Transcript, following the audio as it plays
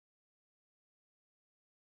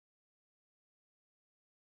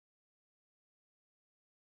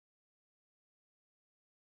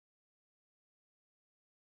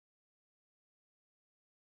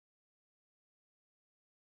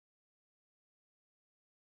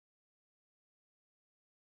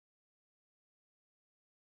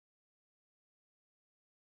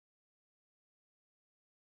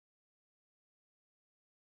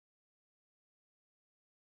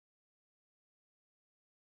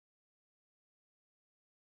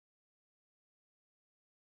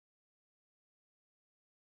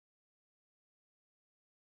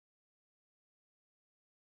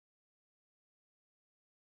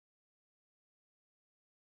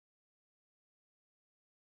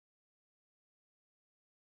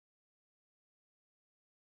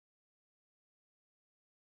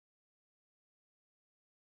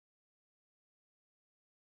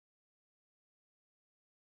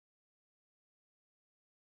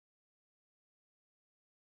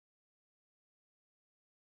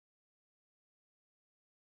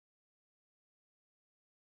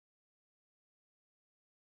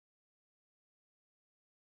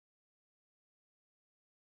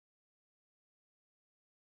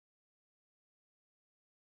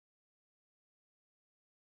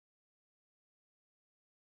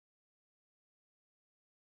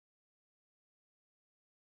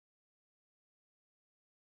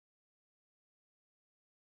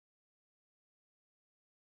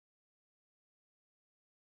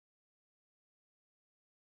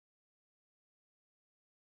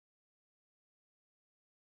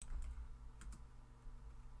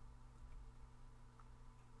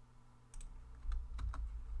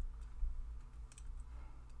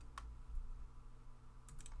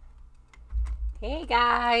Hey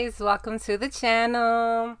guys, welcome to the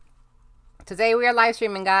channel. Today we are live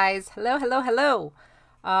streaming, guys. Hello.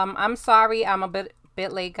 I'm sorry I'm a bit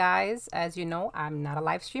late, guys. As you know, I'm not a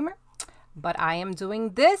live streamer, but I am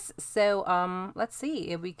doing this. So let's see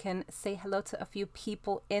if we can say hello to a few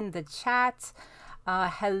people in the chat.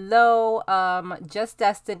 Hello, Just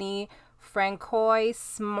Destiny, Francois,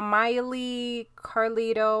 Smiley,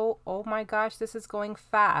 Carlito. Oh my gosh, this is going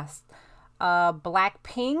fast.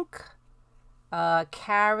 Blackpink,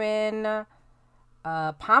 Karen,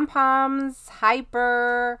 Pom Poms,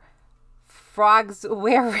 Hyper, Frogs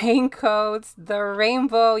Wear Raincoats, The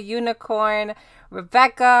Rainbow Unicorn,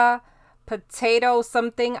 Rebecca, Potato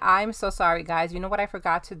something. I'm so sorry, guys. You know what I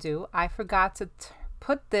forgot to do? I forgot to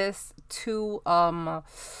put this to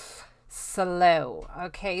slow.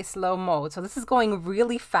 Okay, slow mode. So this is going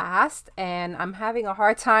really fast and I'm having a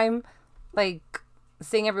hard time like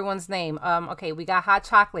saying everyone's name. Okay, we got Hot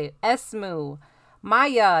Chocolate, Esmu,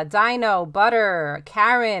 Maya, Dino, Butter,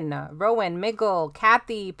 Karen, Rowan, Miggle,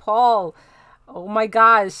 Kathy, Paul. Oh my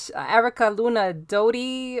gosh, Erica, Luna,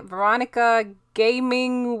 Dodie, Veronica,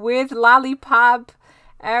 Gaming with Lollipop,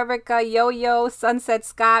 Erica, Yo-Yo, Sunset,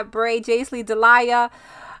 Scott, Bray, Jaisley, Delia.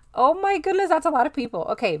 Oh my goodness, that's a lot of people.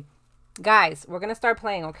 Okay, guys, we're gonna start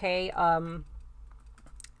playing. Okay,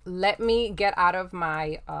 let me get out of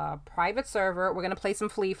my private server. We're gonna play some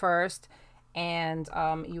Flea first, and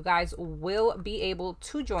you guys will be able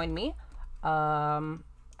to join me.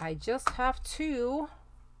 I just have to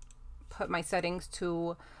put my settings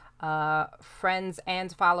to friends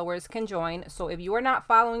and followers can join. So if you are not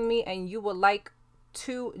following me and you would like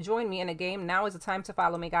to join me in a game, now is the time to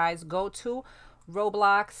follow me, guys. Go to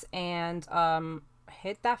Roblox and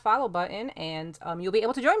hit that follow button, and you'll be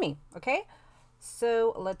able to join me. Okay,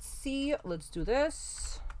 so let's see, let's do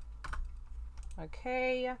this.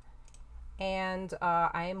 Okay, and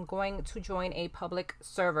I am going to join a public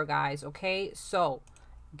server, guys. Okay, so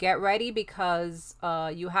get ready because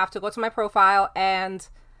you have to go to my profile and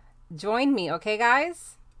join me. Okay,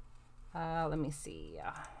 guys, let me see,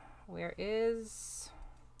 where is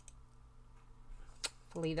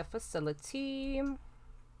Flee the Facility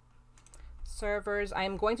servers? I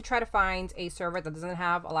am going to try to find a server that doesn't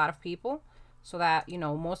have a lot of people so that, you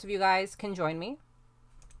know, most of you guys can join me.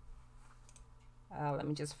 Let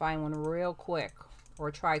me just find one real quick,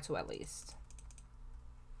 or try to at least.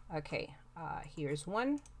 Okay, here's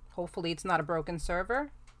one. Hopefully it's not a broken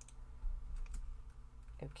server.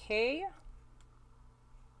 Okay.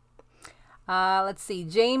 Let's see,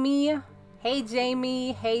 Jamie. Hey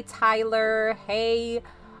Jamie, hey Tyler, hey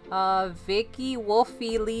Vicky,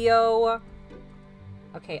 Wolfie, Leo.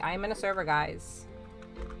 Okay, I'm in a server, guys.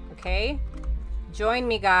 Okay, join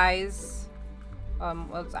me, guys.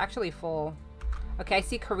 Well, it's actually full. Okay, I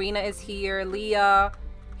see Karina is here, Leah,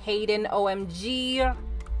 Hayden, OMG.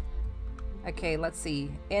 Okay, let's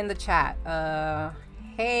see, in the chat,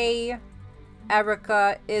 hey,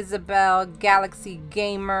 Erica, Isabel, Galaxy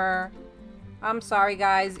Gamer. I'm sorry,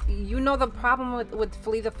 guys. You know the problem with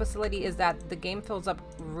Flee the Facility is that the game fills up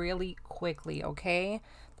really quickly, okay?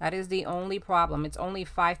 That is the only problem. It's only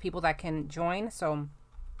 5 people that can join, so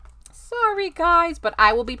sorry, guys. But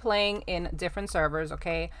I will be playing in different servers,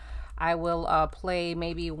 okay? I will play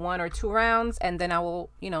maybe 1 or 2 rounds, and then I will,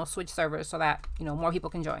 you know, switch servers so that, you know, more people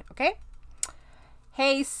can join, okay?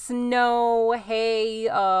 Hey, Snow. Hey,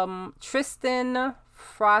 Tristan,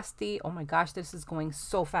 Frosty. Oh my gosh, this is going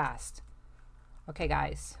so fast. Okay,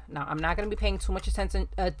 guys, now I'm not going to be paying too much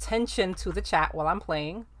attention to the chat while I'm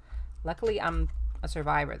playing. Luckily, I'm a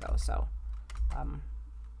survivor, though, so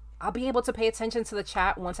I'll be able to pay attention to the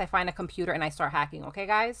chat once I find a computer and I start hacking. Okay,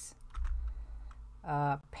 guys?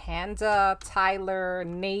 Panda, Tyler,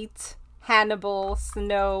 Nate, Hannibal,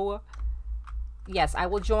 Snow. Yes, I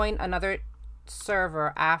will join another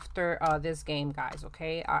server after this game, guys,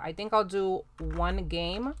 okay? I think I'll do 1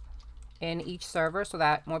 game in each server so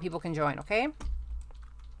that more people can join, okay?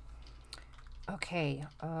 Okay,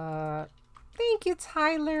 thank you,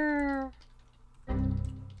 Tyler.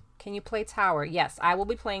 Can you play Tower? Yes, I will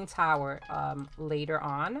be playing Tower later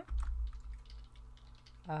on.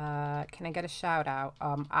 Can I get a shout out?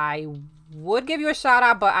 I would give you a shout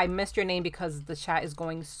out, but I missed your name because the chat is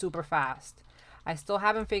going super fast. I still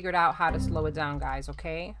haven't figured out how to slow it down, guys,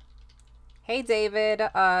 okay? Hey, David,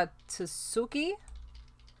 Tsuki,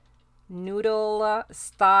 Noodle,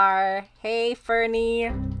 Star. Hey,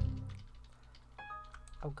 Fernie.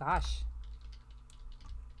 Oh gosh,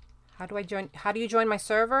 how do I join? How do you join my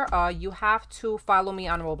server? You have to follow me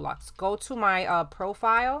on Roblox. Go to my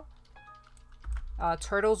profile,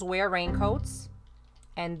 Turtles Wear Raincoats,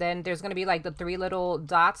 and then there's gonna be like the 3 little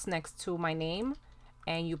dots next to my name,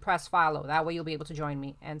 and you press follow. That way you'll be able to join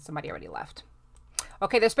me. And somebody already left.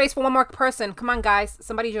 Okay, there's space for one more person. Come on, guys.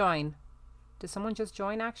 Somebody join. Did someone just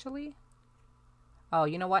join, actually? Oh,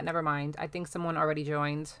 you know what? Never mind. I think someone already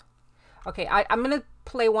joined. Okay, I'm going to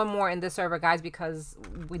play one more in this server, guys, because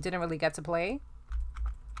we didn't really get to play.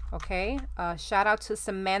 Okay. Shout out to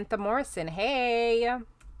Samantha Morrison. Hey.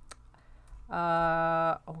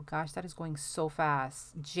 Oh, gosh, that is going so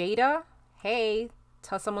fast. Jada. Hey.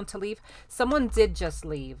 Tell someone to leave. Someone did just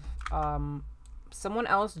leave. Someone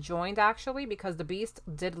else joined, actually, because the beast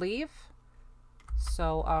did leave.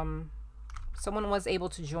 So, someone was able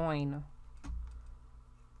to join.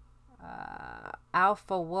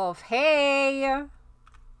 Alpha Wolf. Hey!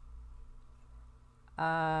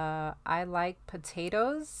 I like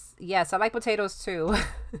potatoes. Yes, I like potatoes too.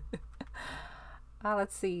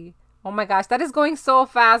 Let's see. Oh my gosh, that is going so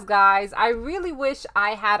fast, guys. I really wish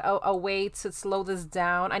I had a way to slow this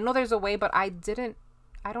down. I know there's a way, but I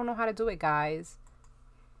don't know how to do it, guys.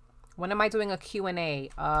 When am I doing a Q&A?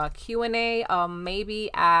 Q&A, maybe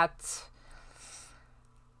at,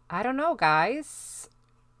 I don't know, guys.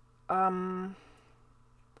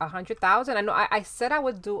 100,000. I know I said I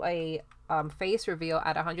would do a face reveal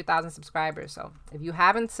at 100,000 subscribers. So if you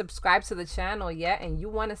haven't subscribed to the channel yet and you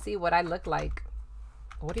want to see what I look like,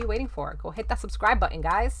 what are you waiting for? Go hit that subscribe button,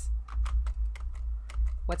 guys.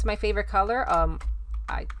 What's my favorite color?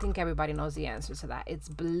 I think everybody knows the answer to that. It's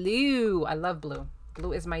blue. I love blue.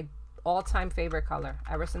 Blue is my all-time favorite color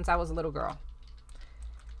ever since I was a little girl.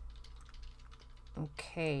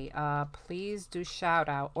 Okay, please do shout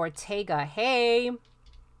out. Ortega, hey.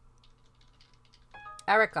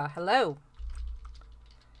 Erica, hello.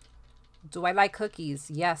 Do I like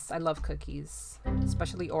cookies? Yes, I love cookies,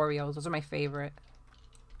 especially Oreos. Those are my favorite.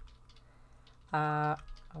 Oh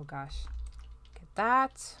gosh, get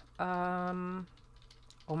that.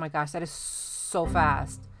 Oh my gosh, that is so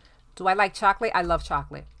fast. Do I like chocolate? I love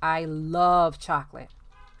chocolate. I love chocolate.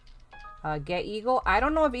 Get Eagle. I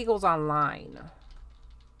don't know if Eagle's online.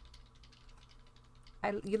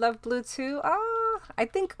 You love blue too? Oh, I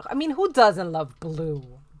mean, who doesn't love blue?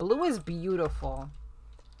 Blue is beautiful.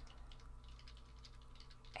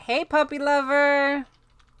 Hey, puppy lover.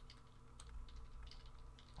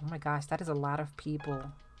 Oh my gosh, that is a lot of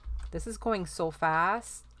people. This is going so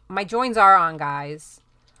fast. My joins are on, guys.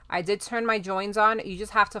 I did turn my joins on. You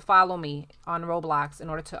just have to follow me on Roblox in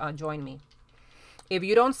order to join me. If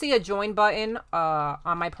you don't see a join button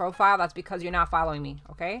on my profile, that's because you're not following me,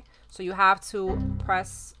 okay? So you have to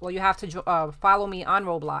press, well, you have to follow me on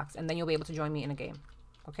Roblox, and then you'll be able to join me in a game,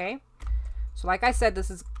 okay? So like I said, this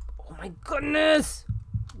is, oh my goodness.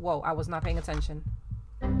 Whoa, I was not paying attention.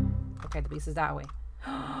 Okay, the beast is that way.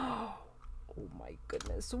 Oh my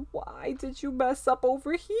goodness, why did you mess up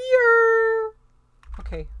over here?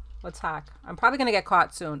 Okay, let's hack. I'm probably gonna get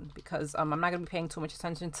caught soon because I'm not gonna be paying too much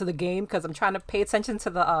attention to the game because I'm trying to pay attention to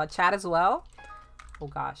the chat as well. Oh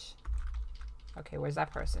gosh. Okay, where's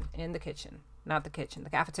that person? In the kitchen. Not the kitchen, the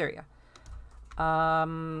cafeteria.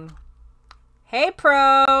 Hey,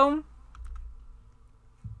 Pro.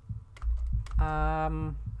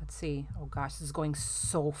 Let's see. Oh gosh, this is going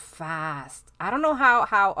so fast. I don't know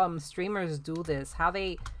how streamers do this. How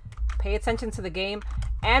they pay attention to the game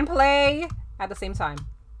and play at the same time.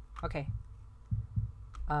 Okay.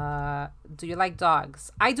 Do you like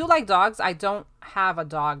dogs? I do like dogs. I don't have a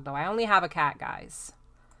dog though. I only have a cat, guys.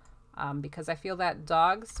 Because I feel that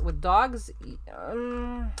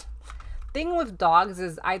thing with dogs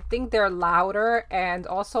is I think they're louder, and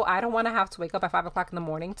also I don't want to have to wake up at 5 o'clock in the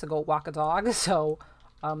morning to go walk a dog. So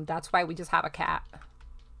that's why we just have a cat.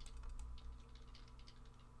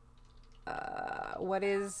 What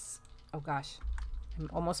is, oh gosh, I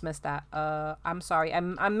almost missed that. I'm sorry.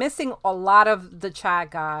 I'm missing a lot of the chat,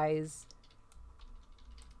 guys.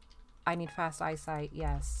 I need fast eyesight.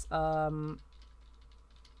 Yes.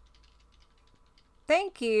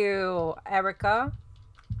 Thank you, Erica.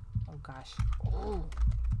 Oh gosh. Ooh.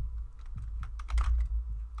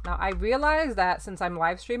 Now I realize that since I'm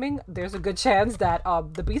live streaming, there's a good chance that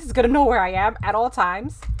the beast is gonna know where I am at all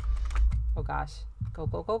times. Oh gosh. Go,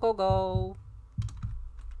 go, go, go, go.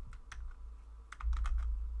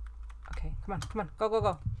 Okay, come on, come on. Go, go,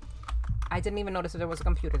 go. I didn't even notice that there was a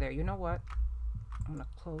computer there. You know what? I'm gonna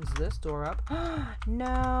close this door up.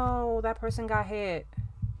 No, that person got hit.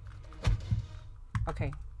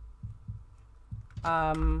 Okay.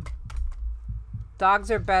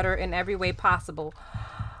 Dogs are better in every way possible.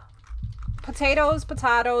 Potatoes,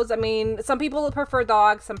 potatoes. I mean, some people prefer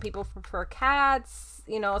dogs, some people prefer cats,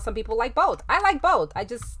 you know, some people like both. I like both. I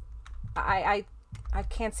I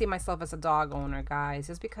can't see myself as a dog owner, guys.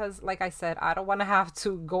 Just because, like I said, I don't want to have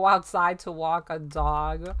to go outside to walk a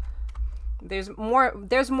dog. There's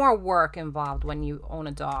more work involved when you own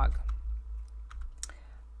a dog.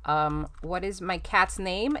 What is my cat's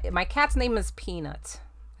name? My cat's name is Peanut.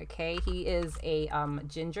 Okay, he is a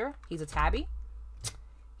ginger. He's a tabby.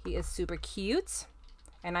 He is super cute.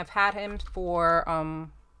 And I've had him for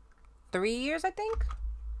 3 years, I think.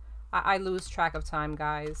 I lose track of time,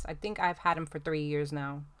 guys. I think I've had him for 3 years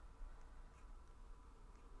now.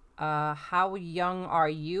 How young are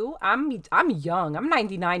you? I'm young. I'm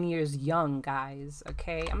 99 years young, guys.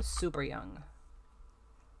 Okay, I'm super young.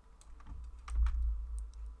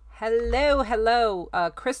 Hello.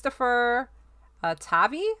 Christopher,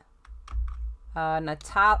 Tavi,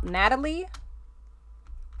 Natalie.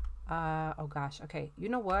 Oh gosh. Okay, you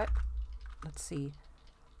know what? Let's see.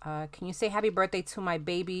 Can you say happy birthday to my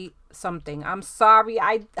baby something? I'm sorry.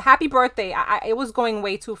 Happy birthday. It was going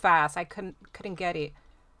way too fast. I couldn't get it.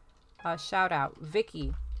 Shout out.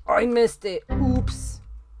 Vicky. Oh, I missed it. Oops.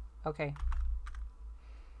 Okay.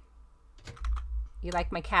 You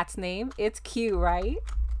like my cat's name? It's cute, right?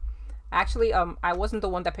 Actually, I wasn't the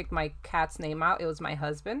one that picked my cat's name out. It was my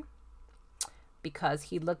husband. Because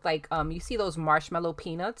he looked like, you see those marshmallow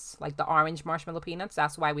peanuts? Like the orange marshmallow peanuts?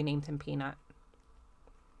 That's why we named him Peanut.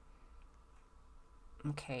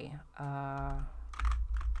 Okay, I'm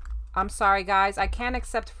sorry guys, I can't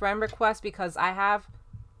accept friend requests because I have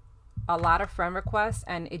a lot of friend requests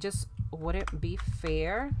and it just wouldn't be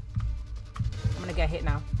fair. I'm gonna get hit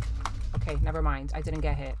now. Okay, never mind, I didn't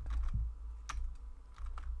get hit.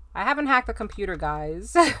 I haven't hacked the computer,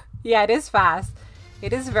 guys. Yeah, it is fast.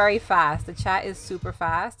 It is very fast. The chat is super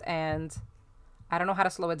fast and I don't know how to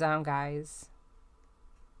slow it down, guys.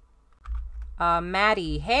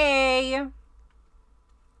 Maddie, hey!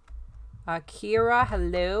 Kira,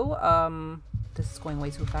 hello. This is going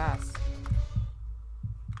way too fast.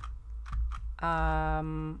 How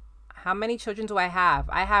many children do I have?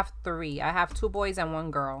 I have 3. I have 2 boys and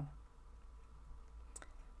 1 girl.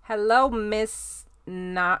 Hello, Miss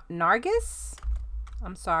Nargis.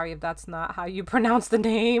 I'm sorry if that's not how you pronounce the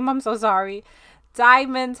name. I'm so sorry.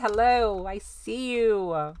 Diamond, hello. I see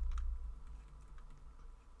you.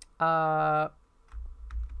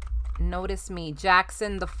 Notice me,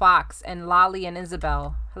 Jackson the Fox, and Lolly and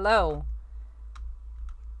Isabel. Hello.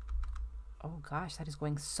 Oh gosh, that is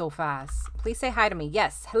going so fast. Please say hi to me.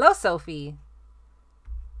 Yes. Hello, Sophie.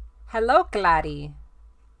 Hello, Gladdy.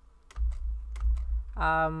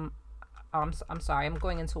 I'm sorry. I'm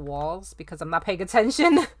going into walls because I'm not paying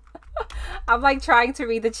attention. I'm like trying to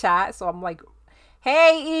read the chat, so I'm like,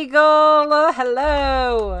 hey, Eagle.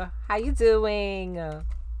 Hello. How you doing?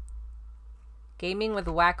 Gaming with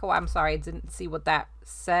Wacko. I'm sorry, I didn't see what that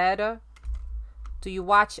said. Do you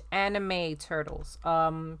watch anime, Turtles?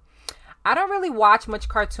 I don't really watch much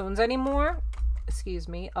cartoons anymore. Excuse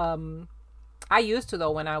me. I used to though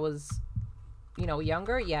when I was, you know,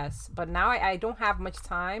 younger, yes. But now I don't have much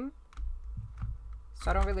time. So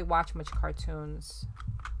I don't really watch much cartoons.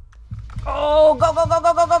 Oh, go.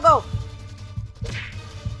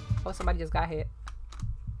 Oh, somebody just got hit.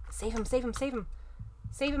 Save him. Save him.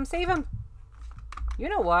 You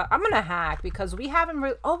know what? I'm gonna hack because we haven't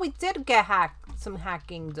really... Oh, we did get some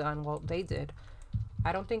hacking done. Well, they did.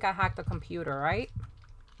 I don't think I hacked the computer, right?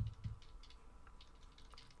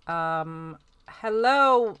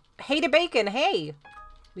 Hello. Hey to Bacon. Hey.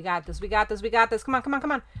 We got this. Come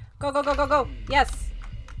on. Go. Yes.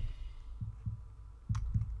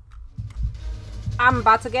 I'm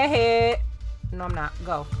about to get hit. No, I'm not.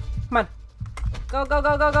 Go. Come on. Go.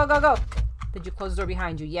 Did you close the door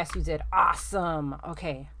behind you? Yes, you did. Awesome.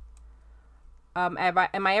 Okay. Am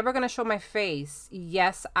I ever gonna show my face?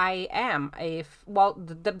 Yes, I am. Well,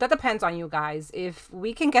 that depends on you guys. If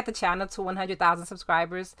we can get the channel to 100,000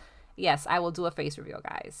 subscribers, yes, I will do a face reveal,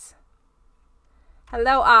 guys.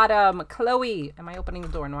 Hello, Autumn. Chloe. Am I opening the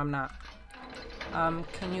door? No, I'm not.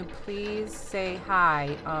 Can you please say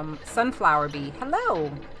hi? Sunflower Bee.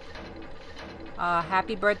 Hello.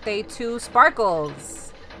 Happy birthday to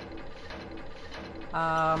Sparkles.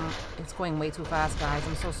 It's going way too fast, guys.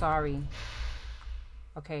 I'm so sorry.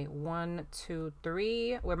 Okay, 1, 2,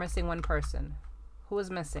 3. We're missing 1 person. Who is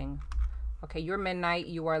missing? Okay, you're Midnight.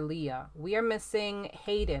 You are Leah. We are missing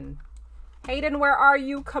Hayden. Hayden, where are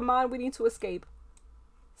you? Come on, we need to escape.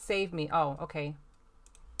 Save me. Oh, okay.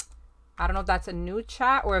 I don't know if that's a new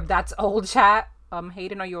chat or if that's old chat.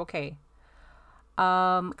 Hayden, are you okay?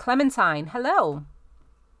 Clementine, hello.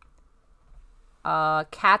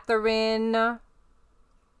 Catherine.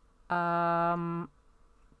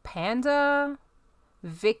 Panda.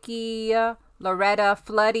 Vicky. Loretta.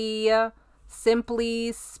 Floody.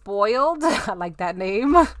 Simply Spoiled. I like that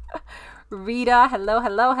name. Rita, hello,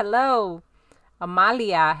 hello, hello.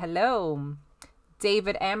 Amalia, hello.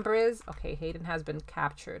 David Ambrose. Okay, Hayden has been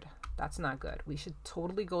captured. That's not good. We should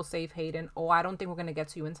totally go save Hayden. Oh, I don't think we're going to get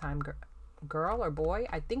to you in time. Girl or boy?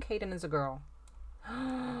 I think Hayden is a girl.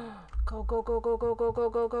 Go, go, go, go, go, go, go,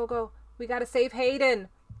 go, go, go. We got to save Hayden.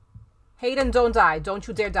 Hayden, don't die. Don't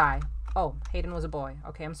you dare die. Oh, Hayden was a boy.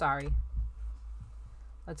 Okay, I'm sorry.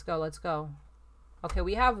 Let's go, let's go. Okay,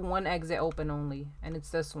 we have one exit open only, and it's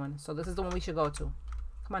this one. So this is the one we should go to.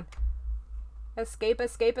 Come on. Escape,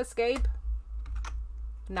 escape, escape.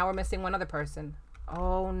 Now we're missing one other person.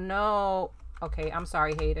 Oh, no. Okay, I'm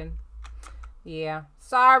sorry, Hayden. Yeah.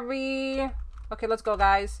 Sorry. Okay, let's go,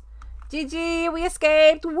 guys. GG, we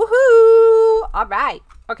escaped. Woohoo! All right.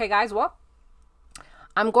 Okay, guys, well,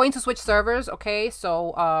 I'm going to switch servers, okay?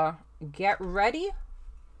 So, get ready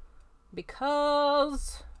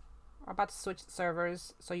because we're about to switch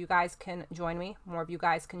servers so you guys can join me. More of you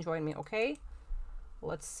guys can join me, okay?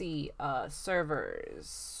 Let's see.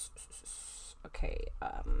 Servers. Okay,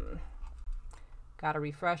 gotta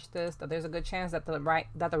refresh this. There's a good chance that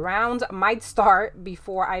the round might start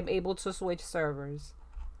before I'm able to switch servers.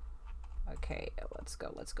 Okay, let's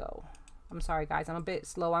go, let's go. I'm sorry, guys. I'm a bit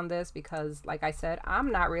slow on this because, like I said,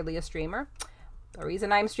 I'm not really a streamer. The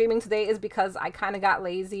reason I'm streaming today is because I kind of got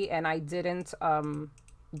lazy and I didn't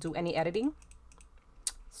do any editing.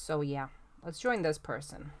 So, yeah. Let's join this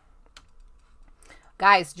person.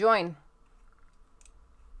 Guys, join.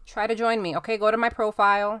 Try to join me. Okay, go to my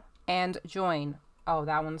profile and join. Oh,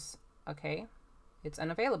 that one's... Okay. It's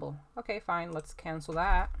unavailable. Okay, fine. Let's cancel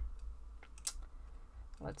that.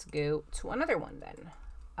 Let's go to another one then.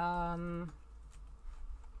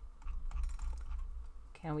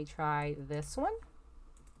 Can we try this one?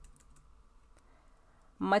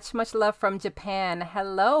 Much love from Japan.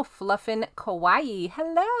 Hello, Fluffin Kawaii.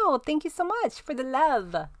 Hello, thank you so much for the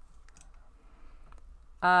love.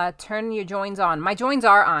 Turn your joins on. My joins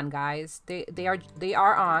are on, guys. They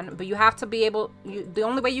are on, but you have to be able. The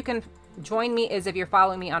only way you can join me is if you're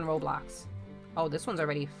following me on Roblox. Oh, this one's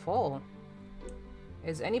already full.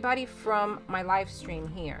 Is anybody from my live stream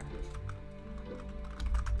here?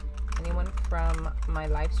 Anyone from my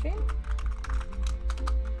live stream?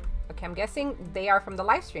 Okay, I'm guessing they are from the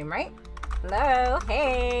live stream, right? Hello,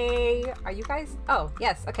 hey, are you guys? Oh,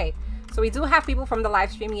 yes, okay. So we do have people from the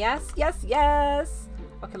live stream, yes, yes, yes.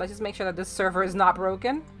 Okay, let's just make sure that this server is not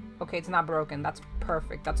broken. Okay, it's not broken, that's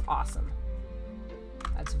perfect, that's awesome.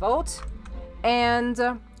 Let's vote.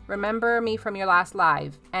 And remember me from your last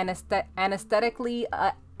live. Anesthetically,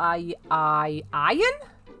 Ian?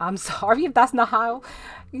 I'm sorry if that's not how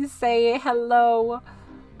you say it. Hello.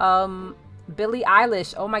 Billie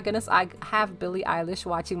Eilish. Oh my goodness, I have Billie Eilish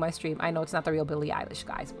watching my stream. I know it's not the real Billie Eilish,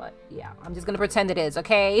 guys, but yeah, I'm just gonna pretend it is,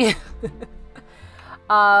 okay?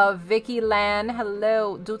 Vicky Lan,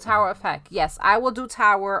 hello. Do tower effect. Yes, I will do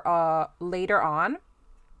tower later on.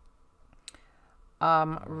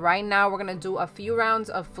 Right now we're gonna do a few rounds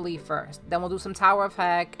of Flea first. Then we'll do some tower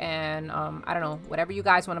effect and I don't know, whatever you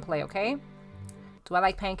guys want to play, okay? Do I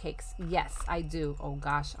like pancakes? Yes, I do. Oh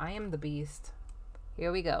gosh, I am the beast.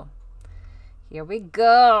 Here we go. Here we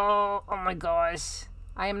go. Oh my gosh.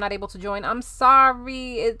 I am not able to join. I'm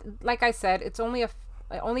sorry. Like I said, it's only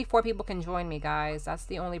only 4 people can join me, guys. That's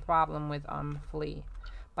the only problem with Flea.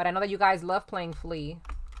 But I know that you guys love playing Flea.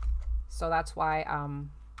 So that's why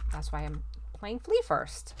I'm playing Flea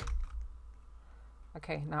first.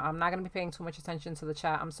 Okay, now I'm not going to be paying too much attention to the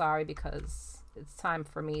chat. I'm sorry because it's time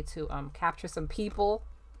for me to capture some people.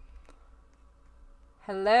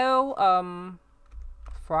 Hello,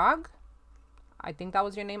 Frog? I think that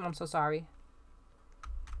was your name. I'm so sorry.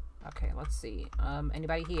 Okay, let's see.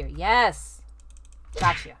 Anybody here? Yes!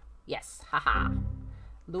 Gotcha. Yes. Haha.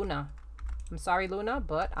 Luna. I'm sorry, Luna,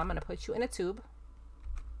 but I'm going to put you in a tube.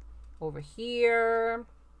 Over here.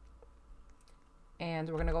 And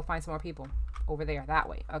we're going to go find some more people. Over there, that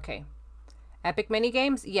way. Okay. Epic mini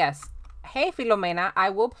games? Yes. Hey, Filomena. I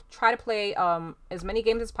will try to play as many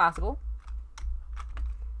games as possible.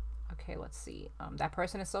 Okay, let's see. That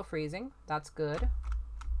person is still freezing. That's good.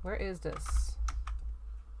 Where is this?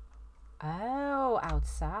 Oh,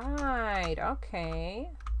 outside. Okay.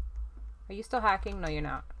 Are you still hacking? No, you're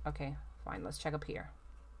not. Okay, fine. Let's check up here.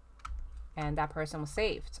 And that person was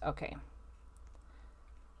saved. Okay.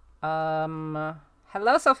 Hello,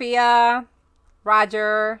 Sophia.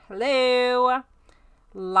 Roger. Hello.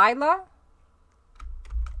 Lila.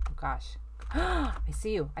 Oh, gosh. I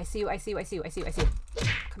see you. I see you. I see you. I see you. I see you. I see you.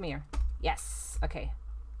 Come here. Yes. Okay.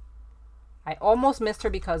 I almost missed her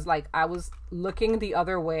because, like, I was looking the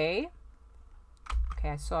other way. Okay,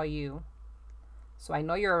 I saw you. So I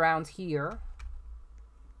know you're around here.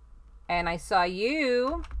 And I saw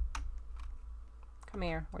you. Come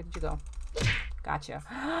here. Where did you go? Gotcha.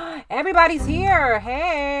 Everybody's here.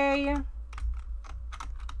 Hey.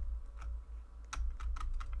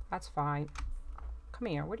 That's fine. Come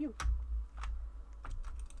here. Where do you...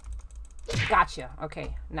 Gotcha.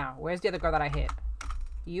 Okay. Now, where's the other girl that I hit?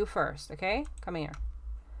 You first, okay? Come here.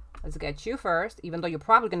 Let's get you first, even though you're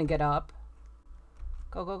probably going to get up.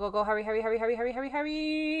 Go, go, go, go. Hurry, hurry, hurry, hurry, hurry, hurry,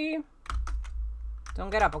 hurry. Don't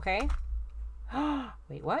get up, okay?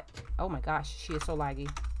 Wait, what? Oh my gosh, she is so laggy.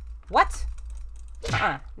 What?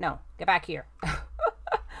 No. Get back here.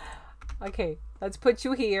 Okay, let's put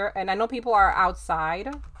you here. And I know people are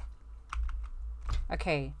outside.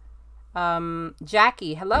 Okay.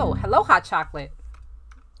 Jackie, hello. Hello, hot chocolate.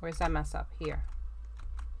 Where's that mess up? Here.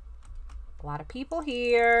 A lot of people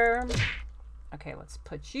here. Okay, let's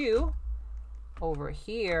put you over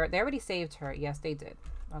here. They already saved her. Yes, they did.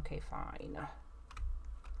 Okay, fine.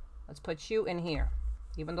 Let's put you in here.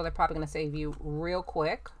 Even though they're probably going to save you real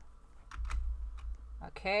quick.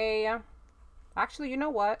 Okay. Actually, you know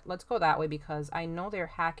what? Let's go that way because I know they're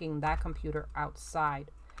hacking that computer outside.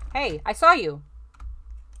 Hey, I saw you.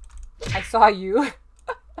 I saw you.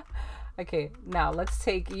 Okay, now let's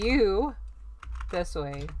take you this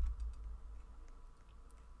way.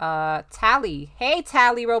 Tally. Hey,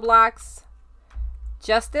 Tally Roblox.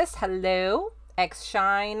 Justice, hello. X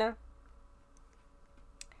Shine.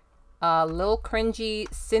 Lil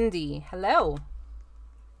Cringy Cindy, hello.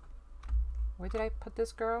 Where did I put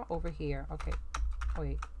this girl? Over here. Okay.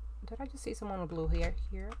 Wait. Did I just see someone with blue hair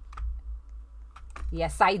here?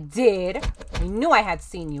 Yes, I did. I knew I had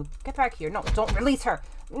seen you. Get back here. No, don't release her.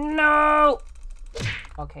 No.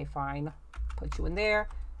 Okay, fine. Put you in there.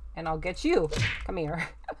 And I'll get you. Come here.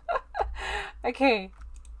 Okay.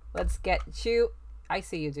 Let's get you. I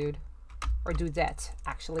see you, dude. Or dudette,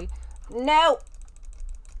 actually. No.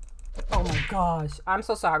 Oh my gosh. I'm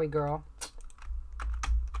so sorry, girl.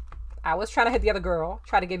 I was trying to hit the other girl.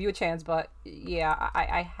 Try to give you a chance, but yeah,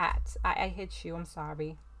 I hit you. I'm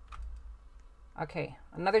sorry. Okay,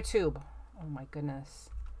 another tube. Oh my goodness.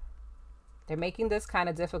 They're making this kind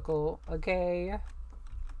of difficult. Okay.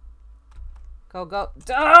 Go, go.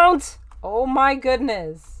 Don't! Oh my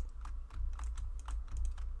goodness.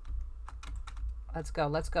 Let's go.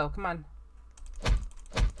 Let's go. Come on.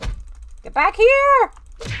 Get back here!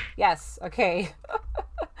 Yes. Okay.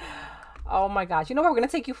 Oh my gosh. You know what? We're going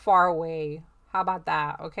to take you far away. How about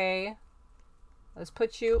that? Okay. Let's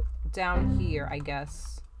put you down here, I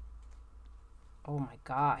guess. Oh my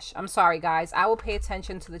gosh. I'm sorry, guys. I will pay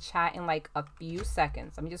attention to the chat in like a few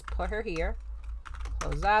seconds. Let me just put her here.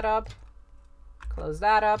 Close that up. Close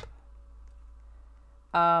that up.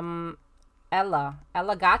 Ella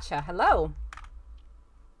Gotcha. Hello.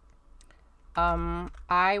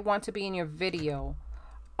 I want to be in your video.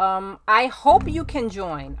 I hope you can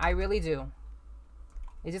join. I really do.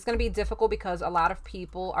 It's just going to be difficult because a lot of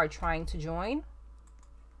people are trying to join.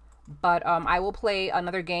 But I will play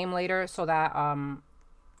another game later so that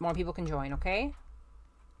more people can join, okay?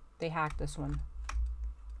 They hacked this one.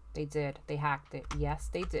 They did. They hacked it. Yes,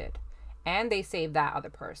 they did. And they saved that other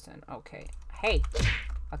person. Okay. Hey.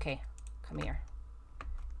 Okay. Come here.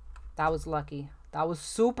 That was lucky. That was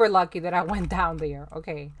super lucky that I went down there.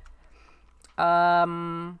 Okay.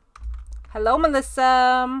 Hello,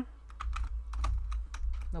 Melissa.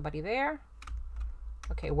 Nobody there.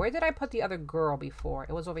 Okay, where did I put the other girl before?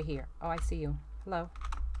 It was over here. Oh, I see you. Hello.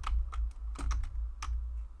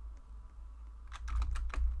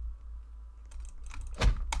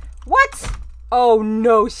 What? Oh,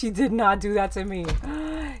 no, she did not do that to me.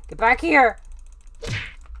 Get back here.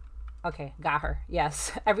 Okay, got her.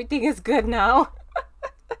 Yes, everything is good now.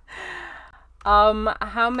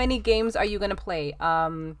 How many games are you gonna play?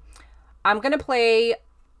 I'm gonna play...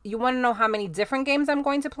 You want to know how many different games I'm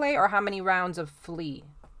going to play or how many rounds of Flee?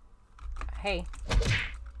 Hey.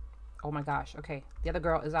 Oh my gosh. Okay. The other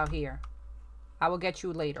girl is out here. I will get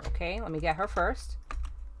you later, okay? Let me get her first.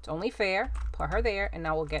 It's only fair. Put her there, and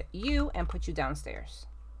now we'll get you and put you downstairs.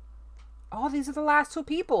 Oh, these are the last two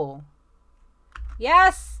people.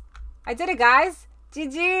 Yes! I did it, guys.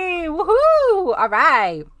 GG! Woohoo! All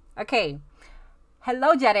right. Okay.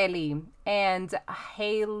 Hello, Jareli. And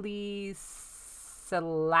Haley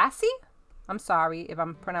Selassie? I'm sorry if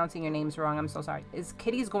I'm pronouncing your names wrong. I'm so sorry. Is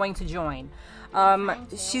Kitty's going to join?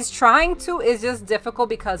 She's trying to. It's just difficult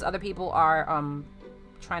because other people are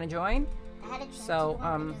trying to join. So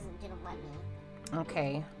didn't let me.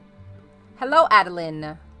 Okay. Hello,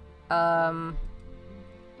 Adeline.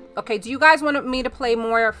 Okay, do you guys want me to play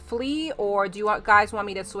more Flee or do you guys want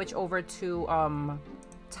me to switch over to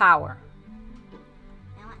Tower?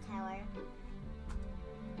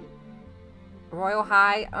 Royal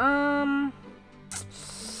High.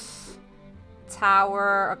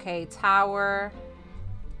 Tower. Okay, tower.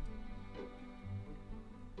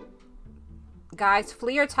 Guys,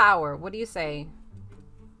 Flea or tower? What do you say?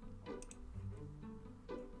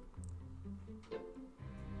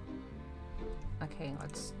 Okay,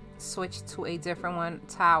 let's switch to a different one.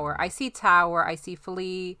 Tower. I see tower. I see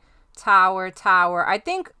Flea. Tower. Tower. I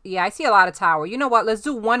think, yeah, I see a lot of tower. You know what? Let's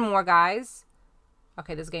do one more, guys.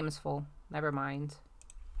 Okay, this game is full. Never mind.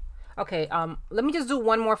 Okay, let me just do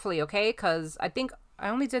one more Flea, okay? Because I think I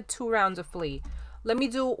only did 2 rounds of Flea. Let me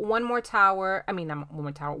do one more tower. I mean, not one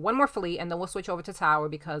more tower. One more Flea, and then we'll switch over to tower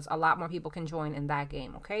because a lot more people can join in that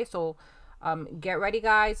game, okay? So, get ready,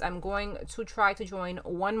 guys. I'm going to try to join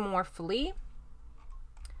one more Flea.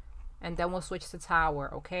 And then we'll switch to tower,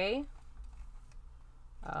 okay?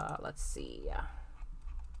 Let's see.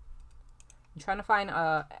 I'm trying to find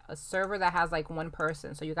a server that has like 1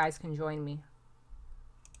 person so you guys can join me.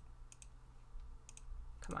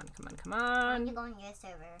 Come on, come on, come on. Why you go on your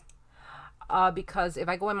server? Because if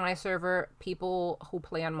I go in my server, people who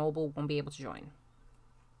play on mobile won't be able to join.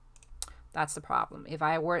 That's the problem. If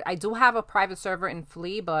I do have a private server in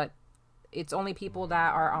Flea, but it's only people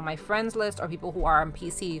that are on my friends list or people who are on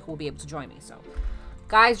PC who will be able to join me. So,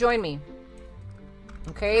 guys, join me.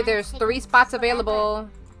 Okay, there's 3 spots available.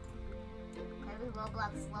 Every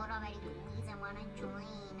Roblox load already, please. I want to join.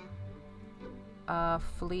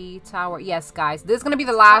 Flea tower. Yes, guys, this is gonna be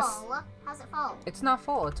the last. Full. How's it full? It's not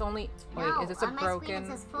full. It's only. Wait, No, is this a on my broken? screen it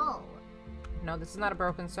says full. No, this is not a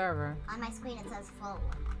broken server. On my screen it says full.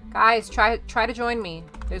 Guys, try to join me.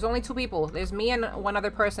 There's only 2 people. There's me and 1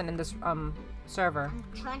 other person in this server. I'm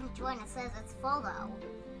trying to join. It says it's full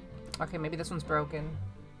though. Okay, maybe this one's broken.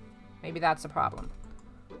 Maybe that's the problem.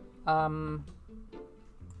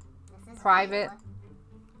 This is Private. full.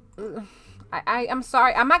 I'm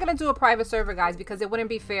sorry. I'm not gonna do a private server, guys, because it wouldn't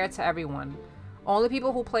be fair to everyone. Only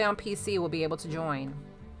people who play on PC will be able to join.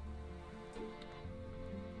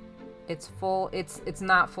 It's full. It's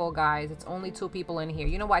not full, guys. It's only 2 people in here.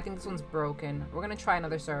 You know what? I think this one's broken. We're gonna try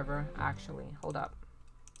another server, actually. Hold up.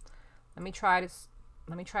 Let me try this.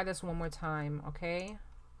 Let me try this one more time, okay?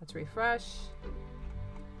 Let's refresh.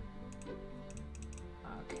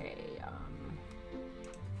 Okay,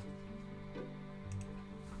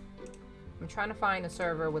 I'm trying to find a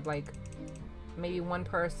server with like maybe 1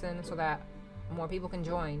 person so that more people can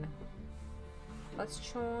join. Let's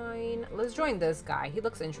join this guy. He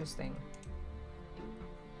looks interesting.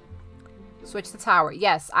 Switch to tower.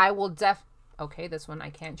 Yes, I will okay, this one I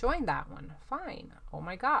can't join that one. Fine. Oh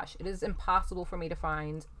my gosh, it is impossible for me to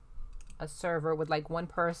find a server with like 1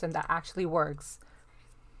 person that actually works.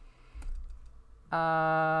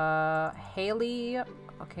 Haley.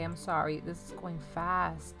 Okay, I'm sorry. This is going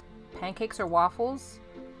fast. Pancakes or waffles?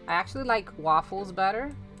 I actually like waffles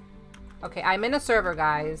better. Okay, I'm in a server,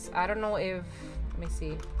 guys. I don't know if... Let me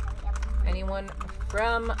see. Anyone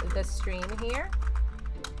from the stream here?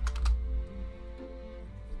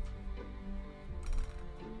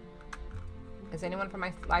 Is anyone from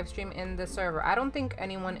my live stream in the server? I don't think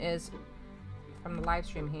anyone is from the live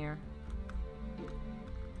stream here.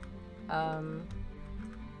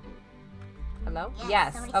 Hello?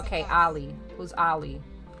 Yes. Okay, Ali. Who's Ali?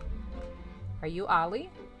 Are you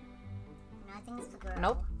Ali? No, I think it's the girl.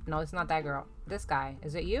 Nope. No, it's not that girl. This guy.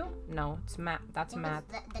 Is it you? No, it's Matt. That's Matt.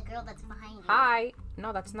 The girl that's behind you. Hi.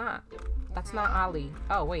 No, that's not. That's not Ali.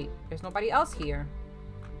 Oh, wait. There's nobody else here.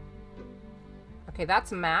 Okay,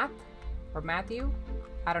 that's Matt. Or Matthew?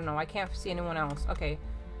 I don't know. I can't see anyone else. Okay.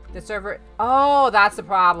 The server... Oh, that's the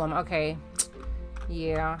problem. Okay.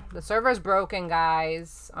 Yeah. The server's broken,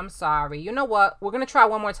 guys. I'm sorry. You know what? We're gonna try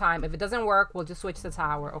one more time. If it doesn't work, we'll just switch to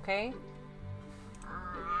tower, okay?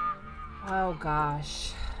 Oh,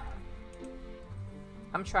 gosh.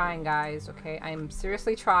 I'm trying, guys, okay? I'm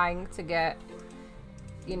seriously trying to get,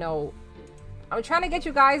 you know... I'm trying to get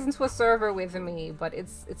you guys into a server with me, but it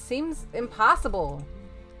seems impossible.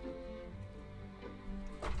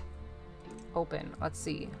 Open. Let's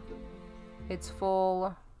see. It's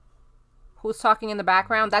full. Who's talking in the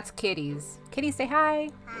background? That's Kitties. Kitties, say hi.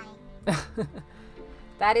 Hi.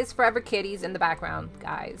 That is Forever Kitties in the background,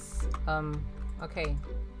 guys. Okay.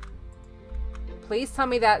 Please tell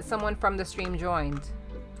me that someone from the stream joined.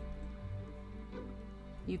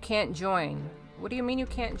 You can't join. What do you mean you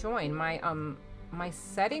can't join? My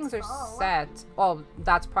settings are set. Oh,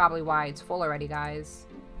 that's probably why it's full already, guys.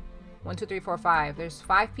 1, 2, 3, 4, 5. There's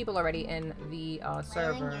 5 people already in the server.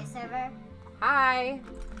 Are you in your server? Hi.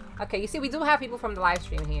 Okay, you see, we do have people from the live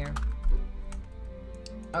stream here.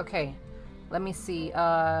 Okay, let me see.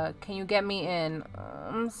 Can you get me in?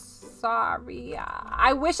 sorry.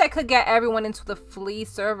 I wish I could get everyone into the Flea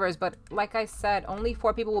servers, but like I said, only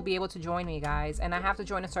 4 people will be able to join me, guys. And I have to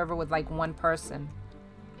join a server with like 1 person.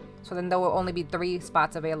 So then there will only be 3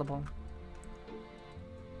 spots available.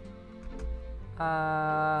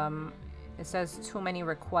 It says too many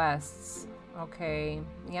requests. Okay.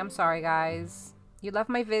 Yeah, I'm sorry, guys. You love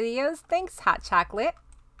my videos? Thanks, Hot Chocolate.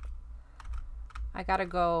 I gotta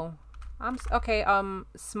go. Okay,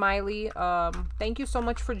 Smiley, thank you so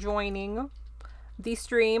much for joining the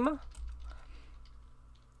stream.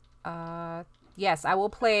 Yes, I will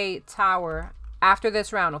play Tower after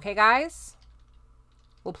this round, okay, guys?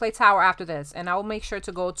 We'll play Tower after this, and I will make sure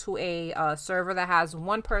to go to a server that has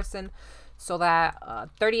 1 person so that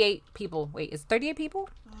 38 people. Wait, is 38 people?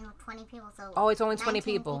 No, 20 people. So oh, it's only 20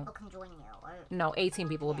 people. People can join you. Or... No, 18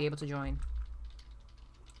 people will be able to join.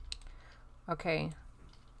 Okay.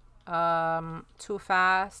 Too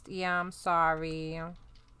fast. Yeah, I'm sorry.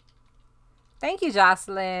 Thank you,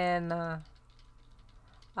 Jocelyn.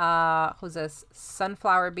 Who's this?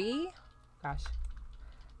 Sunflower Bee? Gosh.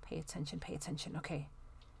 Pay attention, pay attention. Okay.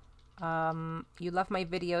 You love my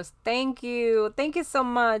videos. Thank you. Thank you so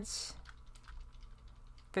much.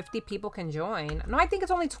 50 people can join. No, I think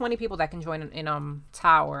it's only 20 people that can join in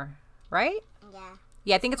Tower, right? Yeah.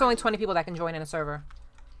 Yeah, I think it's only 20 people that can join in a server.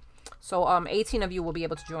 So 18 of you will be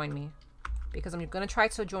able to join me, because I'm gonna try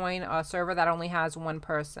to join a server that only has 1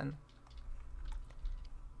 person.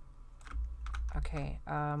 Okay,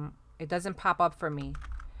 it doesn't pop up for me.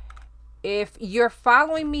 If you're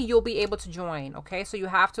following me, you'll be able to join. Okay, so you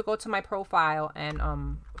have to go to my profile and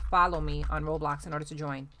follow me on Roblox in order to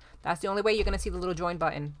join. That's the only way you're gonna see the little join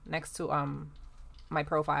button next to my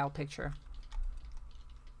profile picture.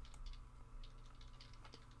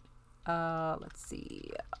 Let's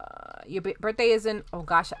see. Your birthday is in, oh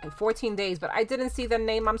gosh, 14 days, but I didn't see the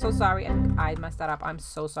name. I'm so sorry. I messed that up. I'm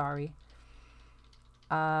so sorry.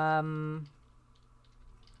 They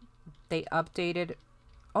updated.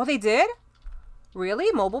 Oh, they did?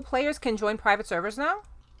 Really? Mobile players can join private servers now?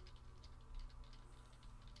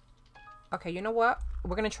 Okay, you know what?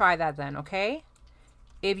 We're gonna try that then, okay?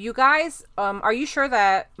 If you guys, are you sure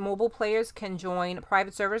that mobile players can join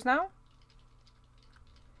private servers now?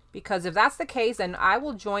 Because if that's the case, then I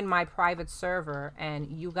will join my private server,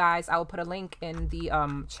 and you guys, I will put a link in the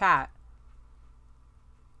chat.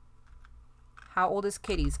 How old is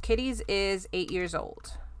Kitties? Kitties is 8 years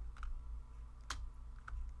old.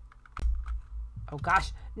 Oh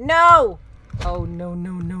gosh, no! Oh no,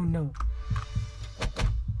 no, no, no.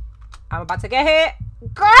 I'm about to get hit.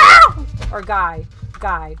 Girl! Or guy.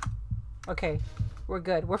 Guy. Okay, we're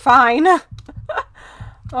good. We're fine.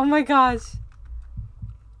 Oh my gosh.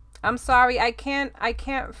 I'm sorry, I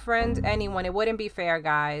can't friend anyone. It wouldn't be fair,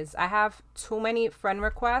 guys. I have too many friend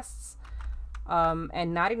requests,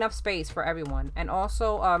 and not enough space for everyone. And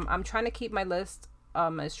also, I'm trying to keep my list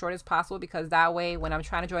as short as possible, because that way, when I'm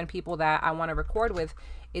trying to join people that I want to record with,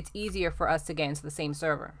 it's easier for us to get into the same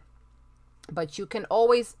server. But you can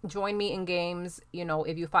always join me in games, you know,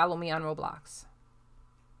 if you follow me on Roblox.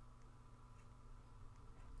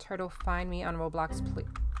 Turtle, find me on Roblox, please.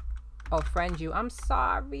 Oh, friend you. I'm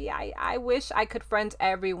sorry. I wish I could friend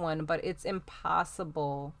everyone, but it's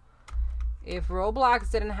impossible. If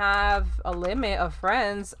Roblox didn't have a limit of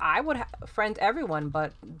friends, I would friend everyone,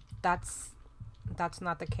 but that's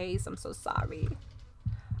not the case. I'm so sorry.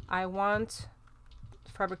 I want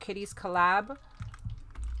Forever Kitties collab.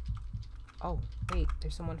 Oh, wait.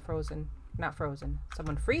 There's someone frozen. Not frozen.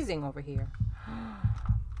 Someone freezing over here.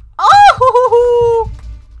 Oh!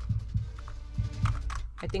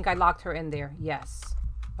 I think I locked her in there. Yes.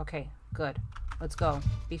 Okay, good. Let's go.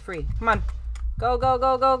 Be free. Come on. Go, go,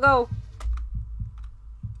 go, go, go.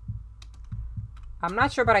 I'm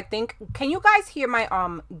not sure, but I think... Can you guys hear my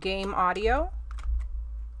game audio?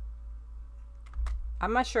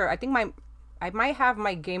 I'm not sure. I think I might have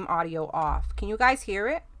my game audio off. Can you guys hear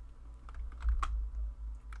it?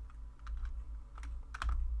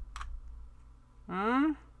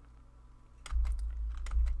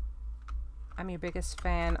 I'm your biggest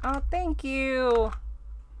fan. Oh, thank you.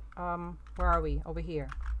 Where are we? Over here.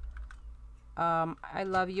 I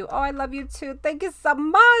love you. Oh, I love you too. Thank you so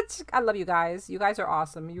much. I love you guys. You guys are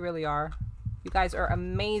awesome. You really are. You guys are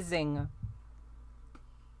amazing.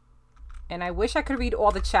 And I wish I could read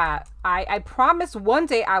all the chat. I promise one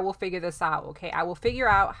day I will figure this out, okay? I will figure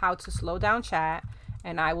out how to slow down chat,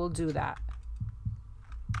 and I will do that.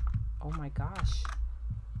 Oh my gosh.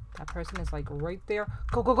 That person is like right there.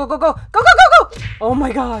 Go, go, go, go, go. Go, go, go, go. Oh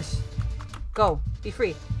my gosh. Go. Be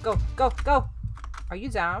free. Go, go, go. Are you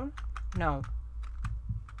down? No.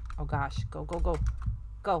 Oh gosh. Go, go, go.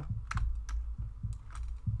 Go.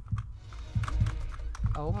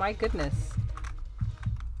 Oh my goodness.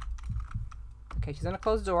 Okay, she's gonna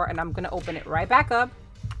close the door and I'm gonna open it right back up.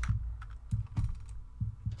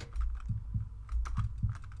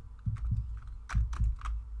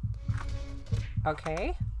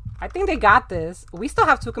 Okay. I think they got this. We still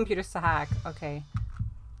have 2 computers to hack. Okay.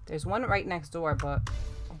 There's one right next door, but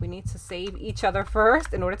we need to save each other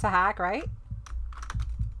first in order to hack, right?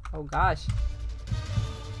 Oh gosh.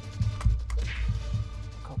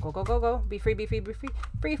 Go, go, go, go. Be free, be free, be free.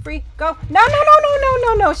 Free, free. Go. No, no, no, no, no,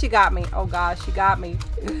 no, no. She got me. Oh gosh, she got me.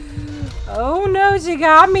 Oh no, she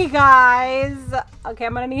got me, guys. Okay,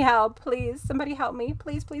 I'm gonna need help. Please, somebody help me.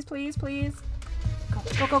 Please, please, please, please. Go,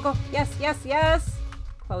 go, go, go. Yes, yes, yes.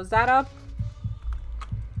 Close that up.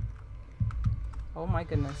 Oh my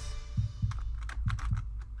goodness.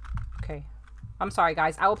 Okay. I'm sorry,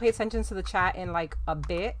 guys. I will pay attention to the chat in like a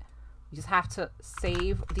bit. You just have to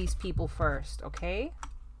save these people first, okay?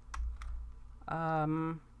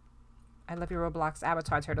 I love your Roblox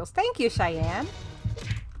avatar turtles. Thank you, Cheyenne.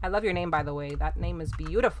 I love your name, by the way. That name is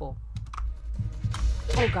beautiful.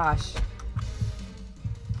 Oh gosh.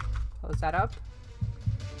 Close that up.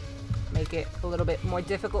 Make it a little bit more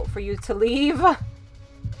difficult for you to leave.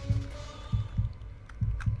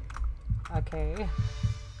 Okay.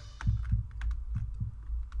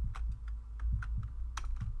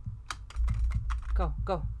 Go,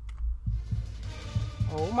 go.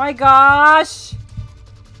 Oh my gosh.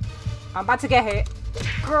 I'm about to get hit.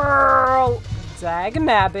 Girl.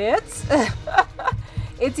 Dagnabbit.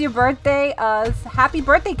 It's your birthday. Happy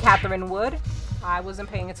birthday, Catherine Wood. I wasn't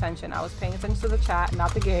paying attention. I was paying attention to the chat,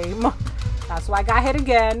 not the game. That's why I got hit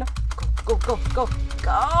again. Go, go, go, go,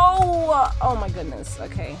 go. Oh my goodness.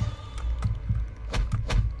 Okay.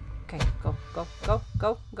 Okay, go, go, go,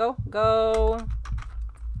 go, go, go.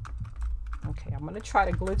 Okay, I'm gonna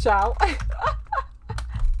try to glitch out.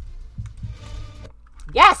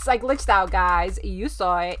 Yes, I glitched out, guys. You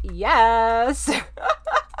saw it. Yes.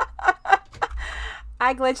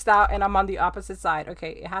 I glitched out and I'm on the opposite side. Okay,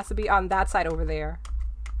 it has to be on that side over there.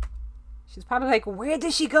 She's probably like, where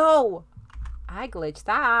did she go? I glitched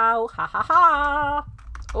out. Ha ha ha.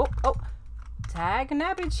 Oh, oh.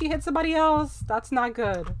 Dagnabbit, she hit somebody else. That's not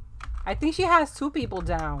good. I think she has 2 people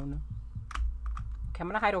down. Okay, I'm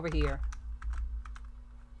gonna hide over here.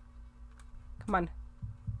 Come on.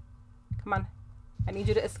 Come on. I need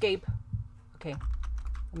you to escape. Okay.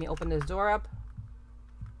 Let me open this door up.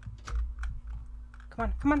 Come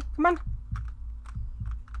on, come on, come on.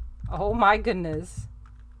 Oh my goodness.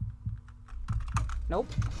 Nope.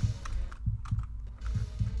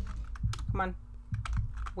 Come on.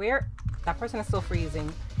 Where? That person is still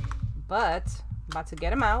freezing. But I'm about to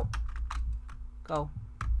get him out. Go.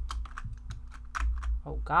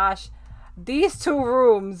 Oh gosh. These 2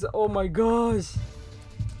 rooms. Oh my gosh.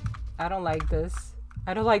 I don't like this.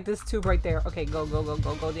 I don't like this tube right there. Okay, go, go, go,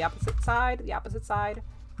 go, go. The opposite side. The opposite side.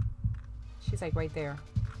 She's like right there.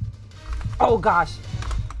 Oh gosh.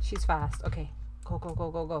 She's fast. Okay. Go, go, go,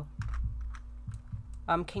 go,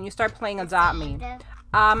 go. Can you start playing Adopt Me?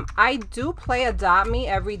 I do play Adopt Me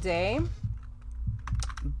every day.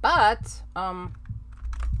 But, I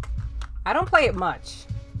don't play it much.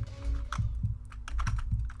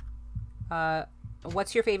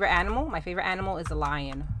 What's your favorite animal? My favorite animal is a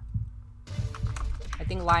lion. I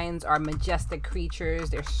think lions are majestic creatures.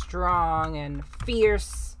 They're strong and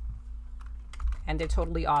fierce. And they're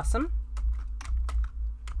totally awesome.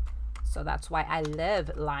 So that's why I love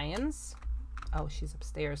lions. Oh, she's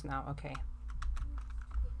upstairs now. Okay.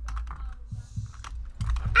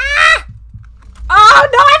 Ah! Oh,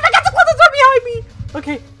 no! I forgot to close the door behind me!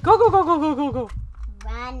 Okay. Go, go, go, go, go, go, go.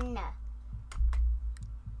 Run.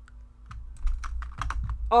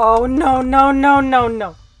 Oh, no, no, no, no,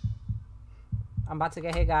 no. I'm about to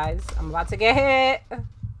get hit, guys. I'm about to get hit.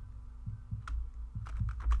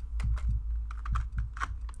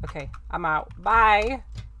 Okay, I'm out. Bye.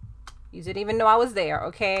 You didn't even know I was there,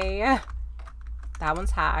 okay? That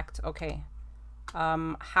one's hacked. Okay.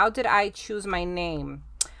 How did I choose my name?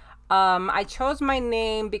 I chose my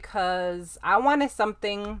name because I wanted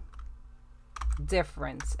something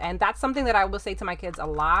different. And that's something that I will say to my kids a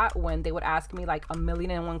lot when they would ask me like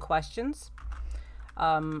 1,000,001 questions.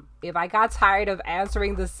 If I got tired of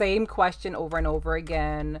answering the same question over and over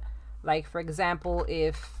again, like for example,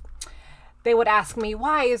 if they would ask me,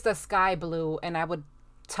 why is the sky blue? And I would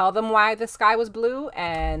tell them why the sky was blue,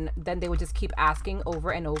 and then they would just keep asking over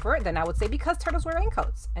and over. Then I would say, because turtles wear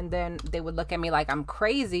raincoats. And then they would look at me like I'm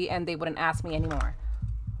crazy and they wouldn't ask me anymore.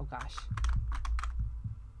 Oh gosh.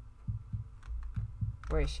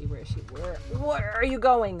 Where is she? Where is she? Where are you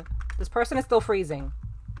going? This person is still freezing.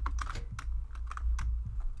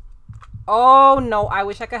 Oh, no. I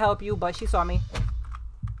wish I could help you, but she saw me.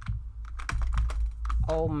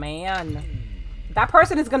 Oh, man. That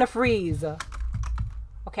person is gonna freeze.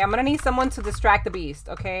 Okay, I'm gonna need someone to distract the beast,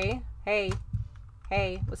 okay? Hey.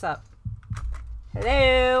 Hey, what's up?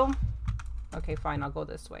 Hello? Okay, fine. I'll go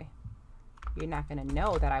this way. You're not gonna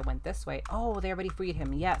know that I went this way. Oh, they already freed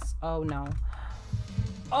him. Yes. Oh, no.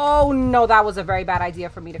 Oh, no. That was a very bad idea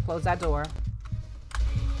for me to close that door.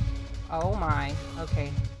 Oh, my.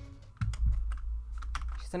 Okay.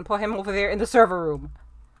 She's gonna put him over there in the server room.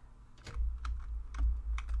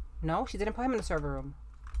 No, she didn't put him in the server room.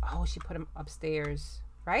 Oh, she put him upstairs.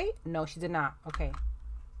 Right? No, she did not. Okay.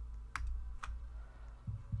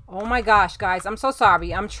 Oh my gosh, guys. I'm so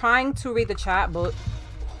sorry. I'm trying to read the chat, but...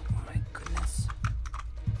 Oh my goodness.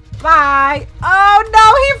 Bye! Oh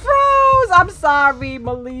no, he froze! I'm sorry,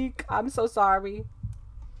 Malik. I'm so sorry.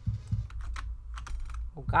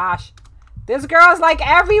 Oh gosh. This girl's like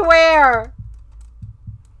everywhere!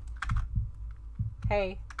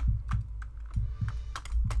 Hey.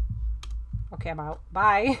 Okay, I'm out.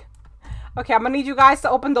 Bye. Okay, I'm gonna need you guys to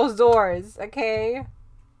open those doors, okay?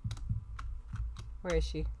 Where is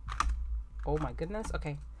she? Oh my goodness.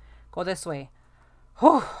 Okay. Go this way.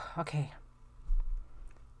 Whew. Okay.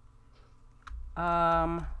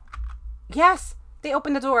 Yes! They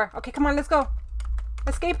opened the door. Okay, come on, let's go.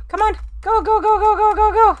 Escape. Come on. Go, go, go, go, go,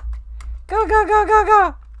 go, go. Go, go, go, go,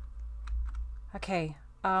 go. Okay.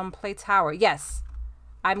 Play tower. Yes.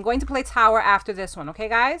 I'm going to play tower after this one, okay,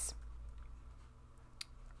 guys?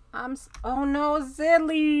 Oh no,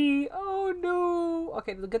 Zilly! Oh no!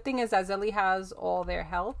 Okay, the good thing is that Zilly has all their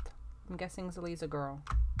health. I'm guessing Zilly's a girl.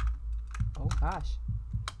 Oh gosh.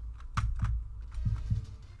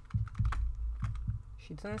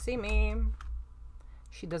 She doesn't see me.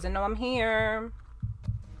 She doesn't know I'm here.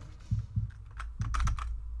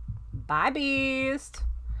 Bye, beast.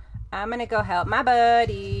 I'm gonna go help my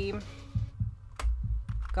buddy.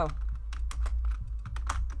 Go.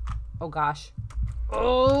 Oh gosh.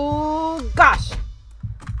 Oh gosh.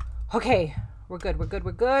 Okay, we're good. We're good.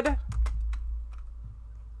 We're good.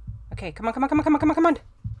 Okay, come on, come on, come on, come on, come on, come on.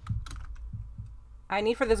 I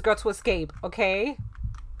need for this girl to escape, okay?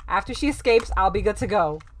 After she escapes, I'll be good to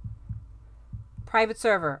go. Private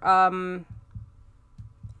server. I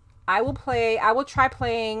will try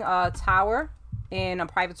playing tower in a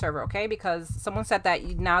private server, okay? Because someone said that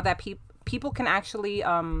now that people can actually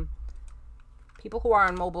people who are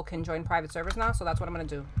on mobile can join private servers now, so that's what I'm gonna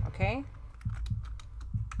do, okay?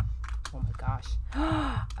 Oh my gosh.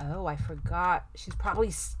 Oh, I forgot. She's probably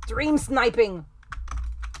stream sniping.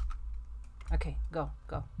 Okay, go,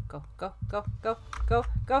 go, go, go, go, go, go,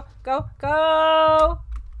 go, go, go.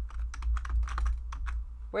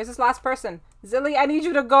 Where's this last person? Zilly, I need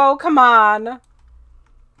you to go. Come on.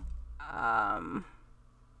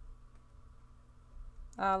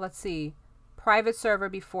 Let's see. Private server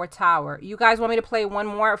before tower. You guys want me to play one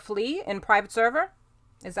more flea in private server?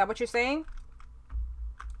 Is that what you're saying?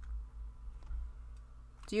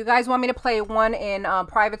 Do you guys want me to play one in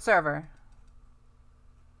private server?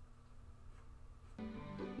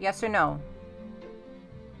 Yes or no?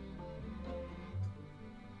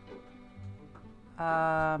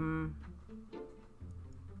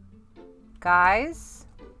 Guys,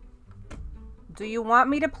 do you want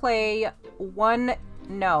me to play one?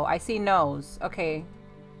 No, I see no's. Okay.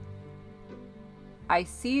 I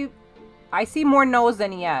see more no's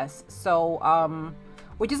than yes. So,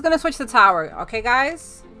 we're just gonna switch to tower. Okay,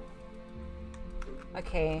 guys?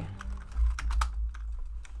 Okay.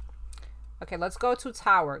 Okay, let's go to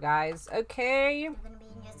tower, guys. Okay. You're gonna be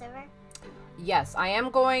in your server? Yes, I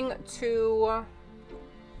am going to...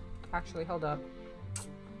 Actually, hold up.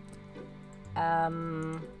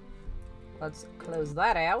 Let's close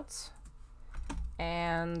that out.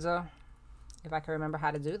 And if I can remember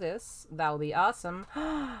how to do this, that would be awesome.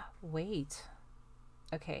 Wait.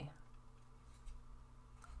 Okay.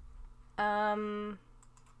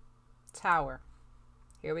 Tower.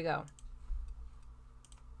 Here we go.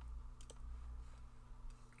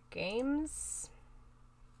 Games.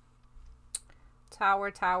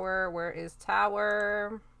 Tower, tower. Where is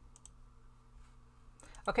tower?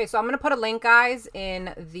 Okay, so I'm gonna put a link, guys,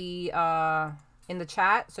 in the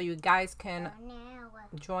chat so you guys can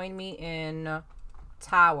join me in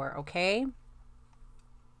tower, okay?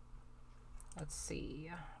 Let's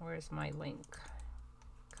see. Where's my link?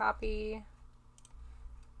 Copy.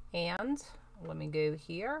 And let me go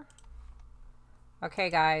here.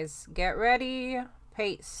 Okay, guys, get ready.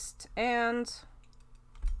 Paste and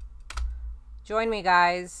join me,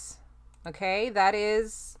 guys. Okay, that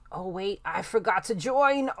is... Oh, wait, I forgot to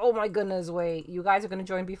join. Oh, my goodness, wait. You guys are going to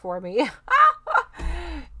join before me.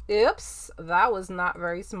 Oops, that was not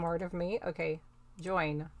very smart of me. Okay,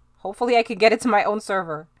 join. Hopefully I can get it to my own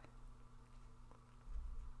server.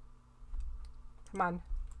 Come on.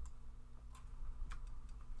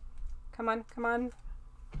 Come on, come on.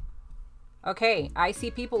 Okay, I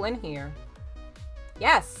see people in here.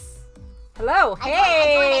 Yes. Hello.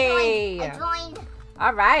 Hey. I joined.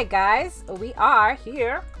 All right, guys. We are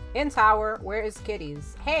here in Tower. Where is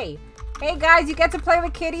Kitties? Hey. Hey, guys. You get to play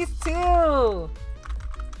with Kitties, too.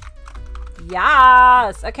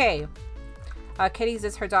 Yes. Okay. Kitties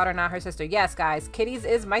is her daughter, not her sister. Yes, guys. Kitties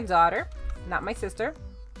is my daughter, not my sister.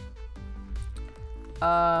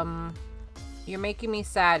 You're making me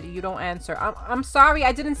sad. You don't answer. I'm sorry.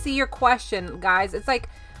 I didn't see your question, guys. It's like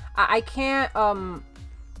I can't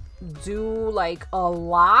do like a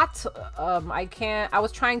lot. I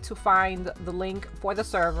was trying to find the link for the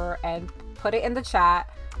server and put it in the chat.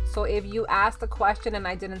 So if you asked a question and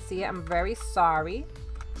I didn't see it, I'm very sorry.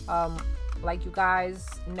 Like you guys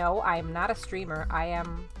know, I am not a streamer. I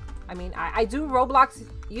do Roblox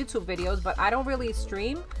YouTube videos, but I don't really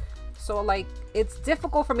stream. So like it's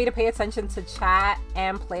difficult for me to pay attention to chat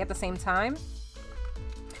and play at the same time.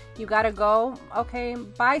 You gotta go. Okay,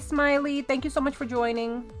 bye Smiley. Thank you so much for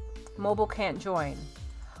joining. Mobile can't join.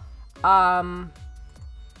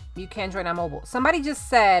 You can't join on mobile. Somebody just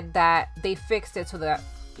said that they fixed it so that,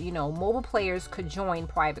 you know, mobile players could join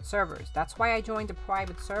private servers. That's why I joined a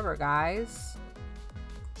private server, guys.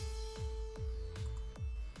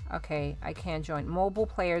 Okay, I can't join. Mobile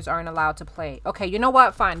players aren't allowed to play. Okay, you know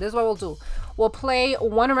what? Fine. This is what we'll do. We'll play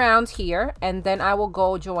one round here, and then I will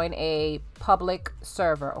go join a public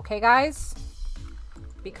server. Okay, guys?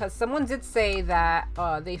 Because someone did say that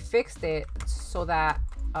they fixed it so that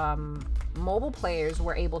mobile players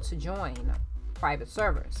were able to join private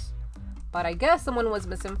servers. But I guess someone was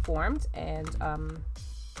misinformed, and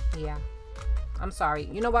yeah. I'm sorry.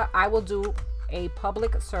 You know what? I will do a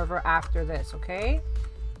public server after this, okay?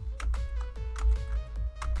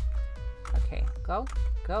 Okay, go,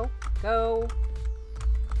 go, go.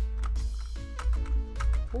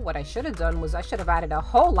 Ooh, what I should have done was I should have added a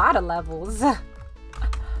whole lot of levels. No,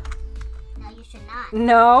 you should not.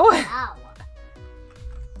 No. No.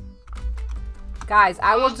 Guys,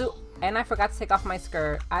 I will do... And I forgot to take off my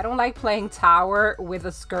skirt. I don't like playing tower with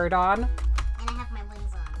a skirt on. And I have my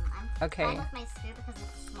wings on. I'm okay. fine with my skirt because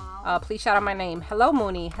it's small. Please shout out my name. Hello,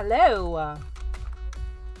 Mooney. Hello.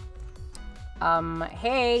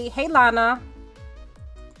 Hey Lana.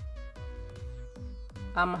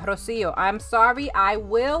 Rocio, I'm sorry.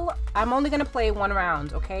 I'm only gonna play one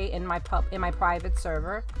round, okay, in my private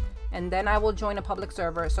server, and then I will join a public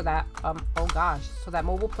server so that oh gosh, so that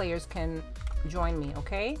mobile players can join me,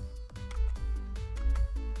 okay?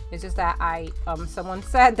 It's just that someone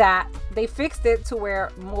said that they fixed it to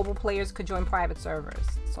where mobile players could join private servers.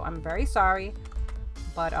 So I'm very sorry,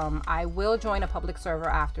 but I will join a public server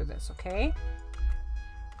after this, okay?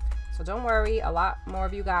 So don't worry, a lot more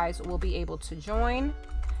of you guys will be able to join.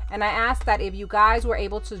 And I asked that if you guys were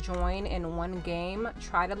able to join in one game,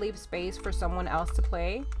 try to leave space for someone else to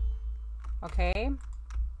play. Okay?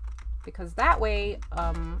 Because that way,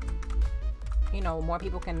 you know, more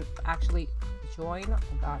people can actually join. Oh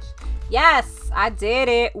gosh. Yes, I did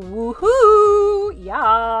it. Woohoo!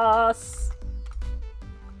 Yes.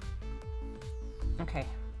 Okay,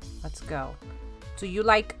 let's go. Do you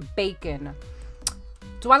like bacon?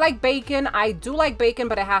 Do I like bacon? I do like bacon,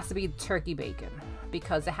 but it has to be turkey bacon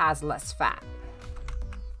because it has less fat.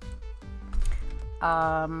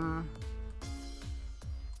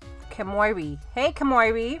 Kamoiri. Hey,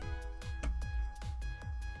 Kamoiri.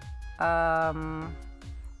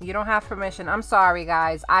 You don't have permission. I'm sorry,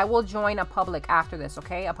 guys. I will join a public after this,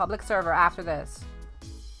 okay? A public server after this.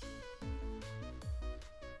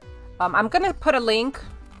 I'm gonna put a link.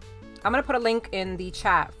 I'm gonna put a link in the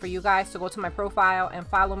chat for you guys to go to my profile and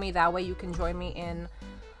follow me. That way you can join me in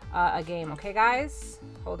a game. Okay, guys?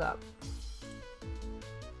 Hold up.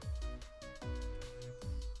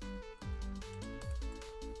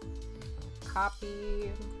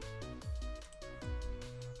 Copy.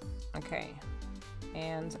 Okay.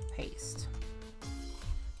 And paste.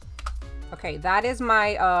 Okay, that is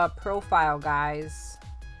my profile, guys.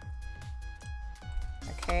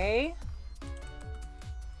 Okay.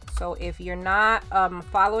 So if you're not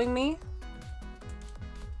following me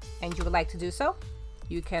and you would like to do so,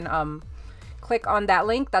 you can click on that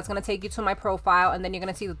link. That's going to take you to my profile, and then you're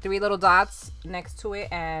going to see the 3 little dots next to it,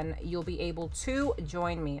 and you'll be able to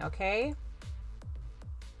join me, okay?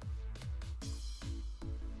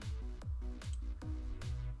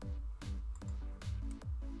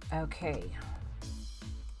 Okay.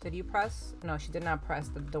 Did you press? No, she did not press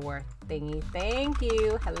the door thingy. Thank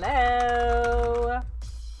you. Hello.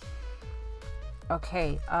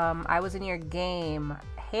 Okay, I was in your game.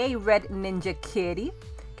 Hey, Red Ninja Kitty.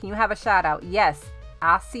 Can you have a shout out? Yes.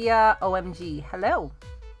 Asia OMG. Hello.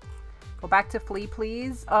 Go back to Flea,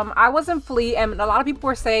 please. I was in Flea, and a lot of people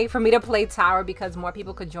were saying for me to play Tower because more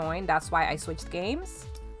people could join. That's why I switched games.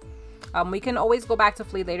 We can always go back to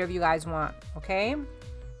Flea later if you guys want, okay?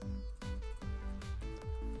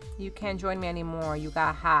 You can't join me anymore. You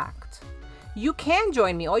got hacked. You can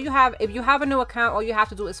join me. All you have, if you have a new account, all you have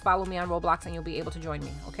to do is follow me on Roblox and you'll be able to join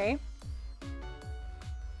me, okay?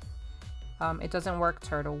 It doesn't work,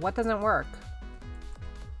 Turtle. What doesn't work?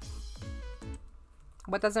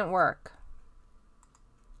 What doesn't work?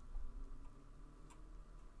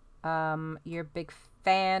 You're a big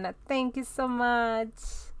fan. Thank you so much.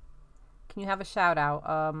 Can you have a shout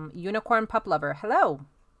out? Unicorn Pup Lover. Hello.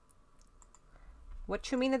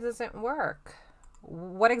 What you mean it doesn't work?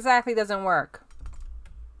 What exactly doesn't work?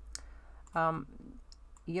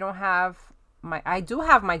 You don't have my... I do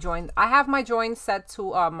have my join. I have my join set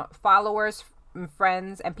to followers,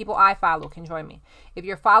 friends, and people I follow can join me. If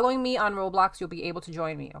you're following me on Roblox, you'll be able to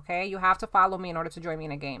join me, okay? You have to follow me in order to join me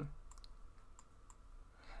in a game.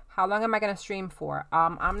 How long am I going to stream for?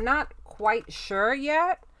 I'm not quite sure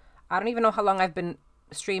yet. I don't even know how long I've been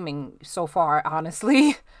streaming so far,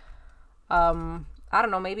 honestly. I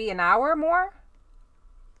don't know, maybe an hour more?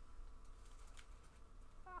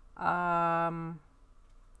 I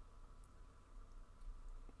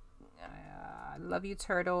love you,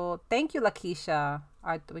 Turtle. Thank you, Lakeisha.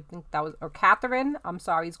 I think that was, or Catherine. I'm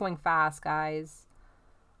sorry, it's going fast, guys.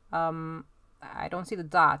 I don't see the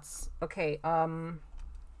dots. Okay,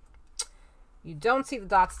 you don't see the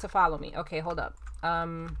dots to follow me. Okay, hold up. Let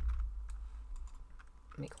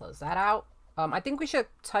me close that out. I think we should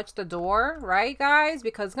touch the door, right, guys?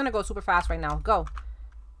 Because it's gonna go super fast right now. Go.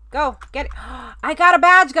 Go. Get it. I got a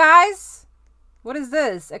badge, guys. What is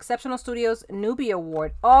this? Exceptional Studios Newbie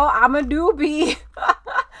Award. Oh, I'm a newbie.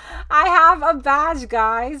 I have a badge,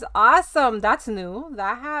 guys. Awesome. That's new.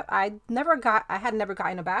 I had never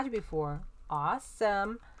gotten a badge before.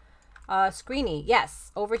 Awesome. Screeny.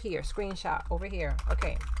 Yes. Over here. Screenshot. Over here.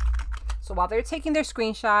 Okay. So while they're taking their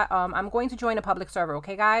screenshot, I'm going to join a public server.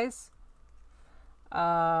 Okay, guys?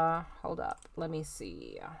 Hold up. Let me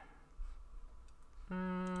see.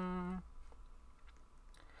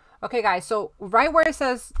 Okay, guys. So right where it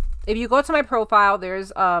says, if you go to my profile,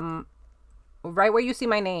 there's, right where you see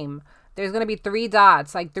my name, there's going to be 3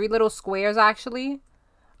 dots, like 3 little squares, actually,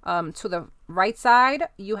 to the right side.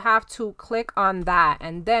 You have to click on that,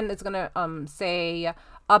 and then it's going to, say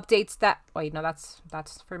updates that, wait, no, that's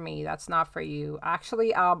for me. That's not for you.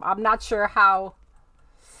 Actually, I'm not sure how,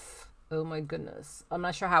 oh my goodness. I'm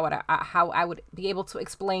not sure how I would be able to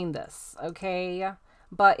explain this, okay?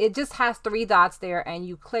 But it just has 3 dots there, and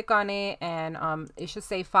you click on it, and it should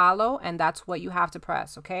say follow, and that's what you have to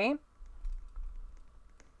press, okay?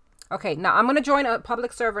 Okay, now I'm going to join a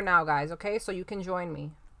public server now, guys, okay? So you can join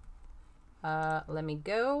me. Let me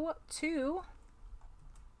go to...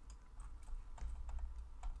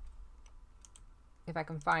 if I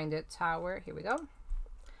can find it, Tower. Here we go.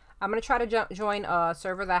 I'm going to try to join a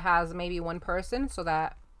server that has maybe 1 person so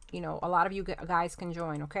that, you know, a lot of you guys can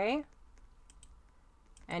join, okay?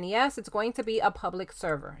 And yes, it's going to be a public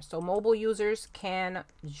server, so mobile users can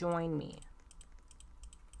join me.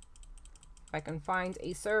 If I can find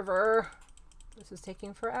a server. This is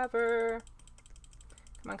taking forever.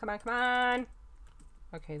 Come on, come on, come on.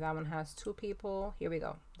 Okay, that one has 2 people. Here we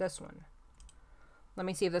go. This one. Let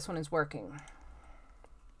me see if this one is working.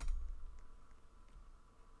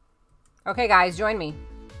 Okay, guys, join me.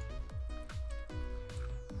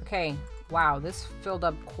 Okay, wow, this filled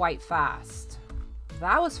up quite fast.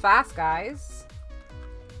 That was fast, guys.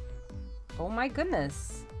 Oh my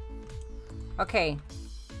goodness. Okay.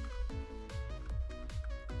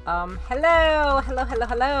 Hello.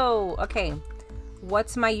 Okay.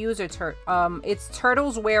 What's my user it's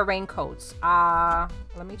Turtles Wear Raincoats.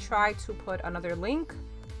 Let me try to put another link.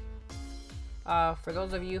 For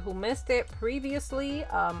those of you who missed it previously,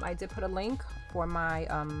 I did put a link for my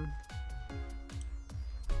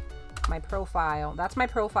my profile. That's my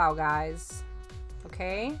profile, guys.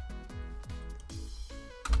 Okay.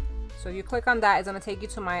 So if you click on that, it's gonna take you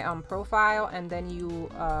to my profile, and then you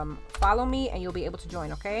follow me, and you'll be able to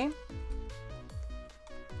join. Okay.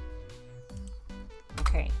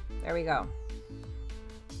 Okay. There we go.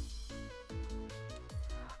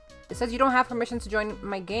 It says you don't have permission to join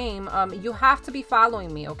my game. You have to be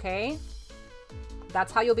following me, okay?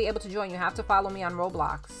 That's how you'll be able to join. You have to follow me on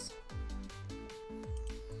Roblox.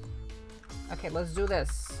 Okay, let's do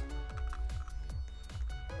this.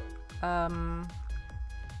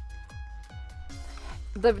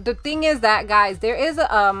 The thing is that, guys, there is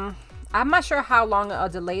a, I'm not sure how long a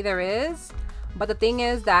delay there is, but the thing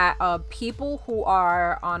is that people who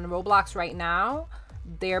are on Roblox right now,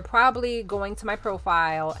 they're probably going to my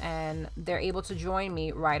profile and they're able to join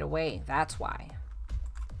me right away. That's why.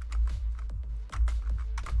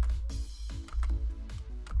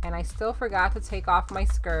 And I still forgot to take off my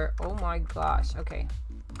skirt. Oh my gosh. Okay,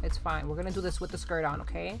 it's fine. We're gonna do this with the skirt on,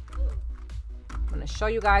 okay? I'm gonna show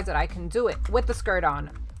you guys that I can do it with the skirt on.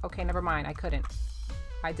 Okay, never mind. I couldn't.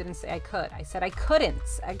 I didn't say I could. I said I couldn't,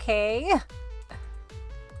 okay?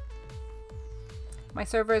 My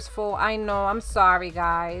server is full. I know. I'm sorry,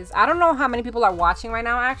 guys. I don't know how many people are watching right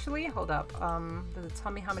now, actually. Hold up. Does it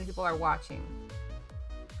tell me how many people are watching?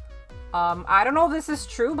 I don't know if this is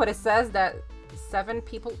true, but it says that 700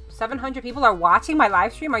 people are watching my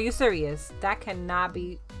live stream. Are you serious? That cannot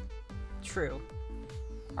be true.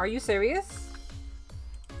 Are you serious?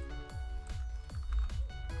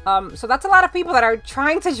 So that's a lot of people that are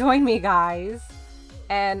trying to join me, guys.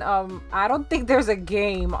 And I don't think there's a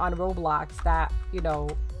game on Roblox that, you know,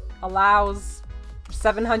 allows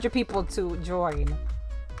 700 people to join.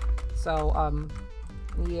 So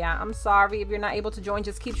yeah, I'm sorry if you're not able to join.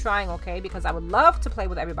 Just keep trying, okay? Because I would love to play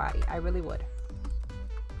with everybody. I really would.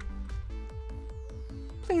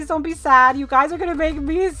 Please don't be sad. You guys are gonna make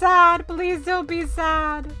me sad. Please don't be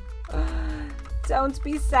sad. Don't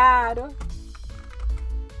be sad.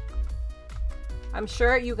 I'm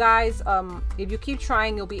sure you guys, if you keep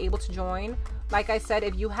trying, you'll be able to join. Like I said,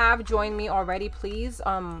 if you have joined me already, please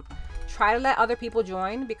try to let other people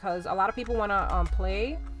join, because a lot of people want to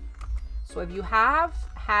play. So if you have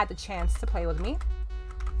had the chance to play with me,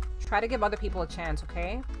 try to give other people a chance,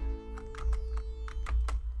 okay?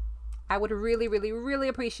 I would really, really, really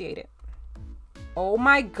appreciate it. Oh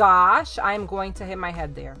my gosh, I'm going to hit my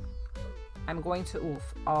head there. I'm going to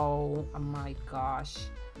oof. Oh my gosh.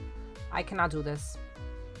 I cannot do this.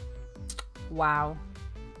 Wow.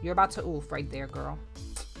 You're about to oof right there, girl.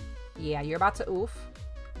 Yeah, you're about to oof.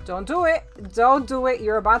 Don't do it. Don't do it.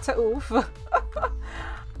 You're about to oof.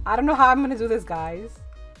 I don't know how I'm going to do this, guys.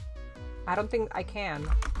 I don't think I can.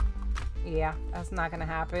 Yeah, that's not going to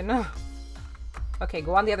happen. Okay,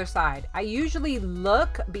 go on the other side. I usually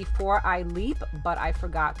look before I leap, but I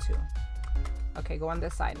forgot to. Okay, go on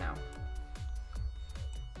this side now.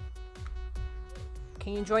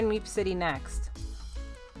 Can you join Meep City next?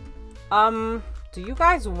 Do you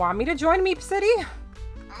guys want me to join Meep City?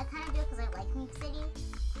 I kind of do because I like Meep City.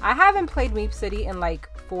 I haven't played Meep City in like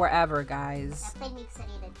forever, guys. I played Meep City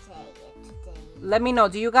today. Let me know.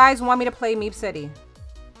 Do you guys want me to play Meep City?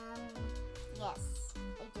 Yes,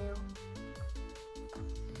 I do.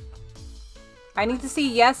 I need to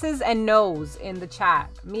see yeses and nos in the chat.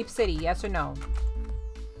 Meep City, yes or no?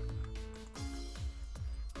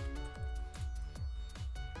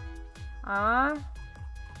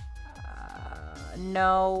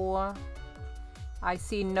 No. I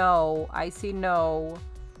see no. I see no.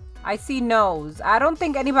 I see no's. I don't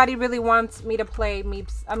think anybody really wants me to play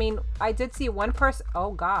Meeps. I mean, I did see one person.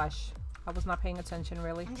 Oh gosh. I was not paying attention,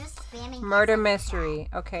 really. I'm just spamming Murder Mystery.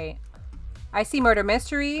 Okay. I see Murder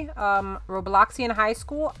Mystery. Robloxian High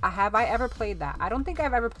School. Have I ever played that? I don't think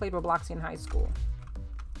I've ever played Robloxian High School.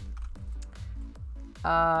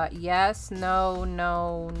 Yes, no,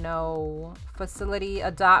 no, no. Facility,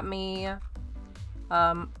 adopt me.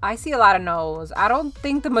 I see a lot of no's. I don't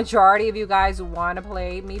think the majority of you guys want to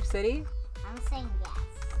play Meep City. I'm saying yes.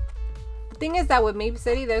 The thing is that with Meep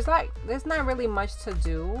City, there's not really much to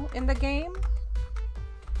do in the game.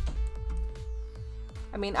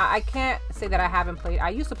 I mean, I can't say that I haven't played. I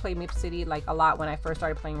used to play Meep City like a lot when I first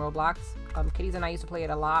started playing Roblox. Kitties and I used to play it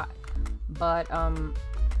a lot, but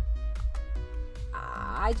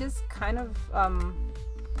I just kind of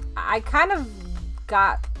I kind of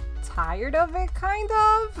got tired of it, kind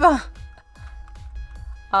of.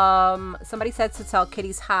 Somebody said to tell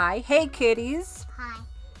kitties hi. Hey kitties.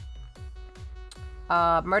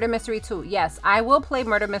 Hi. Murder Mystery 2. Yes, I will play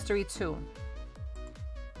Murder Mystery 2.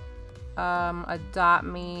 Adopt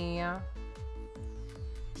me.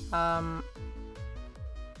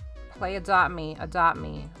 Play Adopt Me. Adopt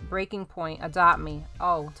Me. Breaking Point. Adopt Me.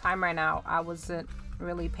 Oh, time right now. I wasn't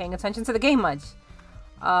really paying attention to the game much.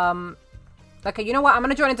 Okay, you know what? I'm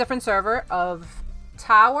gonna join a different server of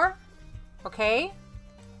Tower. Okay?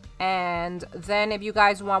 And then if you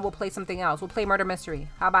guys want, we'll play something else. We'll play Murder Mystery.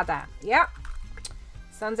 How about that? Yeah.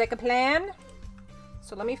 Sounds like a plan.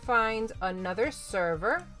 So let me find another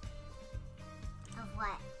server. Of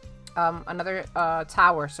what? Another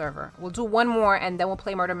Tower server. We'll do one more and then we'll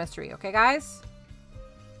play Murder Mystery. Okay, guys?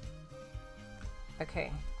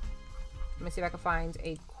 Okay. Let me see if I can find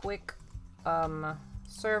a quick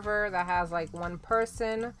server that has like one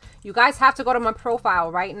person. You guys have to go to my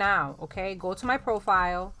profile right now, okay? Go to my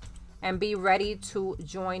profile and be ready to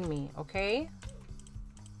join me, okay?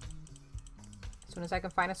 As soon as I can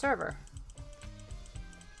find a server.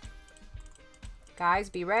 Guys,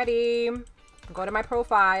 be ready. Go to my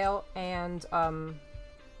profile and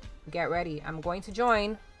get ready. I'm going to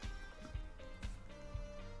join.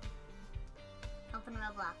 Open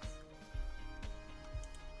Roblox.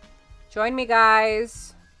 Join me,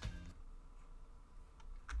 guys.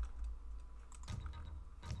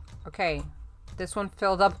 Okay. This one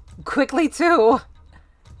filled up quickly, too.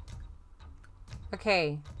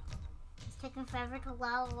 Okay. It's taking forever to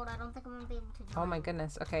load. I don't think I'm going to be able to join. Oh, my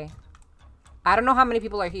goodness. Okay. I don't know how many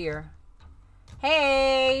people are here.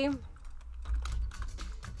 Hey!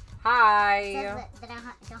 Hi! It says that I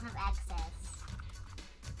don't have access.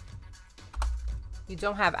 You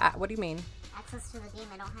don't have... What do you mean? Access to the game.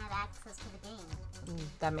 I don't have access to the game.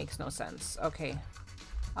 That makes no sense. Okay.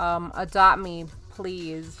 Adopt me,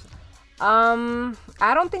 please. I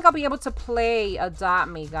don't think I'll be able to play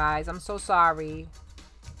Adopt Me, guys. I'm so sorry.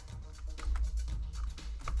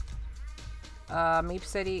 Meep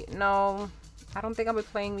City. No. I don't think I'll be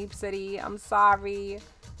playing Meep City. I'm sorry.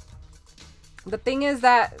 The thing is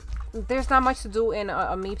that there's not much to do in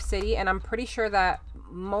a Meep City, and I'm pretty sure that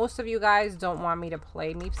most of you guys don't want me to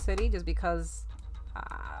play Meep City just because,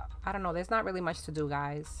 I don't know, there's not really much to do,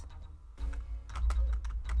 guys.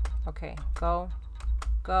 Okay, go.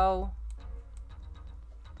 Go.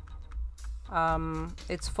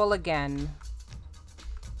 It's full again.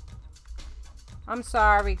 I'm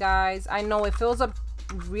sorry, guys. I know it fills up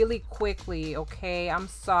really quickly, okay? I'm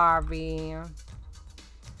sorry.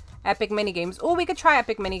 Epic Minigames. Oh, we could try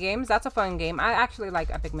Epic Minigames. That's a fun game. I actually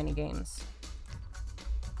like Epic Minigames.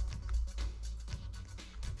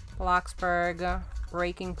 Bloxburg.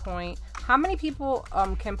 Breaking Point. How many people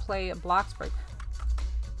can play Bloxburg?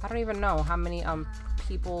 I don't even know how many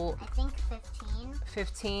people. I think 15.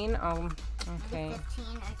 15? Oh, okay. Maybe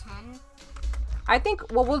 15 or 10. I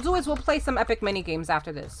think what we'll do is we'll play some Epic Minigames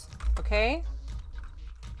after this. Okay?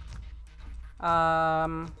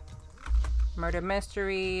 Murder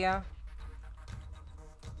Mystery.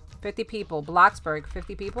 50 people. Bloxburg,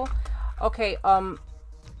 50 people. Okay,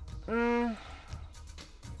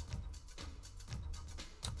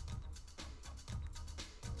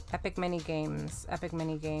 Epic Minigames. Epic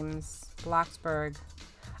Minigames. Bloxburg.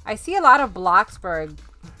 I see a lot of Bloxburg.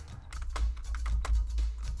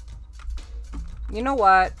 You know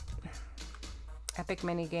what? Epic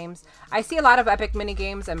Minigames. I see a lot of Epic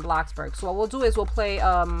Minigames and Bloxburg. So what we'll do is we'll play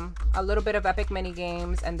a little bit of Epic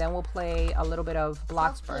Minigames and then we'll play a little bit of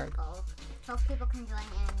Bloxburg. 12 people can join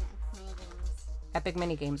in Minigames. Epic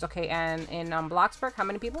Minigames. Okay, and in Bloxburg, how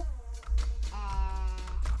many people?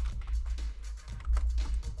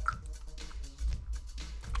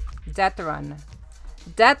 Death Run.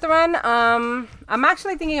 Death Run, I'm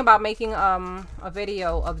actually thinking about making a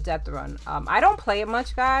video of Death Run. I don't play it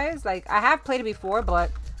much, guys. Like, I have played it before,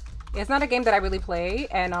 but it's not a game that I really play.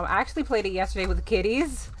 And I actually played it yesterday with the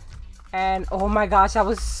kiddies. And oh my gosh, I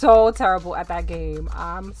was so terrible at that game.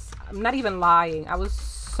 I'm not even lying. I was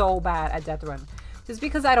so bad at Death Run. Just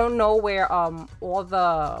because I don't know where all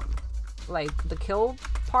the, like, the kill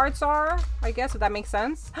parts are, I guess, if that makes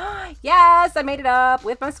sense. Yes, I made it up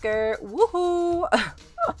with my skirt. Woohoo!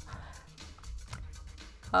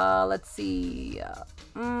 Let's see.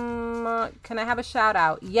 Can I have a shout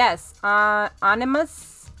out? Yes.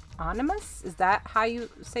 Animus? Animus? Is that how you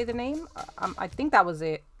say the name? I think that was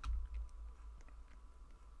it.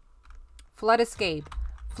 Flood Escape.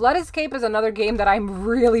 Flood Escape is another game that I'm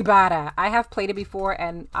really bad at. I have played it before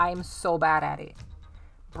and I'm so bad at it.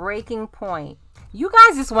 Breaking Point. You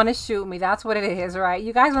guys just want to shoot me. That's what it is, right?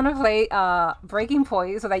 You guys want to play Breaking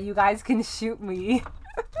Point so that you guys can shoot me.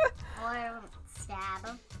 Or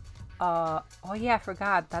stab. Oh yeah, I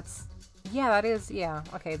forgot. Yeah, that is, yeah.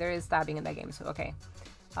 Okay, there is stabbing in that game, so okay.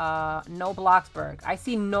 No Bloxburg. I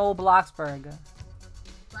see no Bloxburg.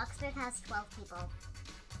 Bloxburg has 12 people.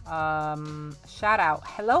 Shout out.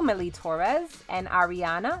 Hello, Millie Torres and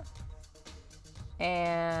Ariana.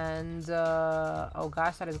 And, oh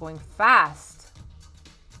gosh, that is going fast.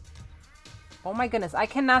 Oh my goodness, I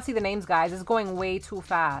cannot see the names, guys. It's going way too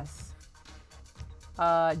fast.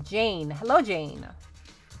 Jane. Hello, Jane.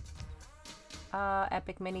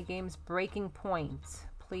 Epic Minigames. Breaking Point.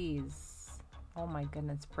 Please. Oh my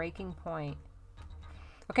goodness. Breaking Point.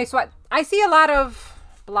 Okay, so I see a lot of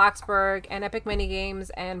Bloxburg and Epic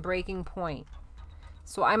Minigames and Breaking Point.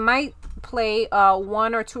 So I might play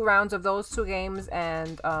 1 or 2 rounds of those 2 games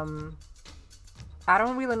and I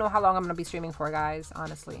don't really know how long I'm gonna be streaming for, guys,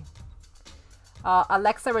 honestly.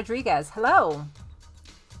 Alexa Rodriguez, hello.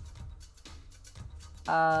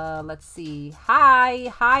 Let's see.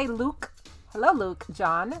 Hi, Luke. Hello, Luke.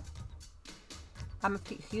 John. I'm a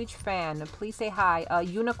huge fan. Please say hi.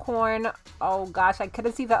 Unicorn. Oh gosh, I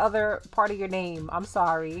couldn't see the other part of your name. I'm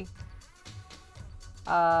sorry.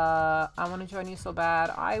 I want to join you so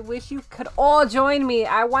bad. I wish you could all join me.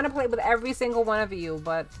 I want to play with every single one of you,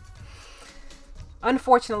 but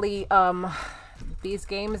unfortunately, these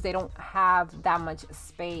games, they don't have that much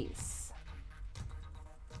space.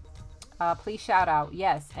 Please shout out.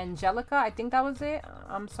 Yes, Angelica, I think that was it.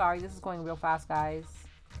 I'm sorry, this is going real fast, guys.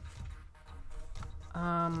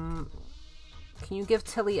 Can you give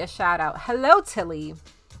Tilly a shout out? Hello, Tilly.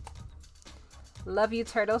 Love you,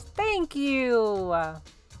 turtles. Thank you.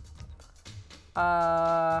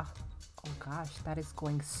 Oh gosh, that is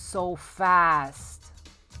going so fast.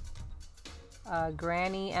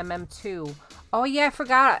 Granny MM2. Oh yeah, I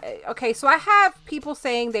forgot. Okay, so I have people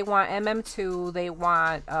saying they want MM2, they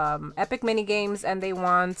want Epic Minigames, and they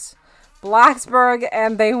want Bloxburg,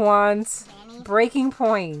 and they want Breaking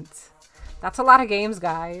Point. That's a lot of games,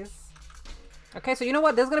 guys. Okay, so you know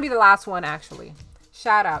what? This is gonna be the last one, actually.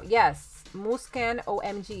 Shout out. Yes, Muscan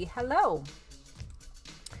OMG. Hello.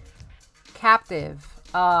 Captive.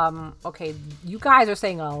 Okay, you guys are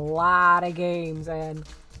saying a lot of games, and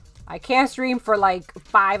I can't stream for like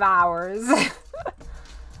 5 hours.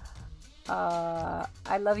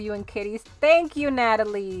 I love you and kitties. Thank you,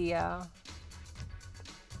 Natalie.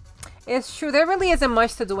 It's true. There really isn't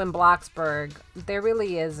much to do in Bloxburg. There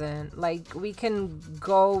really isn't. Like, we can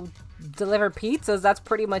go deliver pizzas. That's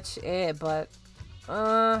pretty much it. But,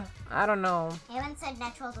 I don't know. Aaron said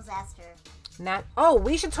natural disaster. Oh,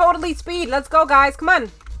 we should totally speed. Let's go, guys. Come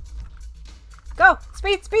on. Go.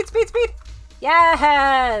 Speed, speed, speed, speed.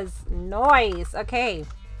 Yes. Nice. Okay.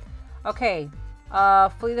 Okay.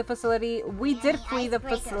 Flee the facility. We did flee the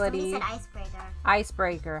facility. Said Icebreaker.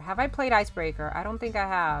 Icebreaker. Have I played Icebreaker? I don't think I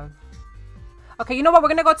have. Okay, you know what? We're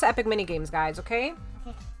gonna go to Epic Minigames, guys, okay?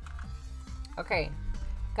 Okay. Okay.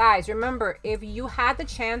 Guys, remember, if you had the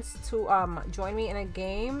chance to join me in a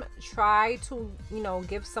game, try to, you know,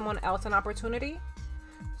 give someone else an opportunity.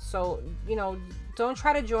 So, you know, don't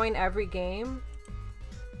try to join every game.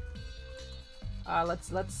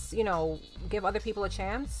 Let's, you know, give other people a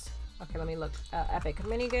chance. Okay, let me look. Epic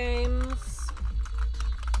Minigames.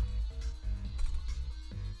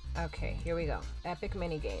 Okay, here we go. Epic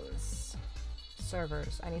Minigames.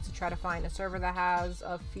 Servers. I need to try to find a server that has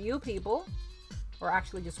a few people. Or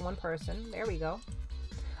actually just one person. There we go.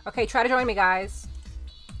 Okay, try to join me, guys.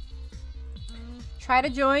 Try to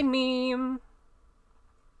join me.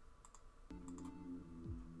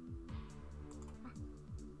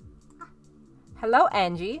 Hello,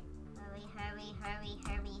 Angie.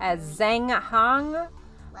 Hurry. Zhang Hong.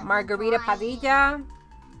 Margarita Padilla.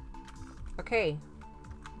 Okay.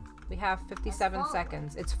 We have 57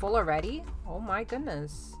 seconds. It's full already? Oh my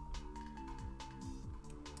goodness.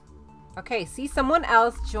 Okay, see, someone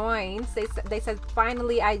else joined. They said,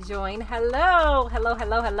 finally I joined. Hello. Hello,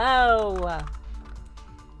 hello, hello.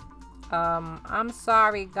 I'm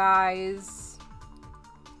sorry, guys.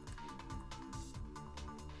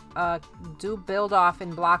 Do build off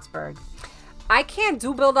in Bloxburg. I can't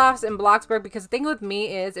do build offs in Bloxburg because the thing with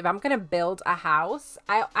me is if I'm gonna build a house,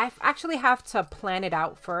 I actually have to plan it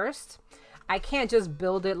out first. I can't just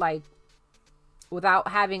build it like without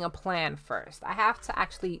having a plan first. I have to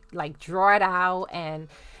actually like draw it out and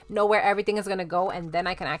know where everything is gonna go, and then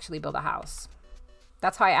I can actually build a house.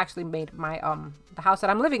 That's how I actually made my the house that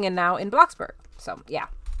I'm living in now in Bloxburg. So yeah.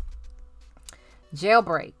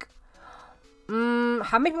 Jailbreak.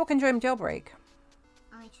 How many people can join Jailbreak?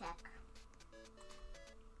 Let me check.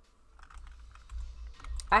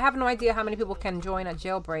 I have no idea how many people can join a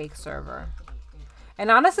Jailbreak server. And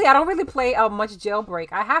honestly, I don't really play much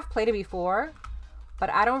Jailbreak. I have played it before, but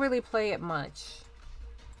I don't really play it much.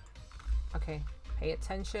 Okay, pay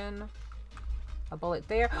attention. A bullet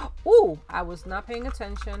there. Ooh, I was not paying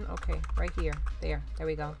attention. Okay, right here. There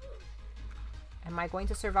we go. Am I going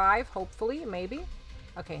to survive? Hopefully, maybe.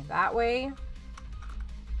 Okay, that way.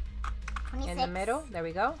 26. In the middle. There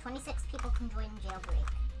we go. 26 people can join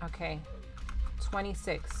Jailbreak. Okay.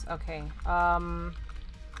 26. Okay.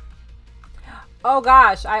 Oh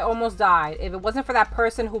gosh, I almost died. If it wasn't for that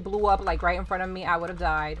person who blew up like right in front of me, I would have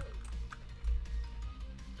died.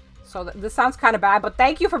 So this sounds kind of bad, but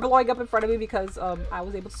thank you for blowing up in front of me because I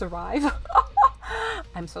was able to survive.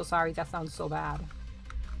 I'm so sorry. That sounds so bad.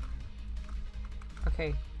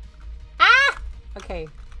 Okay. Ah! Okay.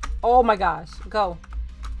 Oh my gosh. Go.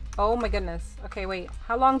 Oh my goodness. Okay, wait.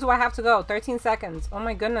 How long do I have to go? 13 seconds. Oh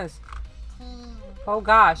my goodness. 10, Oh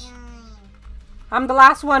gosh. 9, I'm the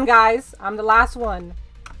last one, guys. I'm the last one.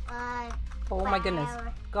 5, Oh my goodness.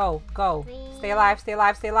 4, Go, go. 3. Stay alive, stay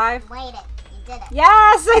alive, stay alive. Wait it. You did it.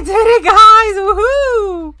 Yes, I did it, guys.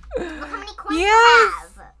 Woohoo. Look how many coins you Yes. have.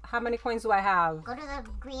 How many coins do I have? Go to the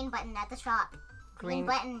green button at the shop. Green. Green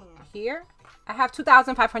button. Here? I have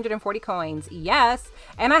 2,540 coins. Yes.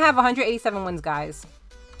 And I have 187 wins, guys.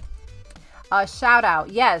 Shout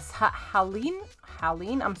out. Yes. Haleen?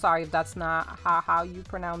 Haleen? I'm sorry if that's not how you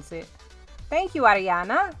pronounce it. Thank you,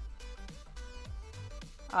 Ariana.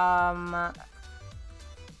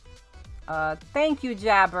 Thank you,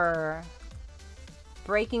 Jabber.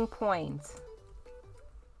 Breaking Point.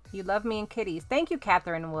 You love me and kitties. Thank you,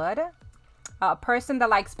 Catherine Wood. A person that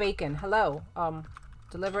likes bacon. Hello.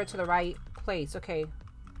 Deliver it to the right place. Okay.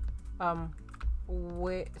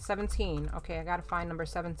 17. Okay, I gotta find number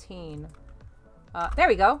 17. There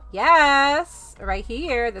we go. Yes! Right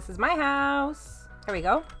here. This is my house. There we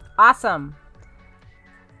go. Awesome.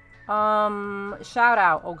 Shout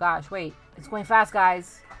out. Oh gosh, wait. It's going fast,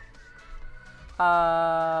 guys.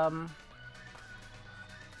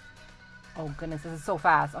 Oh goodness, this is so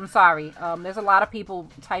fast. I'm sorry. There's a lot of people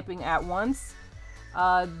typing at once.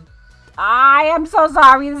 I am so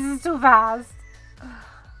sorry. This is too fast.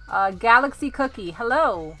 Galaxy Cookie,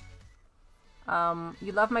 hello.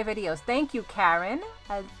 You love my videos. Thank you, Karen.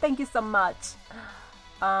 Thank you so much.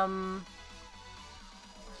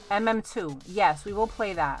 MM2. Yes, we will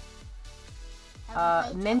play that.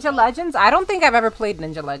 Ninja Legends? I don't think I've ever played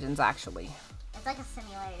Ninja Legends, actually. It's like a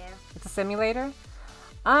simulator. It's a simulator?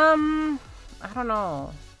 I don't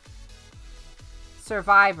know.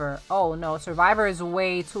 Survivor. Oh, no. Survivor is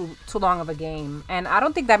way too long of a game. And I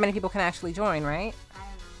don't think that many people can actually join, right? I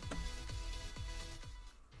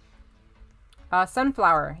don't know.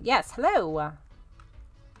 Sunflower. Yes, hello.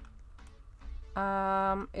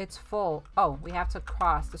 It's full. Oh, we have to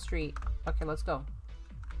cross the street. Okay, let's go.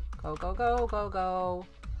 Go, go, go, go, go.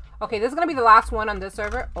 Okay, this is gonna be the last one on this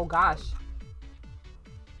server. Oh, gosh.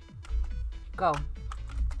 Go.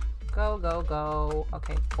 Go, go, go.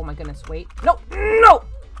 Okay. Oh, my goodness. Wait. No! No!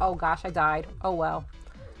 Oh, gosh, I died. Oh, well.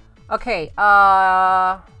 Okay,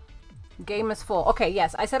 game is full. Okay,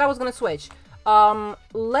 yes, I said I was gonna switch.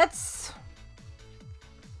 Let's...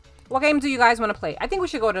 What game do you guys want to play? I think we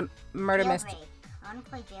should go to Murder Mystery. I want to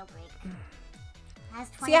play Jailbreak.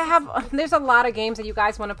 See, I have... There's a lot of games that you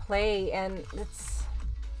guys want to play, and it's...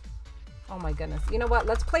 Oh my goodness. You know what?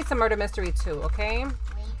 Let's play some Murder Mystery 2, okay? Wait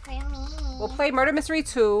for me. We'll play Murder Mystery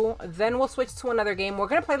 2, then we'll switch to another game. We're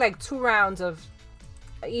gonna play like 2 rounds of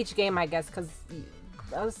each game, I guess, because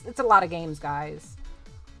it's a lot of games, guys.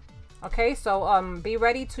 Okay, so be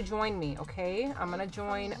ready to join me, okay? I'm gonna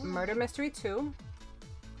join Murder Mystery 2.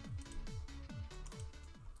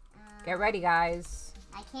 Get ready, guys.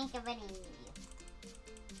 I can't get ready.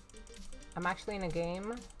 I'm actually in a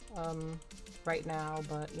game right now,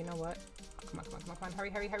 but you know what? Come on, come on, come on, come on. Hurry,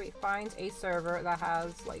 hurry, hurry. Find a server that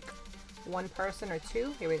has like 1 person or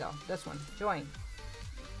 2. Here we go. This one. Join.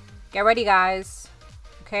 Get ready, guys.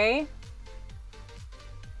 Okay?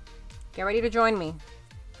 Get ready to join me.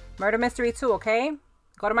 Murder Mystery 2, okay?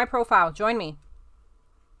 Go to my profile. Join me.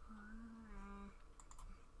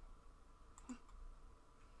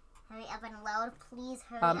 Hurry up and load, please.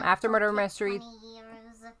 Hurry up. After Murder Mystery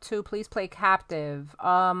 2, please play Captive.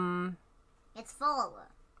 It's full.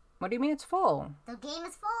 What do you mean it's full? The game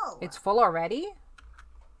is full. It's full already?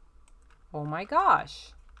 Oh my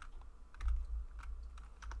gosh.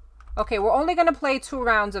 Okay, we're only gonna play 2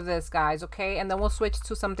 rounds of this, guys, okay? And then we'll switch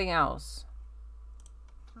to something else.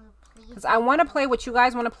 Because I want to play what you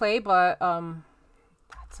guys want to play, but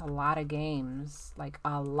that's a lot of games. Like,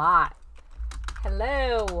 a lot.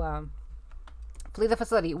 Hello. Flee the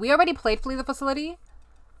Facility. We already played Flee the Facility.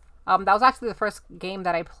 That was actually the first game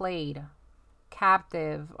that I played.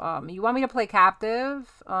 Captive. You want me to play Captive?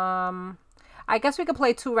 I guess we could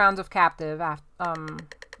play 2 rounds of Captive.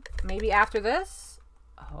 Maybe after this?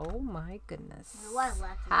 Oh my goodness. You are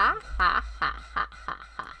lucky. Ha ha ha ha ha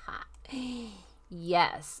ha ha.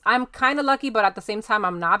 Yes. I'm kind of lucky, but at the same time,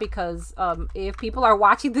 I'm not, because if people are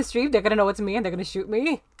watching the stream, they're going to know it's me and they're going to shoot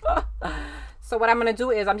me. So what I'm going to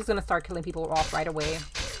do is I'm just going to start killing people off right away.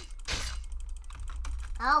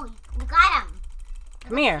 Oh, you got him.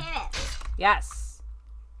 Come here. Yes.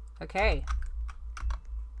 Okay.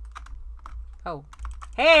 Oh.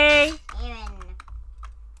 Hey! Aaron.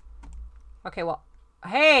 Okay, well.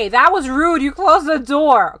 Hey, that was rude. You closed the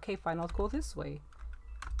door. Okay, fine. Let's go this way.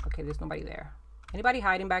 Okay, there's nobody there. Anybody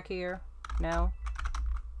hiding back here? No?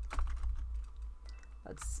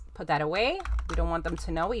 Let's put that away. We don't want them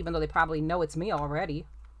to know, even though they probably know it's me already.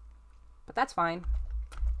 But that's fine.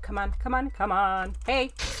 Come on, come on, come on.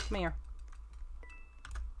 Hey, come here.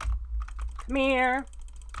 Come here.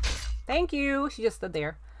 Thank you. She just stood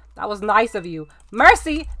there. That was nice of you.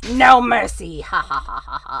 Mercy. No mercy. Ha ha ha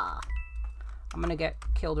ha ha. I'm gonna get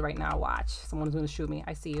killed right now. Watch. Someone's gonna shoot me.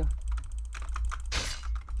 I see you.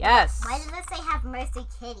 Yes. Why does this say have mercy,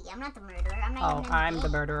 Kitty? I'm not the murderer. I'm not even in the I'm the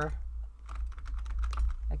game. murderer.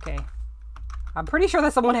 Okay. I'm pretty sure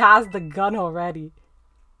that someone has the gun already.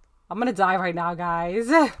 I'm gonna die right now, guys.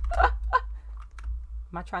 Am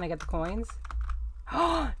I trying to get the coins?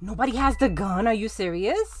 Nobody has the gun. Are you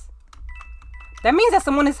serious? That means that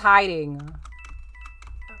someone is hiding.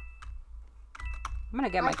 I'm gonna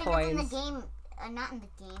get my coins. In the game, not in the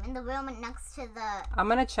game. In the room next to the I'm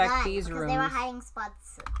gonna check gun, these because rooms. They were hiding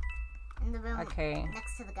spots in the room Okay.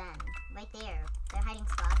 next to the gun. Right there. They're hiding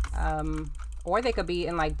spots. Or they could be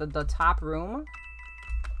in like the top room.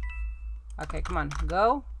 Okay, come on.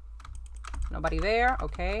 Go. Nobody there.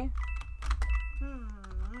 Okay.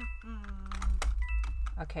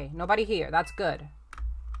 Okay, nobody here. That's good.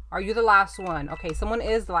 Are you the last one? Okay, someone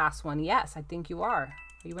is the last one. Yes, I think you are.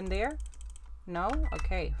 Are you in there? No?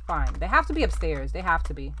 Okay, fine. They have to be upstairs. They have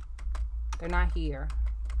to be. They're not here.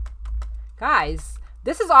 Guys,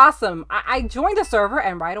 this is awesome. I joined the server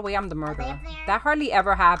and right away I'm the murderer. That hardly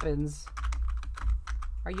ever happens.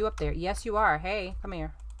 Are you up there? Yes, you are. Hey, come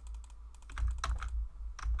here.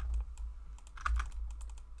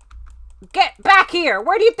 Get back here!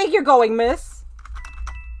 Where do you think you're going, miss?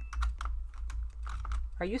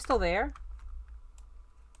 Are you still there?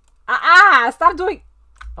 Stop doing...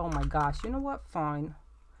 Oh my gosh, you know what? Fine.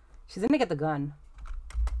 She's gonna get the gun.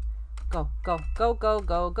 Go, go, go, go,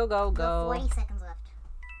 go, go, go, go. 40 seconds left.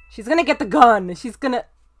 She's gonna get the gun. She's gonna...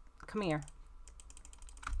 Come here.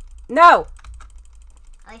 No!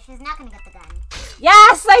 Oh, she's not gonna get the gun.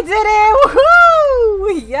 Yes, I did it!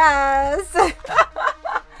 Woohoo! Yes!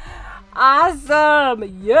 Awesome!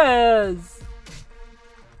 Yes!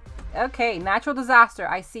 Okay, natural disaster.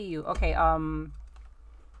 I see you. Okay,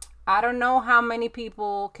 I don't know how many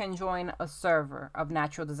people can join a server of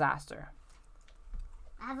natural disaster.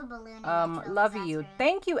 I have a balloon. Love you.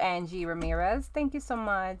 Thank you, Angie Ramirez. Thank you so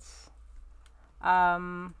much.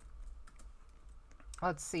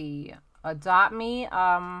 Let's see. Adopt Me.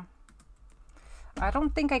 I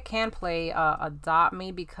don't think I can play Adopt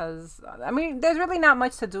Me because I mean there's really not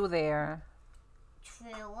much to do there.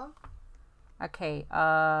 True. Okay.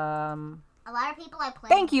 A lot of people I play.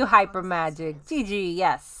 Thank you, Hyper Magic. GG.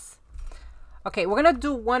 Yes. Okay, we're gonna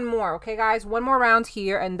do one more. Okay, guys, one more round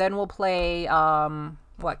here, and then we'll play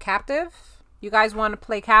what, Captive? You guys want to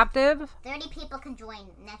play Captive? 30 people can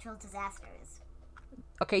join natural disasters.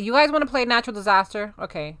 Okay, you guys want to play natural disaster?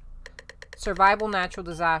 Okay. Survival natural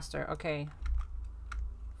disaster. Okay.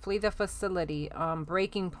 Flee the facility.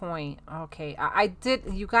 Breaking point. Okay. I did,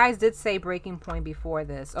 you guys did say breaking point before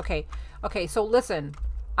this. Okay. Okay, so listen.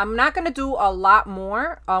 I'm not gonna do a lot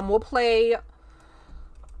more. We'll play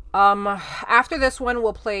after this one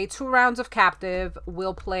we'll play 2 rounds of Captive.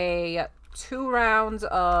 We'll play 2 rounds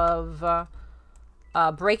of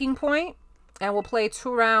breaking point. And we'll play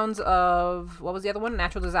 2 rounds of, what was the other one?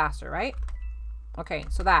 Natural disaster, right? Okay,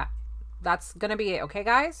 so that's gonna be it, okay,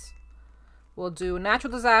 guys? We'll do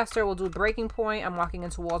natural disaster. We'll do breaking point. I'm walking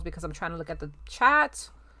into walls because I'm trying to look at the chat.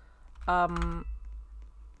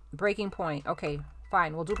 Breaking point. Okay,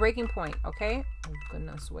 fine. We'll do breaking point, okay? Oh,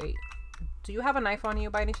 goodness, wait. Do you have a knife on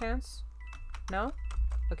you by any chance? No?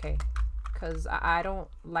 Okay. Because I don't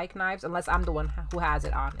like knives unless I'm the one who has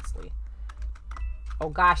it, honestly. Oh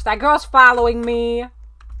gosh, that girl's following me.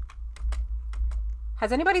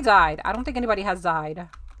 Has anybody died? I don't think anybody has died.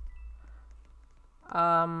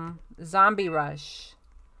 Zombie Rush.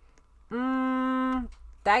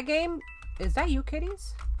 That game? Is that you,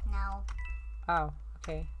 kitties? No. Oh,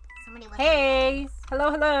 okay. Somebody Hey! Hello,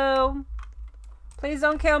 hello! Please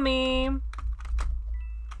don't kill me.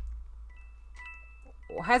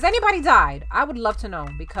 Has anybody died? I would love to know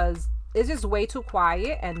because it's just way too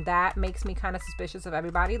quiet and that makes me kind of suspicious of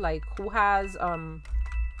everybody. Like, who has,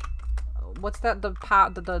 what's that, the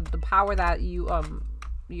power that you,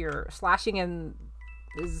 you're slashing and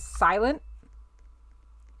is silent?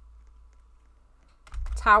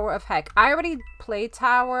 Tower of Heck. I already played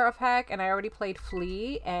Tower of Heck and I already played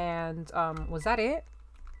Flee and was that it?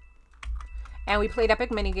 And we played Epic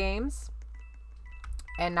Minigames.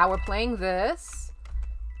 And now we're playing this.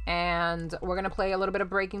 And we're gonna play a little bit of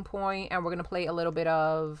Breaking Point and we're gonna play a little bit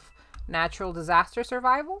of Natural Disaster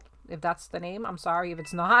Survival, if that's the name. I'm sorry if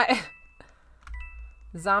it's not.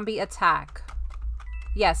 Zombie Attack.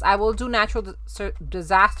 Yes, I will do natural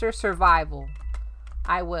disaster survival.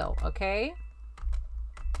 I will, okay?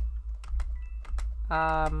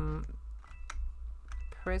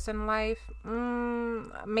 Prison life.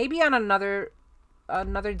 Maybe on another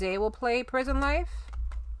day we'll play prison life.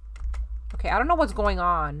 Okay, I don't know what's going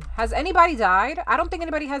on. Has anybody died? I don't think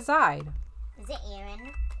anybody has died. Is it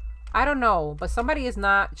Aaron? I don't know, but somebody is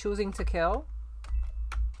not choosing to kill.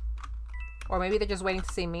 Or maybe they're just waiting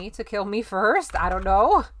to see me to kill me first. I don't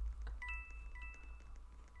know.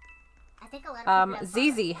 I think a lot of people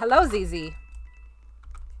ZZ. Hello, ZZ.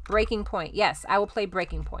 Breaking Point. Yes, I will play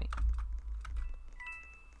Breaking Point.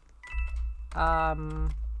 Oh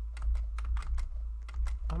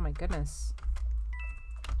my goodness.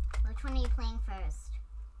 Which one are you playing first?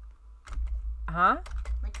 Huh?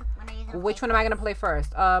 Which one am I gonna play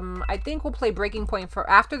first? I think we'll play Breaking Point for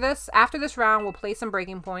after this round. We'll play some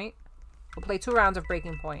Breaking Point. We'll play 2 rounds of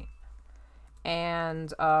Breaking Point.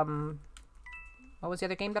 And what was the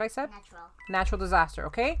other game that I said? Natural Disaster.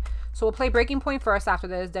 Okay, so we'll play Breaking Point first after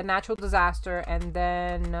this, then Natural Disaster, and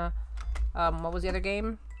then what was the other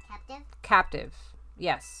game? Captive.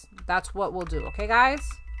 Yes, that's what we'll do. Okay, guys.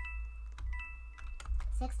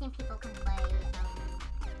 16 people can play.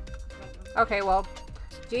 Okay, well,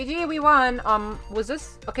 GG, we won. Was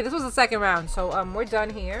this okay? This was the second round, so we're done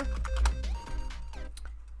here,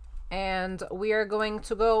 and we are going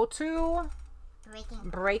to go to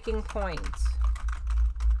Breaking Point.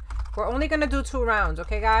 We're only gonna do 2 rounds,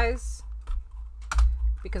 okay, guys?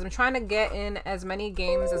 Because I'm trying to get in as many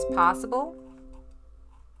games as possible.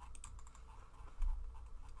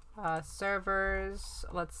 Servers.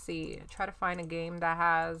 Let's see. Try to find a game that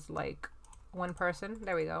has like 1 person.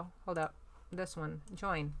 There we go. Hold up. This one.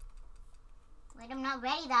 Join. Wait, I'm not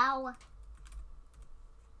ready though.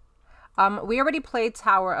 We already played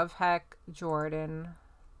Tower of Heck, Jordan.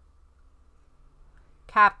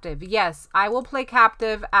 Captive. Yes, I will play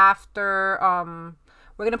Captive after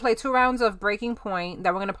we're gonna play 2 rounds of Breaking Point.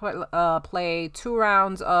 Then we're gonna play 2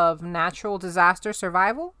 rounds of Natural Disaster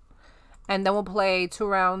Survival. And then we'll play 2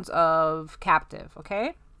 rounds of Captive,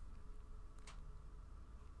 okay?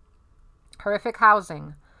 Horrific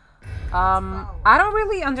Housing. I don't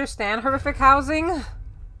really understand Horrific Housing.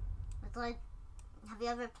 It's like, have you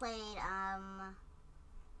ever played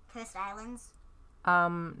Cursed Islands?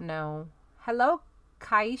 No. Hello,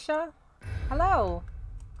 Kaisha? Hello.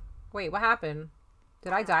 Wait, what happened?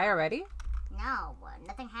 Did I die already? No,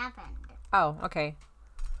 nothing happened. Oh, okay.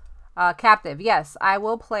 Captive. Yes, I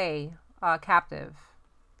will play Captive.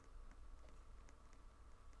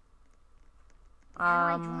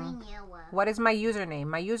 How do I join you? What is my username?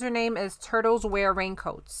 My username is Turtles Wear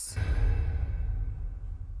Raincoats.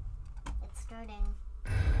 It's starting.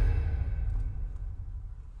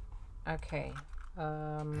 Okay.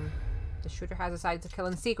 The shooter has decided to kill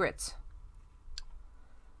in secret.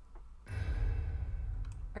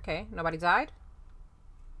 Okay, nobody died?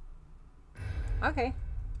 Okay.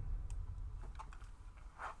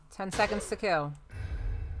 10 seconds to kill.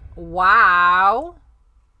 Wow.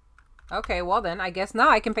 Okay, well then, I guess now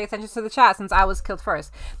I can pay attention to the chat since I was killed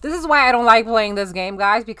first. This is why I don't like playing this game,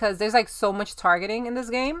 guys, because there's like so much targeting in this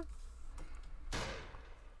game.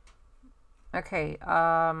 Okay,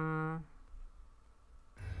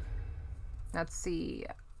 let's see.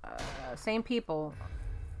 Same people.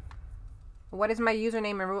 What is my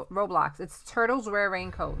username in Roblox? It's Turtles Wear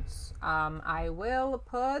Raincoats. I will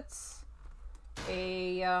put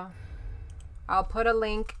a... I'll put a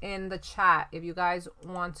link in the chat if you guys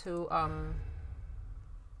want to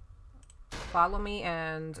follow me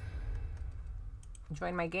and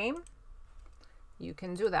join my game. You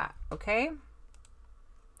can do that, okay?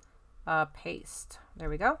 Paste. There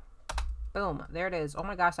we go. Boom. There it is. Oh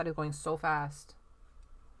my gosh, that is going so fast.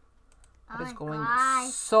 That is going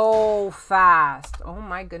so fast. Oh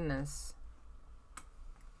my goodness.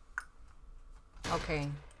 Okay.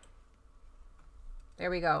 There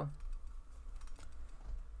we go.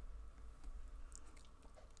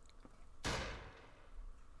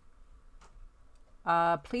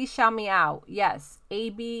 Please shout me out. Yes.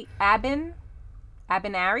 Abinari.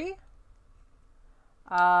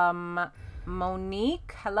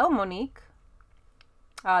 Monique. Hello, Monique.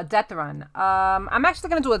 Death Run. I'm actually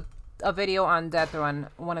gonna do a video on Death Run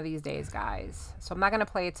one of these days, guys. So I'm not gonna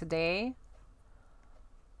play it today.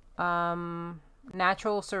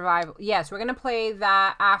 Natural Survival. Yes, we're gonna play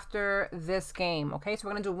that after this game. Okay, so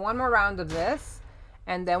we're gonna do 1 more round of this,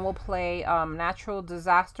 and then we'll play Natural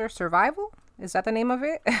Disaster Survival. Is that the name of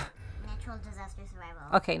it? Natural Natural disaster survival.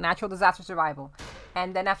 Okay, natural disaster survival.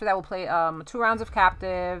 And then after that, we'll play 2 rounds of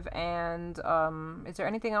captive. And is there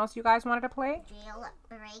anything else you guys wanted to play?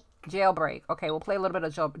 Jailbreak. Jailbreak. Okay, we'll play a little bit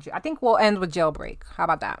of jailbreak. I think we'll end with jailbreak. How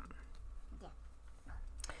about that? Yeah.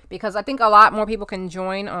 Because I think a lot more people can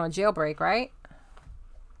join jailbreak, right?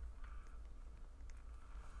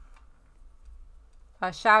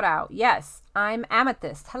 A shout out. Yes, I'm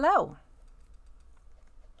Amethyst. Hello.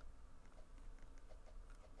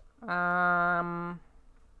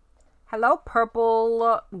 Hello,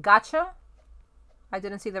 Purple Gotcha. I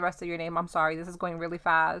didn't see the rest of your name. I'm sorry. This is going really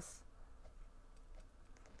fast.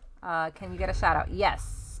 Can you get a shout out?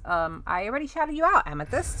 Yes. I already shouted you out,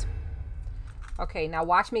 Amethyst. Okay, now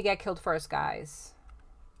watch me get killed first, guys.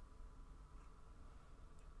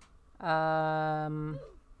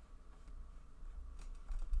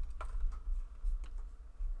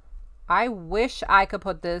 I wish I could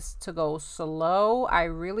put this to go slow. I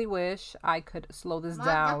really wish I could slow this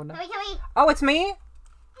down. Hurry, hurry. Oh, it's me?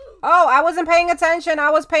 Oh, I wasn't paying attention. I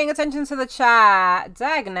was paying attention to the chat.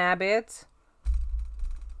 Dagnabbit.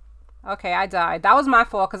 Okay, I died. That was my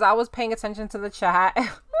fault because I was paying attention to the chat.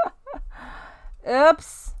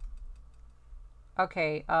 Oops.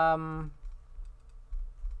 Okay, I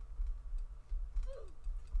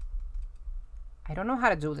don't know how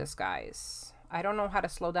to do this, guys. I don't know how to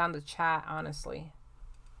slow down the chat, honestly.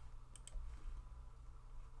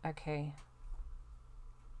 Okay.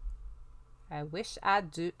 I wish I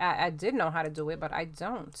did know how to do it, but I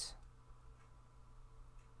don't.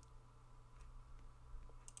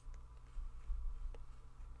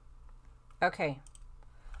 Okay.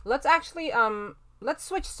 Let's actually let's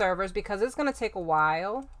switch servers because it's gonna take a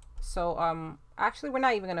while. So actually we're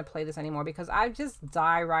not even gonna play this anymore because I just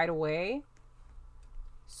die right away.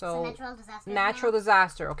 So natural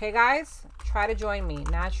disaster. Okay, guys, try to join me.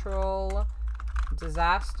 Natural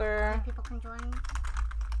disaster. People can join.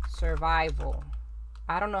 Survival.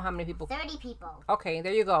 I don't know how many people. 30 people. Okay,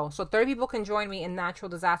 there you go. So 30 people can join me in natural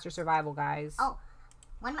disaster survival, guys. Oh,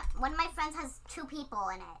 one of my friends has 2 people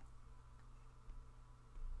in it.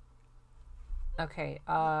 Okay.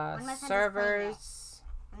 Servers.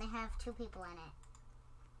 And they have 2 people in it.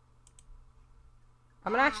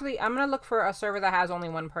 I'm gonna look for a server that has only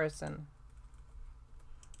 1 person.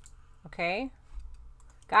 Okay?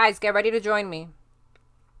 Guys, get ready to join me.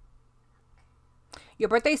 Your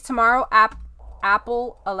birthday's tomorrow,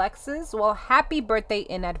 Apple Alexis. Well, happy birthday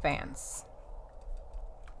in advance.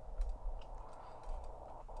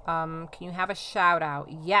 Can you have a shout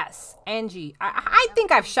out? Yes, Angie. I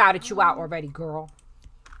think I've shouted you out already, girl.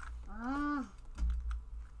 Oh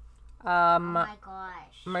my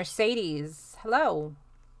gosh. Mercedes. Hello.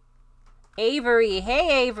 Avery.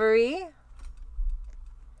 Hey, Avery.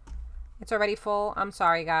 It's already full. I'm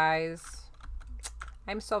sorry, guys.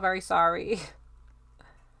 I'm so very sorry.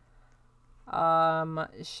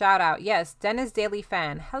 Shout out. Yes, Dennis Daily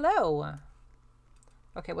Fan. Hello.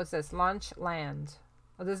 Okay, what's this? Launch Land.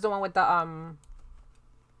 Oh, this is the one with the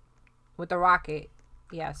rocket.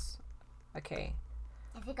 Yes. Okay.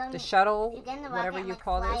 If you go the shuttle, if you get in the whatever rocket you and,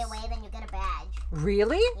 call fly this. away, then you get a badge.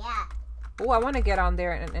 Really? Yeah. Oh, I want to get on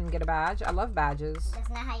there and get a badge. I love badges. That's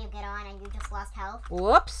not how you get on, and you just lost health.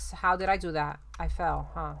 Whoops! How did I do that? I fell,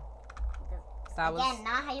 huh? That was... Again,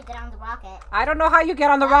 not how you get on the rocket. I don't know how you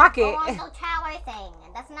get on the rocket. Go on the tower thing.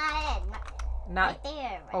 That's not it. Not right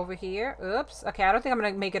there. Right? Over here. Oops. Okay, I don't think I'm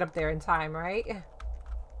gonna make it up there in time, right? Yeah,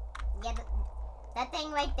 that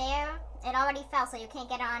thing right there, it already fell, so you can't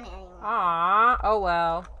get on it anymore. Ah. Oh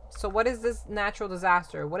well. So what is this natural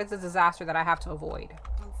disaster? What is the disaster that I have to avoid? It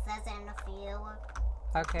says it in the field.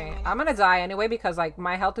 Okay, I'm gonna die anyway because like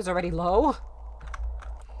my health is already low.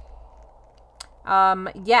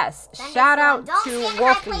 Yes. Shout out to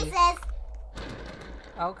Wolfie.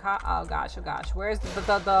 Oh gosh, oh gosh. Where's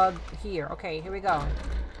the here? Okay, here we go.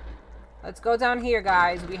 Let's go down here,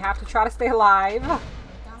 guys. We have to try to stay alive. Don't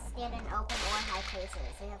stand in open or high places.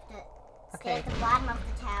 You have to stay at the bottom of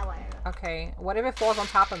the tower. Okay. What if it falls on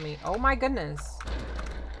top of me? Oh my goodness.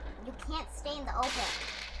 You can't stay in the open.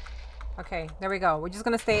 Okay, there we go. We're just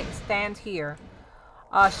gonna stand here.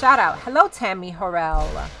 Shout out. Hello, Tammy Horrell.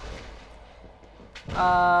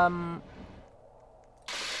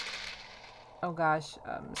 Oh gosh.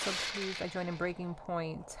 So pleased I joined in Breaking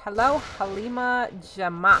Point. Hello, Halima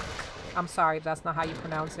Jamak. I'm sorry if that's not how you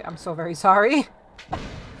pronounce it. I'm so very sorry.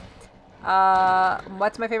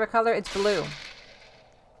 What's my favorite color? It's blue.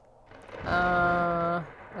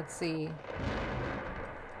 Let's see.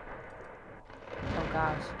 Oh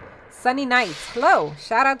gosh. Sunny Nights. Hello.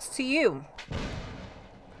 Shout outs to you.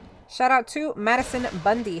 Shout out to Madison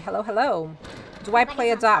Bundy. Hello, hello. Do I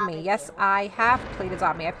play Everybody's on Adopt top Me? of Yes, you. I have played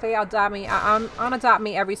Adopt Me. I play Adopt Me. I'm on Adopt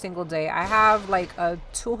Me every single day. I have like a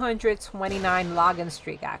 229 login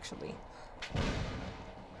streak actually.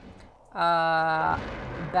 Bella?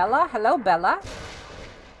 Hello, Bella.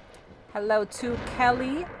 Hello to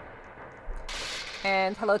Kelly.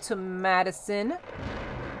 And hello to Madison.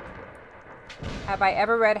 Have I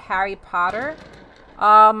ever read Harry Potter?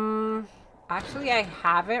 Actually, I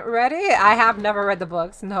haven't read it. I have never read the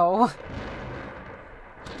books. No.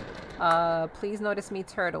 Please notice me,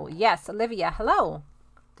 Turtle. Yes, Olivia. Hello.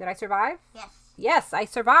 Did I survive? Yes. Yes, I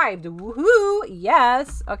survived. Woohoo!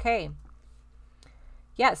 Yes. Okay.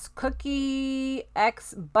 Yes, Cookie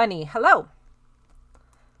X Bunny. Hello.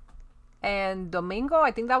 And Domingo,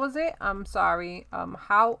 I think that was it. I'm sorry.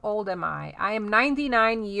 How old am I? I am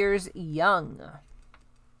 99 years young.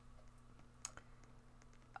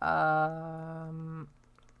 Hi,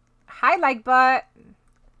 Like Butt.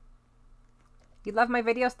 You love my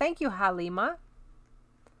videos? Thank you, Halima.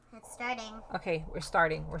 It's starting. Okay, we're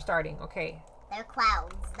starting. We're starting. Okay. They're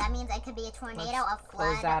clouds. That means it could be a tornado, a flood,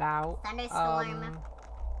 Close that out. thunderstorm.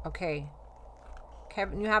 Okay.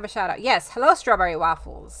 Kevin, you have a shout out. Yes. Hello, Strawberry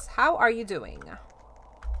Waffles. How are you doing?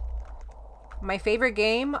 My favorite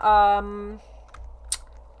game?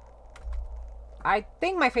 I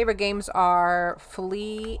think my favorite games are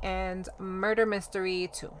Flee and Murder Mystery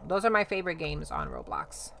 2. Those are my favorite games on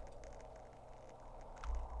Roblox.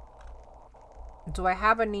 Do I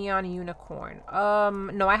have a neon unicorn?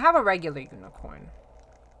 No, I have a regular unicorn.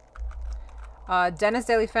 Dennis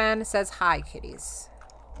Daily Fan says hi, kitties.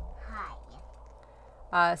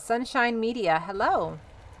 Hi. Sunshine Media, hello.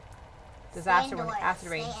 Disaster Stay warning, indoors. acid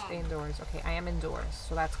rain, Stay stay in. indoors. Okay, I am indoors,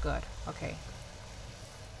 so that's good. Okay.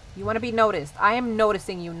 You want to be noticed. I am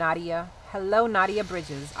noticing you, Nadia. Hello, Nadia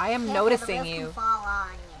Bridges. I am Careful, noticing the roof you. Can fall on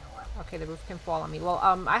you. Okay, the roof can fall on me. Well,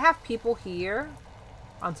 I have people here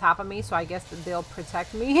on top of me, so I guess that they'll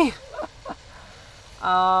protect me.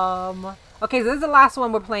 Okay, so this is the last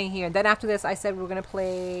one we're playing here. Then after this, I said we're gonna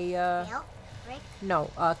play.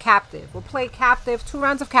 Captive. We'll play Captive. 2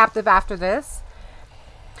 rounds of Captive after this,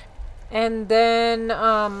 and then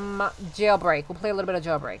Jailbreak. We'll play a little bit of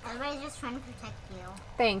Jailbreak. Everybody's just trying to protect you.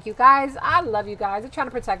 Thank you, guys. I love you guys. They're trying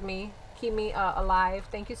to protect me, keep me alive.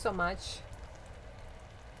 Thank you so much.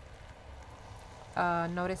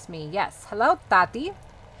 Notice me. Yes. Hello, Tati.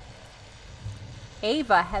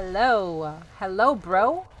 Ava, hello. Hello,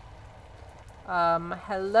 bro.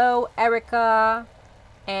 Hello, Erica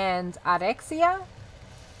and Alexia.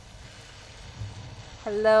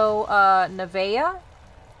 Hello, Nevea.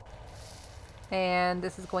 And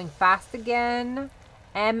this is going fast again.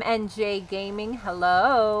 MNJ Gaming,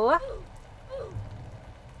 hello.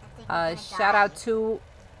 Shout out to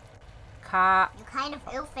You're kind of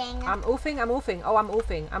oofing. I'm oofing. Oh, I'm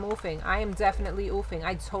oofing. I am definitely oofing.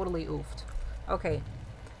 I totally oofed. Okay.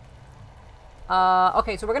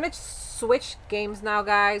 Okay, so we're gonna switch games now,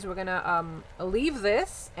 guys. We're gonna leave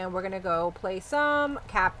this and we're gonna go play some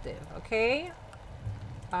Captive, okay?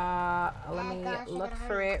 Let me look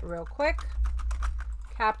for it real quick.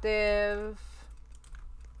 Captive.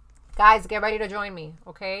 Guys, get ready to join me,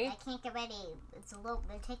 okay? I can't get ready. It's low.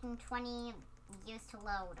 They're taking 20 years to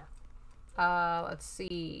load. Let's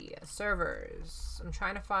see. Servers. I'm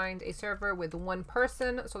trying to find a server with 1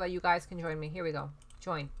 person so that you guys can join me. Here we go.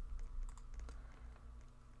 Join.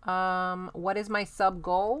 What is my sub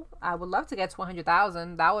goal? I would love to get to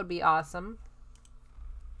 100,000. That would be awesome.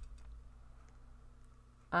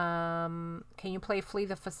 Can you play Flee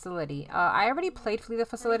the Facility? I already played Flee the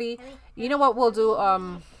Facility. You know what we'll do?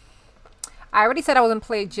 I already said I wasn't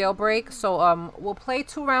play Jailbreak, so we'll play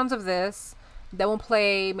 2 rounds of this. Then we'll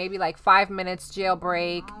play maybe like 5 minutes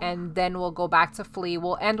Jailbreak, and then we'll go back to Flee.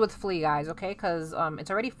 We'll end with Flee, guys, okay? Because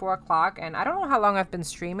it's already 4 o'clock, and I don't know how long I've been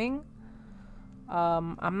streaming.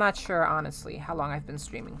 I'm not sure, honestly, how long I've been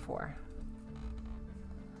streaming for.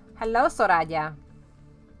 Hello, Soraya.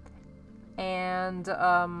 And,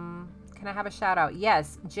 can I have a shout out?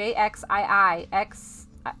 Yes, JXIISQXII.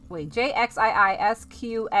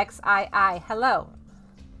 Hello.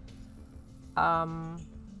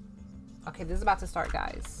 Okay, this is about to start,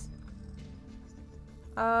 guys.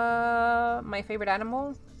 My favorite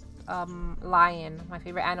animal? Lion. My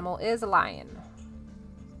favorite animal is a lion.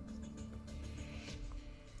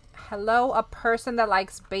 Hello, a person that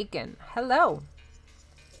likes bacon. Hello.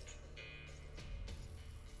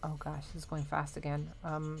 Oh gosh, this is going fast again.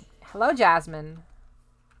 Hello, Jasmine.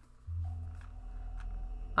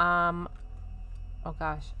 Oh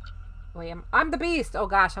gosh. Wait, I'm the beast. Oh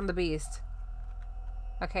gosh, I'm the beast.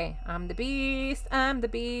 Okay, I'm the beast. I'm the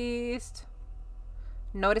beast.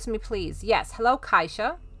 Notice me, please. Yes. Hello,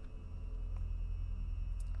 Kaisha.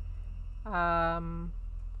 Here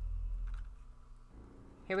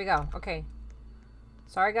we go. Okay.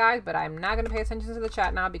 Sorry, guys, but I'm not going to pay attention to the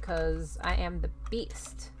chat now because I am the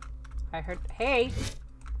beast. I heard... Hey!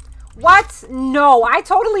 What? No, I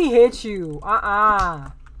totally hit you.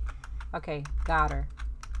 Okay, got her.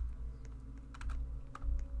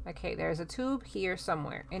 Okay, there's a tube here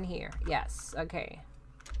somewhere. In here. Yes, okay.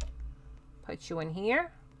 Put you in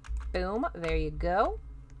here. Boom. There you go.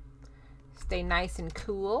 Stay nice and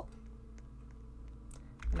cool.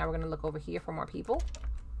 Now we're going to look over here for more people.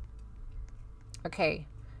 Okay.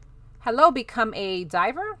 Hello, become a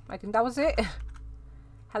diver? I think that was it.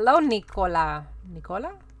 Hello, Nicola.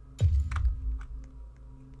 Nicola?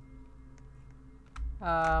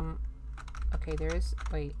 Okay, there's...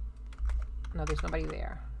 Wait. No, there's nobody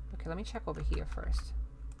there. Okay, let me check over here first.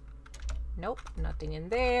 Nope, nothing in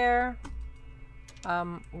there.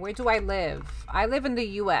 Where do I live? I live in the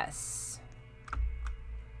US.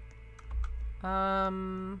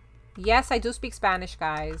 Yes, I do speak Spanish,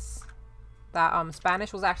 guys. That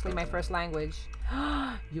Spanish was actually my first language.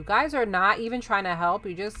 You guys are not even trying to help.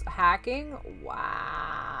 You're just hacking.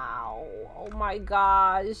 Wow. Oh my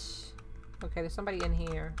gosh. Okay, there's somebody in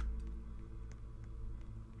here.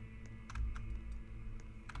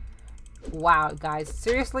 Wow, guys.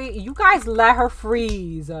 Seriously, you guys let her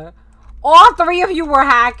freeze. All three of you were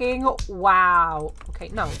hacking. Wow. Okay,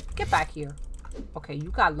 no. Get back here. Okay,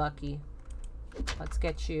 you got lucky. Let's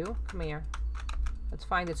get you. Come here. Let's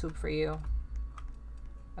find a tube for you.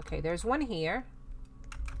 Okay, there's one here.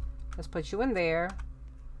 Let's put you in there.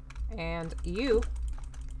 And you.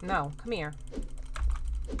 No, come here.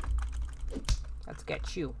 Let's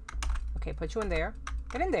get you. Okay, put you in there.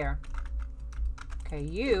 Get in there. Okay,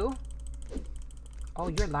 you. Oh,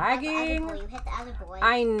 you're lagging? You hit the other boy.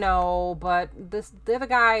 I know, but the other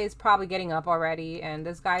guy is probably getting up already, and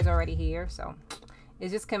this guy's already here, so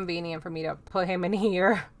it's just convenient for me to put him in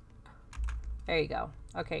here. There you go.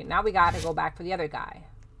 Okay, now we got to go back for the other guy,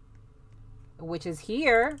 which is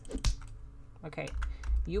here. Okay,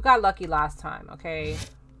 you got lucky last time, okay?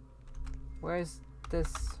 Where's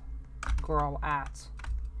this girl at?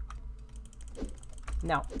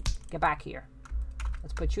 No, get back here.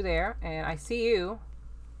 Let's put you there, and I see you.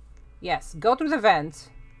 Yes, go through the vent.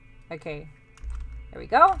 Okay, there we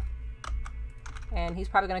go. And he's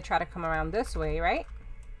probably gonna try to come around this way, right?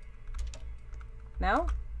 No?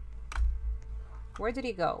 Where did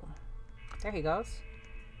he go? There he goes.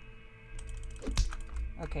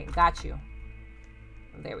 Okay, got you.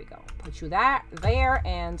 There we go. Put you there,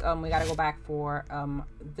 and we gotta go back for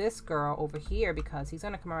this girl over here because he's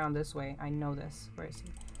gonna come around this way. I know this. Where is he?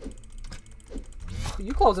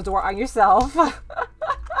 You close the door on yourself.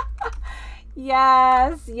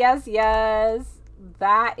 Yes, yes, yes.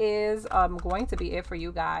 That is going to be it for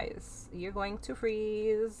you guys. You're going to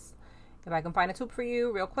freeze. If I can find a tube for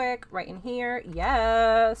you real quick, right in here.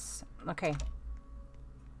 Yes. Okay.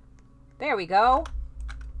 There we go.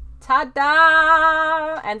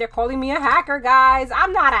 Ta-da! And they're calling me a hacker, guys.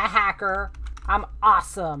 I'm not a hacker. I'm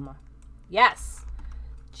awesome. Yes.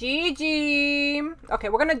 GG. Okay,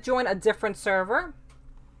 we're going to join a different server.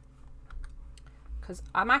 Because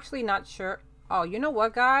I'm actually not sure. Oh, you know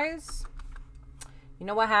what, guys? You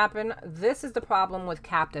know what happened? This is the problem with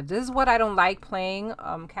Captive. This is what I don't like playing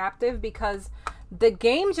Captive because the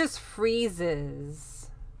game just freezes.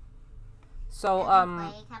 So,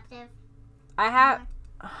 play Captive?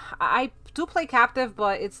 I do play Captive,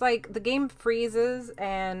 but it's like the game freezes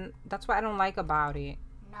and that's what I don't like about it.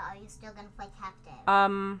 No, are you still going to play Captive?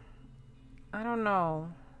 I don't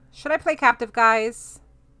know. Should I play Captive, guys?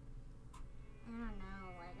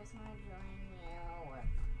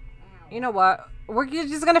 You know what? We're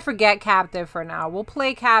just going to forget Captive for now. We'll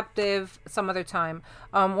play Captive some other time.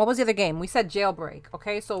 What was the other game? We said Jailbreak.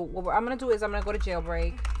 Okay, so what I'm going to do is I'm going to go to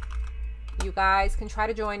Jailbreak. You guys can try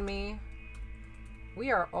to join me.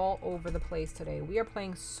 We are all over the place today. We are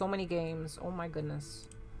playing so many games. Oh my goodness.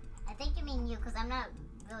 I think you mean you because I'm not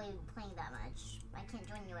really playing that much. I can't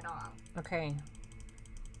join you at all. Okay.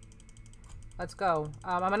 Let's go.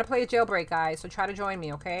 I'm going to play a Jailbreak, guys. So try to join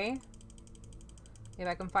me, okay? If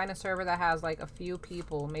I can find a server that has like a few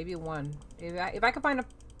people, maybe one. If I can find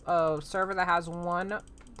a server that has one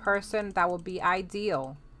person, that would be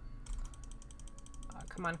ideal.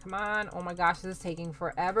 Come on, come on. Oh my gosh, this is taking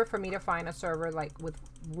forever for me to find a server like with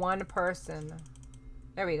one person.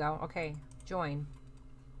 There we go. Okay, join.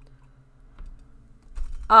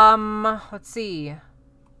 Let's see.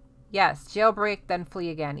 Yes, jailbreak, then flee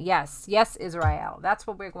again. Yes, yes, Israel. That's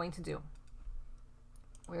what we're going to do.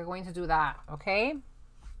 We're going to do that, okay?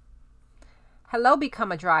 Hello,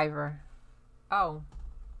 become a driver. Oh,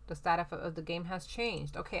 The status of the game has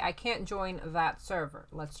changed. Okay, I can't join that server.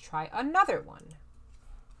 Let's try another one.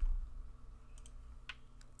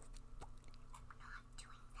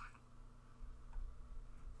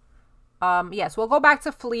 Yes, we'll go back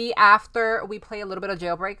to Flea after we play a little bit of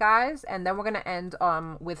Jailbreak, guys, and then we're gonna end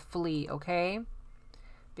with Flea, okay?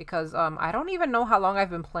 Because I don't even know how long I've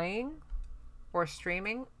been playing or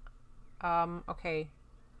streaming. Okay.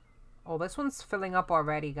 Oh, this one's filling up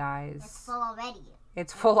already, guys. It's full already.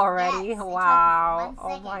 It's full already? Yes, wow.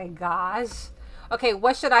 Oh my gosh. Okay,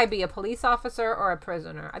 what should I be? A police officer or a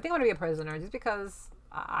prisoner? I think I'm gonna be a prisoner just because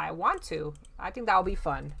I want to. I think that'll be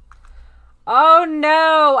fun. Oh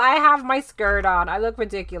no, I have my skirt on. I look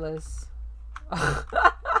ridiculous.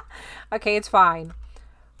 Okay, it's fine.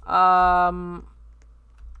 Bye,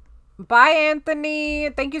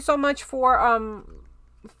 Anthony. Thank you so much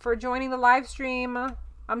for joining the live stream.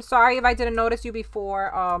 I'm sorry if I didn't notice you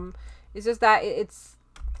before. It's just that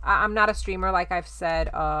I'm not a streamer, like I've said.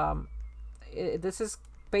 This is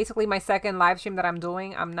basically my second live stream that I'm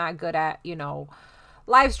doing. I'm not good at, you know,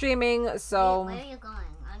 live streaming, so Where are you going?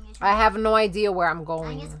 I have no idea where I'm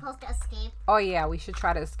going. Aren't you supposed to escape? Oh yeah, we should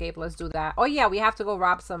try to escape. Let's do that. Oh yeah, we have to go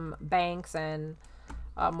rob some banks and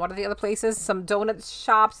what are the other places? Some donut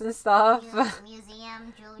shops and stuff.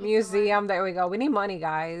 Museum, jewelry Museum. There we go. We need money,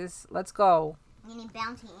 guys. Let's go. You need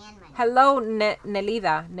bounty and money. Hello,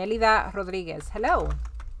 Nelida Rodriguez. Hello.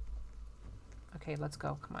 Okay, let's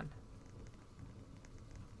go. Come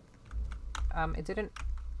on. It didn't.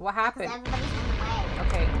 What happened? Everybody's in the way.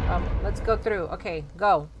 Okay, let's go through. Okay,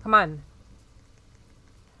 go. Come on.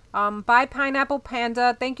 Bye, Pineapple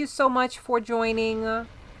Panda. Thank you so much for joining.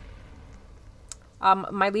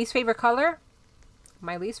 My least favorite color?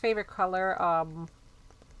 My least favorite color,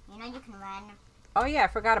 You know you can run. Oh yeah, I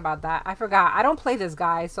forgot about that. I forgot. I don't play this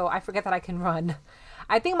guy, so I forget that I can run.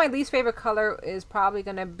 I think my least favorite color is probably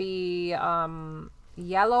gonna be,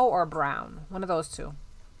 yellow or brown. One of those two.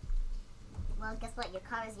 Well, guess what? Your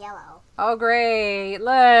car is yellow. Oh, great.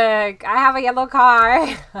 Look, I have a yellow car.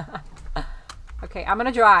 Okay, I'm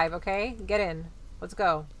gonna drive, okay? Get in. Let's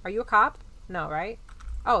go. Are you a cop? No, right?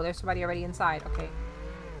 Oh, there's somebody already inside. Okay.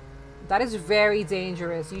 That is very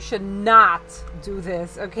dangerous. You should not do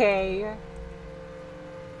this, okay?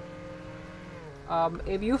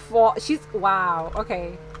 If you fall... Wow,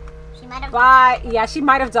 okay. She might have died. Yeah, she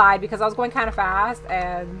might have died because I was going kind of fast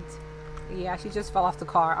and... Yeah, she just fell off the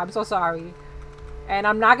car. I'm so sorry. And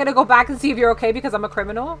I'm not gonna go back and see if you're okay because I'm a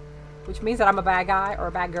criminal. Which means that I'm a bad guy or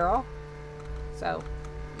a bad girl. So,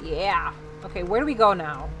 yeah. Okay, where do we go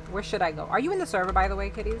now? Where should I go? Are you in the server, by the way,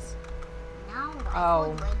 kitties? No,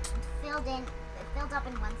 Oh. It filled up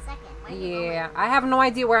in 1 second. Where are you Yeah, going? I have no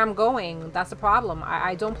idea where I'm going. That's the problem.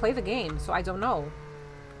 I don't play the game, so I don't know.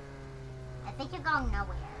 I think you're going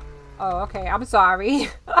nowhere. Oh, okay. I'm sorry.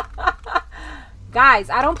 Guys,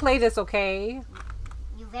 I don't play this, okay?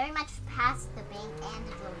 You very much passed the bank and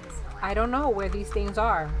the jewelry store. I don't know where these things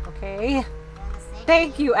are, okay? You're in the city.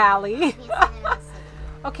 Thank you, Allie. You're in the city.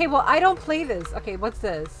 Okay, well, I don't play this. Okay, what's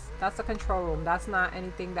this? That's the control room. That's not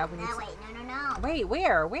anything that we need No, to... wait, no. Wait,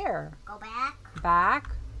 where? Where? Go back. Back?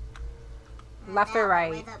 Left or That way,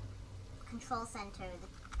 right? where the control center, the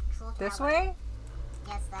control This tower. way?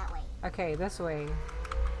 Yes, that way. Okay, this way.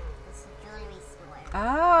 This jewelry store.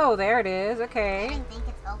 Oh, there it is. I Okay. didn't think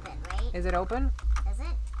it's open, right? Is it open? Is it?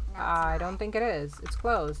 No, it's I not. don't think it is. It's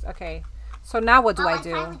closed. Okay. So now what do I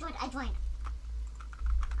do? finally joined. I joined.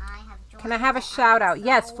 I have joined. Can I have a but shout I'm out?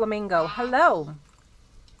 Yes, so Flamingo. bad. Hello.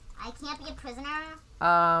 I can't be a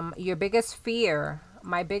prisoner. Your biggest fear.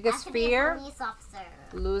 My I have biggest to be a fear? police officer.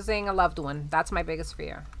 Losing a loved one. That's my biggest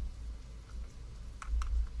fear.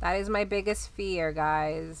 That is my biggest fear,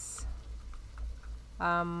 guys.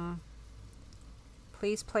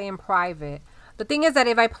 Please play in private. The thing is that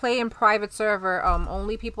if I play in private server,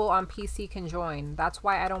 only people on PC can join. That's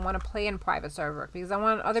why I don't want to play in private server, because I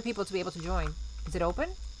want other people to be able to join. Is it open?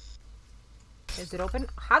 Is it open?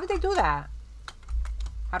 How did they do that?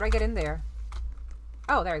 How do I get in there?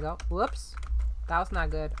 Oh, there we go. Whoops. That was not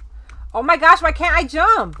good. Oh my gosh, why can't I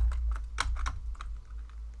jump?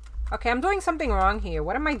 Okay, I'm doing something wrong here.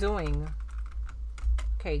 What am I doing?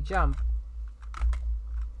 Okay, jump.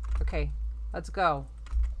 Okay, let's go.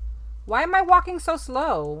 Why am I walking so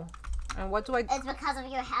slow? And what do I... It's because of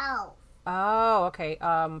your health. Oh, okay.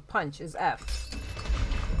 Punch is F.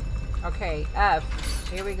 Okay, F.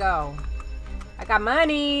 Here we go. I got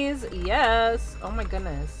monies. Yes. Oh my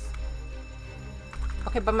goodness.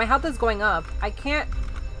 Okay, but my health is going up. I can't...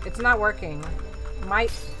 It's not working. My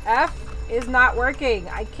F is not working.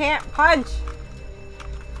 I can't punch.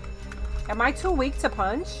 Am I too weak to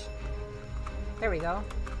punch? There we go.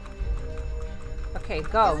 Okay,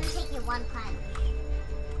 go. It doesn't take you one punch.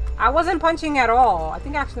 I wasn't punching at all. I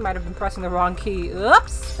think I actually might have been pressing the wrong key.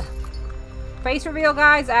 Oops. Face reveal,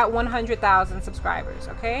 guys, at 100,000 subscribers,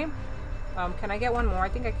 okay? Can I get one more? I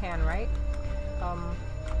think I can, right?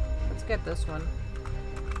 Let's get this one.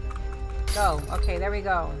 Go. Okay, there we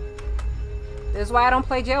go. This is why I don't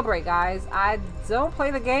play Jailbreak, guys. I don't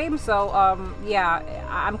play the game, so, yeah,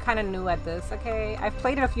 I'm kind of new at this, okay? I've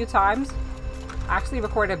played it a few times. I actually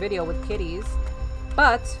recorded a video with kitties,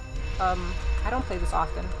 but, I don't play this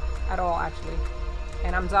often. At all, actually.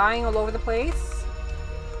 And I'm dying all over the place.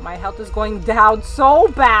 My health is going down so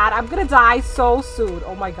bad. I'm gonna die so soon.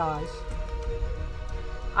 Oh my gosh.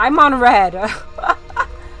 I'm on red.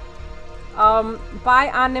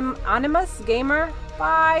 Bye, Animus Gamer.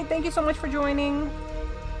 Bye. Thank you so much for joining.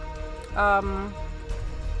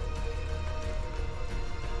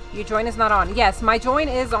 Your join is not on. Yes, my join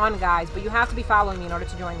is on, guys, but you have to be following me in order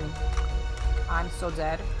to join me. I'm so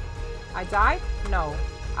dead. I died? No.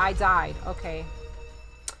 I died. Okay.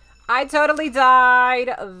 I totally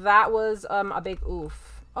died. That was a big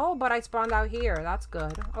oof. Oh, but I spawned out here. That's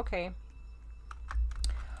good. Okay.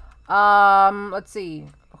 Let's see.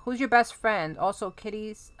 Who's your best friend? Also,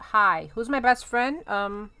 kitties. Hi. Who's my best friend?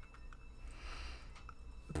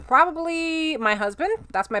 Probably my husband.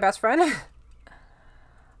 That's my best friend.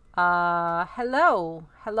 Hello.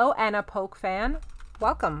 Hello, Anna Poke fan.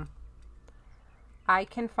 Welcome. I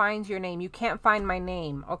can find your name. You can't find my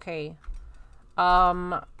name. Okay.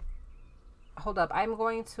 Hold up. I'm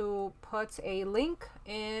going to put a link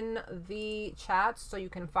in the chat so you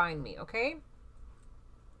can find me, okay?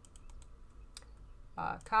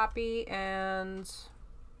 Copy and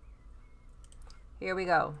here we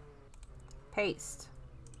go. Paste.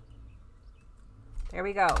 There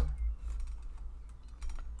we go.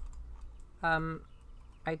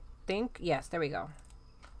 I think, yes, there we go.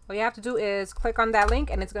 All you have to do is click on that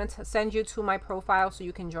link and it's going to send you to my profile so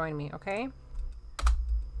you can join me, okay?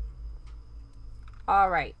 All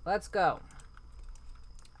right, let's go.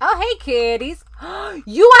 Oh, hey, kitties.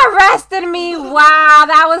 You arrested me. Wow,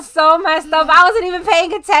 that was so messed up. I wasn't even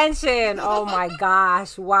paying attention. Oh, my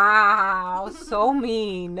gosh. Wow, so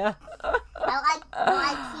mean. Well,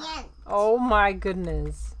 I can't. Oh, my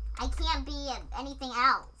goodness. I can't be anything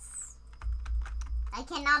else. I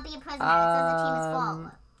cannot be a prisoner. It says the team is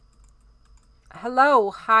full.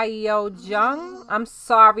 Hello, Hayo Jung. I'm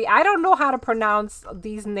sorry. I don't know how to pronounce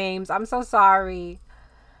these names. I'm so sorry.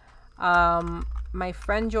 My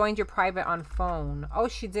friend joined your private on phone. Oh,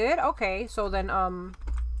 she did? Okay. So then,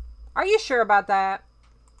 are you sure about that?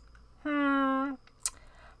 Hello,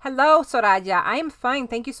 Soraya. I am fine.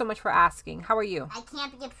 Thank you so much for asking. How are you? I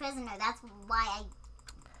can't be a prisoner. That's why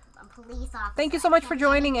I'm a police officer. Thank you so much for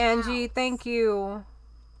joining, Angie. Thank you.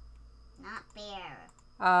 Not fair.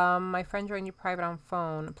 My friend joined you private on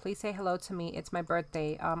phone. Please say hello to me. It's my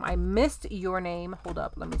birthday. I missed your name. Hold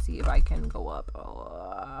up. Let me see if I can go up.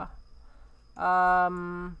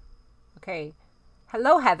 Okay.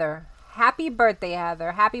 Hello, Heather. Happy birthday,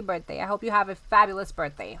 Heather. Happy birthday. I hope you have a fabulous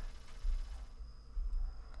birthday.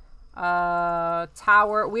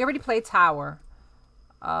 Tower. We already played Tower.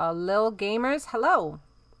 Lil Gamers. Hello.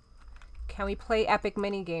 Can we play Epic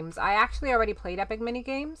Mini Games? I actually already played Epic Mini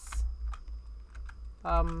Games.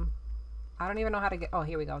 I don't even know how to get... Oh,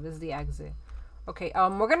 here we go. This is the exit. Okay,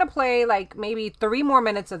 we're gonna play, like, maybe 3 more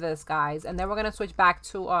minutes of this, guys. And then we're gonna switch back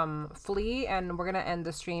to, Flea. And we're gonna end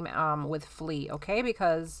the stream, with Flea, okay?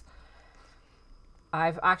 Because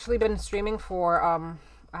I've actually been streaming for,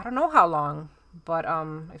 I don't know how long. But,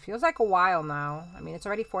 it feels like a while now. I mean, it's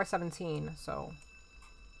already 4:17, so...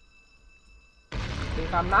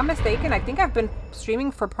 If I'm not mistaken, I think I've been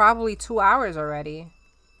streaming for probably 2 hours already.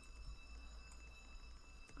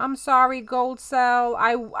 I'm sorry, Gold Cell.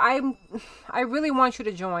 I really want you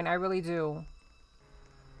to join. I really do.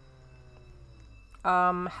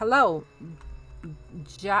 Hello.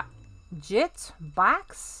 Jit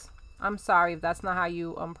Bax? I'm sorry if that's not how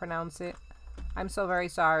you pronounce it. I'm so very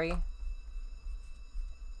sorry.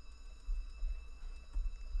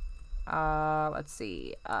 Let's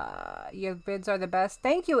see. Your vids are the best.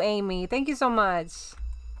 Thank you, Amy. Thank you so much.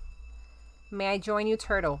 May I join you,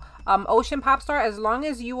 Turtle? Ocean Popstar, as long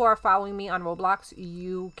as you are following me on Roblox,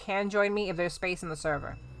 you can join me if there's space in the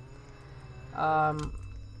server. The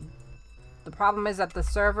problem is that the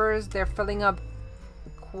servers, they're filling up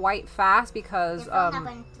quite fast because, They're filling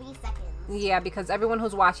up in 3 seconds. Yeah, because everyone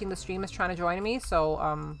who's watching the stream is trying to join me,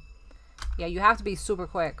 so, yeah, you have to be super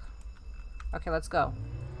quick. Okay, let's go.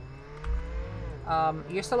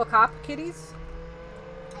 You're still a cop, kitties?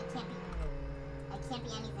 I can't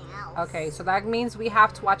be anything else. house. Okay, so that means we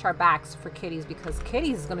have to watch our backs for Kitties because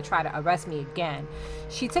Kitties is going to try to arrest me again.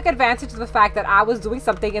 She took advantage of the fact that I was doing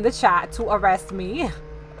something in the chat to arrest me.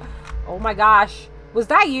 Oh my gosh. Was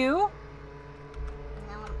that you?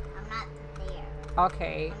 No, I'm not there.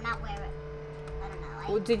 Okay. I'm not where it... I don't know.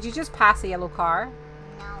 Well, did you just pass a yellow car?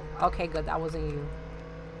 No. Okay, good. That wasn't you.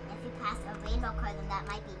 If you pass a rainbow car, then that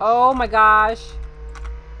might be... Oh my gosh.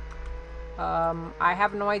 I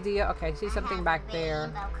have no idea. Okay, I see something back there.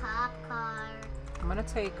 Rainbow cop car. I'm gonna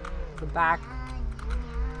take the back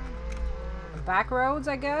roads,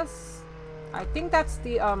 I guess. I think that's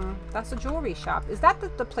the jewelry shop. Is that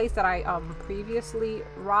the place that I previously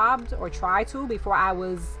robbed or tried to before I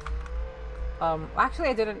was actually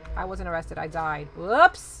I wasn't arrested. I died.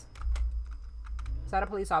 Whoops. Is that a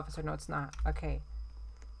police officer? No, it's not. Okay.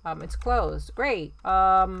 It's closed. Great.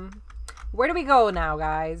 Where do we go now,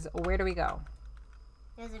 guys? Where do we go?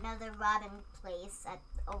 There's another robbing place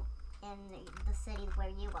in the city where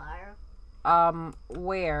you are.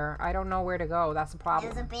 Where? I don't know where to go. That's the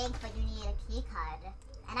problem. There's a bank, but you need a key card.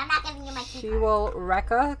 And I'm not giving you my key She card. will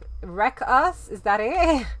wreck us? Is that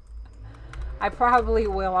it? I probably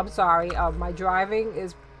will. I'm sorry. My driving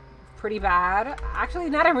is pretty bad. Actually,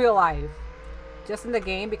 not in real life. Just in the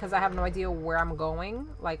game because I have no idea where I'm going.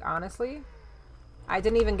 Like, honestly. I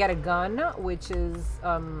didn't even get a gun, which is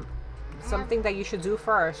something that you should do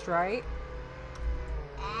first, right?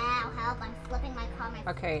 Ow, help. I'm flipping my car.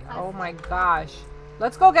 Okay, oh my gosh.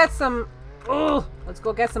 Let's go get some... Ugh! Let's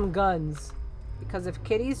go get some guns. Because if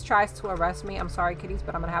Kitties tries to arrest me... I'm sorry, Kitties,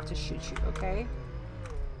 but I'm gonna have to shoot you, okay?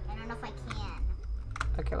 I don't know if I can.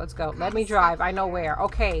 Okay, let's go. Let me drive. I know where.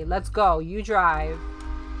 Okay, let's go. You drive.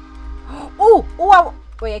 Oh! Oh!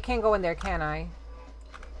 Wait, I can't go in there, can I?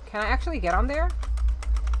 Can I actually get on there?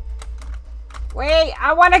 Wait,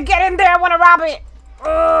 I want to get in there. I want to rob it.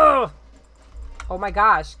 Ugh. Oh my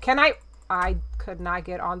gosh. Can I? I could not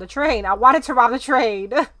get on the train. I wanted to rob the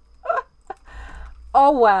train.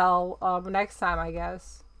 Oh well. Next time, I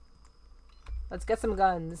guess. Let's get some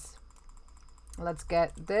guns. Let's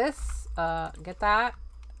get this. Get that.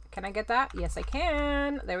 Can I get that? Yes, I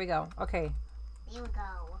can. There we go. Okay. There we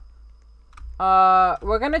go.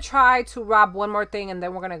 We're gonna try to rob one more thing and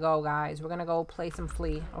then we're gonna go, guys. We're gonna go play some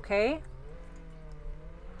Flea, okay?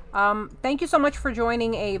 Thank you so much for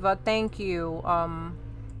joining, Ava. Thank you.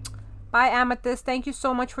 Bye, Amethyst. Thank you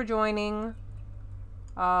so much for joining.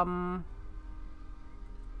 Am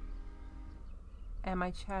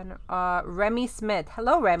I channel? Remy Smith.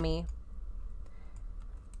 Hello, Remy.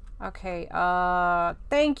 Okay.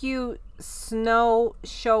 Thank you, Snow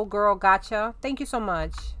Show Girl. Gotcha. Thank you so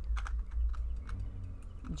much.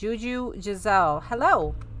 Juju Giselle.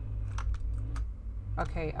 Hello.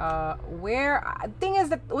 Okay, where... Thing is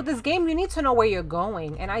that with this game, you need to know where you're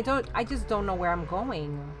going. And I just don't know where I'm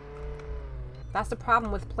going. That's the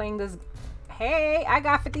problem with playing this... Hey, I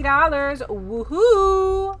got $50.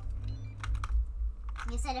 Woohoo!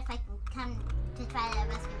 You said if I can come to try to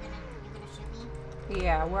arrest you, you're gonna shoot me?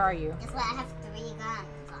 Yeah, where are you? Guess what? I have 3 guns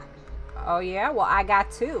on me. Oh, yeah? Well, I got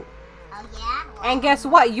 2. Oh, yeah? Well, And guess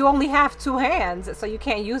what? You only have 2 hands, so you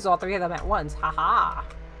can't use all 3 of them at once. Haha.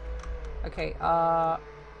 Okay, I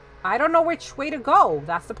don't know which way to go.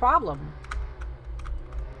 That's the problem.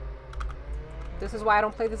 This is why I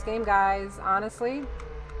don't play this game, guys. Honestly.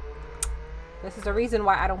 This is the reason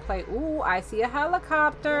why I don't play. Ooh, I see a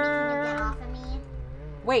helicopter. Can you get off of me?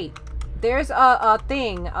 Wait. There's a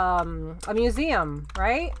thing. A museum,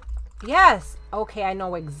 right? Yes. Okay, I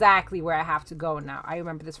know exactly where I have to go now. I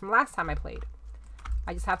remember this from last time I played.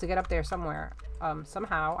 I just have to get up there somewhere.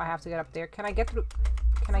 Somehow I have to get up there. Can I get through?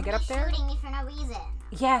 Can I get up there? Shooting me for no reason.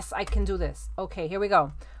 Yes, I can do this. Okay, here we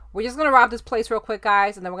go. We're just gonna rob this place real quick,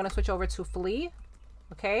 guys, and then we're gonna switch over to Flea.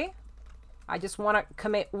 Okay? I just want to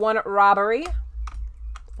commit 1 robbery.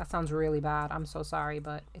 That sounds really bad. I'm so sorry,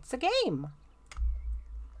 but it's a game.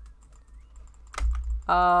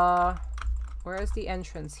 Where is the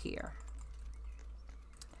entrance here?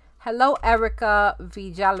 Hello, Erica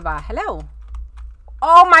Vijalva. Hello.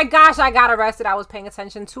 Oh my gosh, I got arrested. I was paying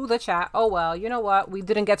attention to the chat. Oh well, you know what? We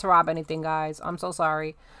didn't get to rob anything, guys. I'm so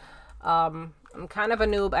sorry. I'm kind of a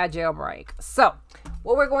noob at jailbreak. So,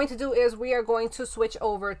 what we're going to do is we are going to switch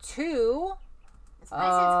over to This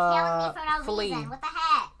person's killing me for no Flea. reason. What the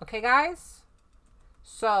heck? Okay, guys?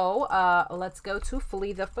 So, let's go to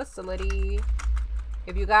Flea the facility.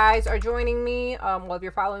 If you guys are joining me, well, if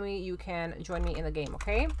you're following me, you can join me in the game,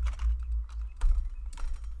 okay?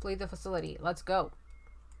 Flea the facility. Let's go.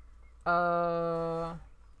 I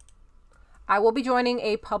will be joining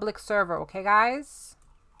a public server, okay, guys?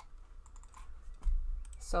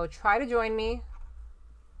 So try to join me.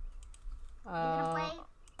 You gonna play?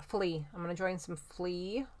 Flea. I'm gonna join some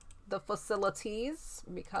Flea, the facilities,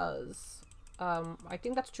 because I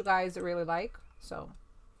think that's what you guys really like. So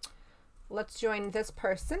let's join this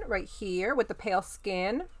person right here with the pale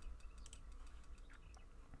skin.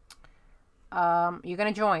 You're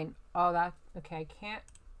gonna join. Oh, that okay. I can't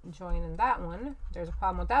join in that one. There's a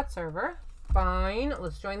problem with that server. Fine.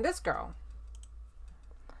 Let's join this girl.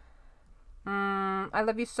 I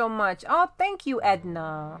love you so much. Oh, thank you,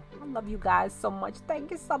 Edna. I love you guys so much. Thank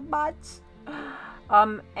you so much.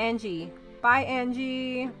 Angie. Bye,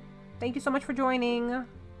 Angie. Thank you so much for joining.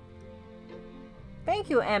 Thank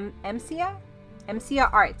you, MCA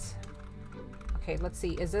Art. Okay, let's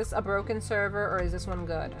see. Is this a broken server or is this one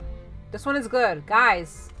good? This one is good.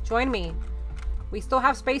 Guys, join me. We still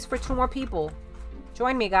have space for 2 more people.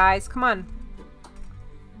 Join me, guys. Come on.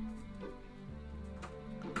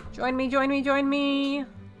 Join me, join me, join me.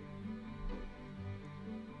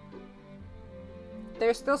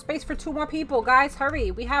 There's still space for 2 more people. Guys,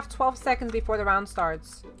 hurry. We have 12 seconds before the round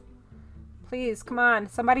starts. Please, come on.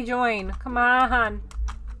 Somebody join. Come on.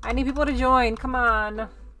 I need people to join. Come on.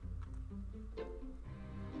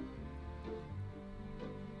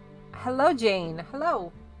 Hello, Jane.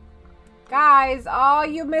 Hello. Guys, oh,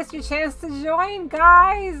 you missed your chance to join,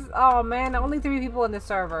 guys. Oh, man. Only 3 people in the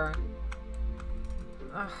server.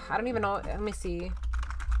 I don't even know. Let me see.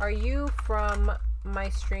 Are you from my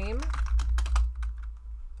stream?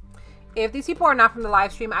 If these people are not from the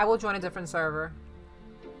live stream, I will join a different server.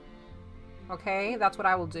 Okay, that's what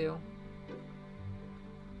I will do.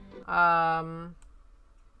 Hello?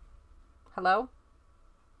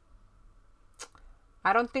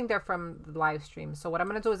 I don't think they're from the live stream. So what I'm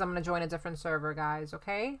going to do is I'm going to join a different server, guys,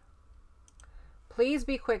 okay? Please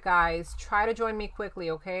be quick, guys. Try to join me quickly,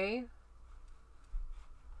 okay?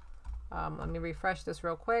 Let me refresh this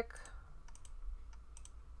real quick.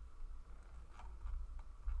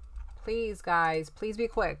 Please, guys, please be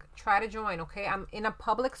quick. Try to join, okay? I'm in a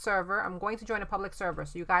public server. I'm going to join a public server,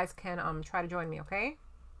 so you guys can try to join me, okay?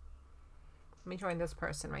 Let me join this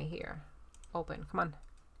person right here. Open, come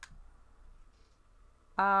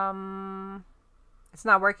on. It's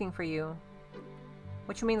not working for you.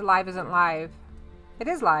 What you mean live isn't live? It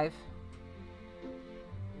is live.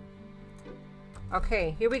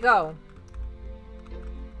 Okay, here we go.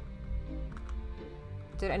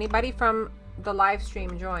 Did anybody from the live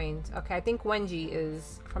stream joined? Okay, I think Wenji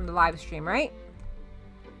is from the live stream, right?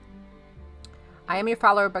 I am your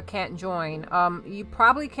follower but can't join. You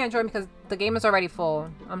probably can't join because the game is already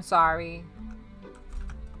full. I'm sorry.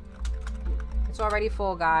 It's already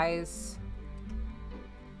full, guys.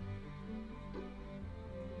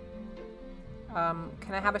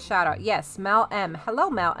 Can I have a shout out? Yes, Mel M. Hello,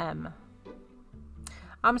 Mel M.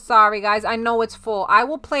 I'm sorry, guys. I know it's full. I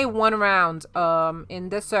will play 1 round in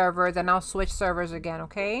this server, then I'll switch servers again,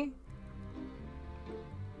 okay?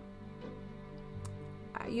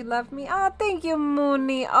 You love me? Oh, thank you,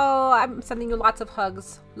 Mooney. Oh, I'm sending you lots of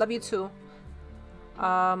hugs. Love you too.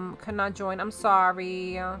 Cannot join. I'm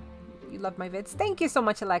sorry. You love my vids. Thank you so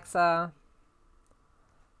much, Alexa.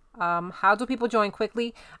 How do people join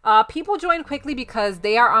quickly? People join quickly because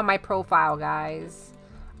they are on my profile, guys.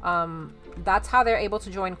 That's how they're able to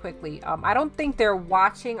join quickly. I don't think they're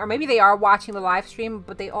watching, or maybe they are watching the live stream,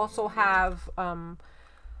 but they also have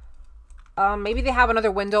maybe they have another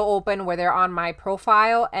window open where they're on my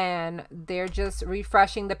profile and they're just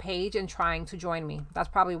refreshing the page and trying to join me. That's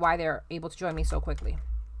probably why they're able to join me so quickly.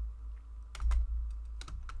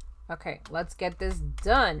 Okay, let's get this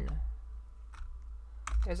done.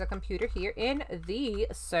 There's a computer here in the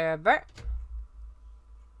server.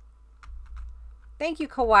 Thank you,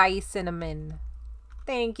 Kawaii Cinnamon.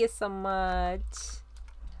 Thank you so much.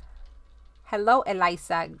 Hello,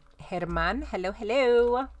 Elisa Herman. Hello,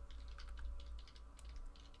 hello.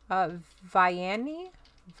 Vianney?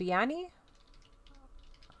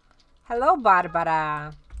 Hello,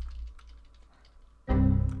 Barbara.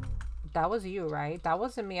 That was you, right? That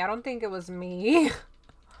wasn't me. I don't think it was me.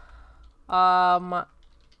 Oh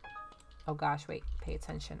gosh, wait. Pay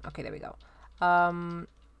attention. Okay, there we go.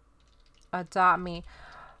 Adopt Me.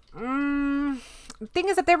 The thing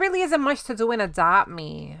is that there really isn't much to do in Adopt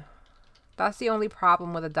Me. That's the only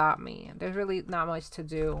problem with Adopt Me. There's really not much to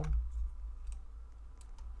do.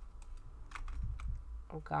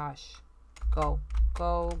 Oh gosh. Go.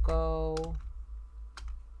 Go, go.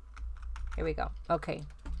 Here we go. Okay.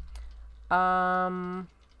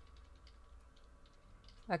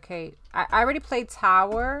 Okay. I already played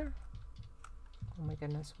Tower. Oh my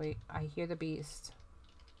goodness, wait. I hear the beast.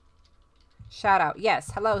 Shout out.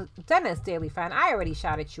 Yes. Hello, Dennis Daily Fan. I already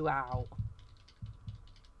shouted you out.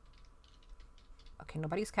 Okay,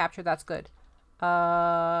 nobody's captured. That's good.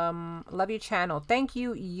 Love your channel. Thank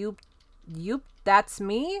you. You. That's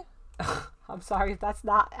me. I'm sorry if that's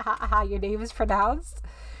not how your name is pronounced.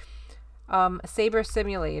 Saber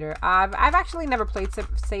Simulator. I've actually never played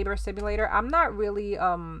Saber Simulator. I'm not really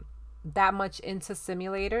that much into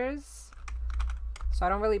simulators, so I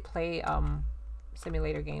don't really play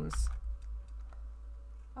simulator games.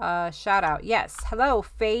 Shout out. Yes. Hello,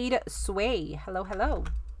 Fade Sway. Hello, hello.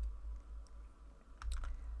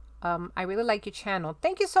 I really like your channel.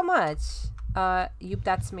 Thank you so much.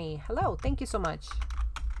 That's me. Hello. Thank you so much.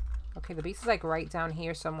 Okay, the beast is like right down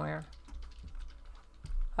here somewhere.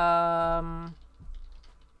 Okay,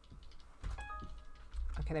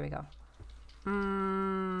 there we go.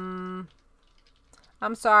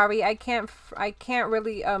 I'm sorry. I can't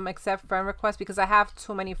really accept friend requests because I have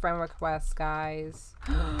too many friend requests, guys.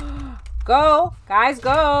 Go, guys,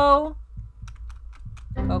 go.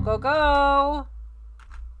 Go, go, go.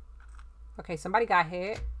 Okay, somebody got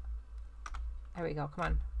hit. There we go. Come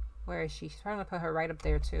on. Where is she? She's trying to put her right up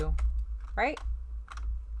there too. Right?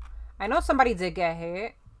 I know somebody did get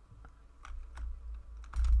hit.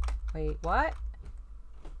 Wait, what?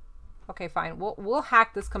 Okay, fine. We'll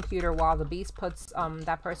hack this computer while the beast puts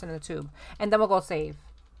that person in the tube. And then we'll go save.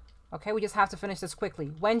 Okay, we just have to finish this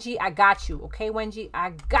quickly. Wenji, I got you. Okay, Wenji,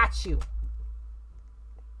 I got you.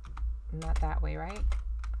 Not that way, right?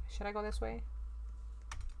 Should I go this way?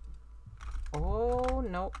 Oh,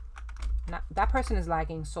 nope. Not, that person is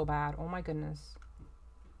lagging so bad. Oh my goodness.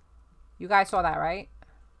 You guys saw that, right?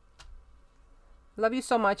 Love you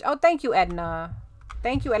so much. Oh, thank you, Edna.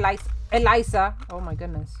 Thank you, Elisa. Oh my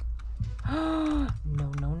goodness. No,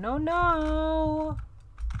 no, no, no.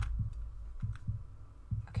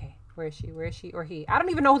 Okay, where is she? Where is she or he? I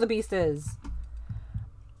don't even know who the beast is.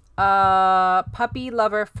 Puppy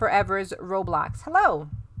Lover Forever's Roblox. Hello.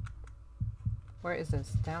 Where is this?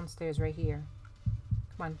 Downstairs right here.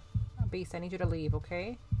 Come on. Beast, I need you to leave,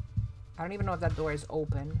 okay? I don't even know if that door is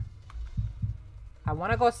open. I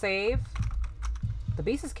want to go save. The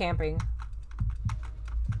beast is camping.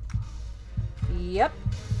 Yep.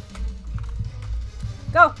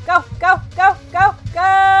 Go, go, go, go, go,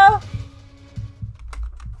 go.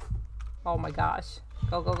 Oh my gosh.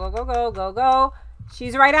 Go, go, go, go, go, go, go.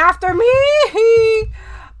 She's right after me.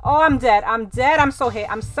 Oh, I'm dead. I'm dead. I'm so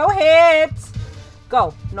hit. I'm so hit.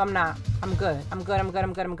 Go. No, I'm not. I'm good. I'm good. I'm good.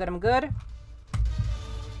 I'm good. I'm good. I'm good.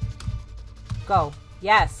 Go.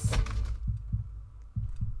 Yes.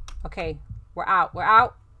 Okay. We're out. We're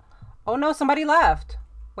out. Oh no, somebody left.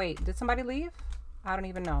 Wait, did somebody leave? I don't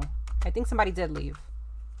even know. I think somebody did leave.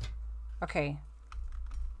 Okay.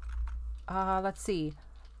 Let's see.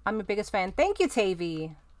 I'm your biggest fan. Thank you,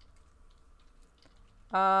 Tavy.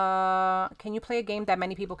 Can you play a game that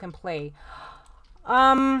many people can play?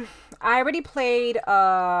 I already played,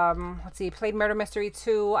 let's see, played Murder Mystery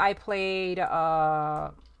 2. I played,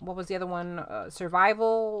 what was the other one?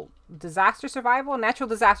 Survival, Disaster Survival, Natural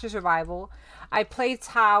Disaster Survival. I played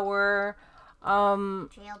Tower.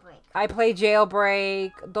 Jailbreak. I play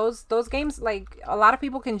Jailbreak. Those games, like, a lot of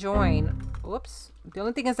people can join. Whoops. The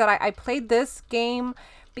only thing is that I played this game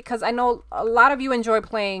because I know a lot of you enjoy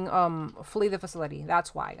playing Flee the Facility.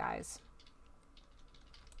 That's why, guys.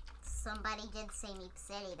 Somebody did say Meep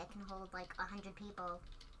City that can hold like 100 people.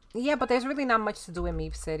 Yeah, but there's really not much to do in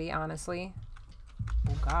Meep City, honestly.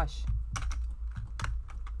 Oh gosh.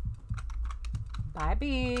 Bye,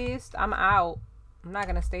 Beast. I'm out. I'm not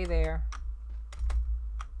gonna stay there.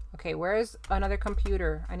 Okay, where's another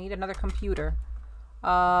computer? I need another computer.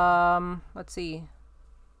 Let's see.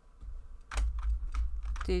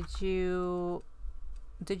 Let's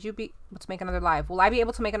make another live. Will I be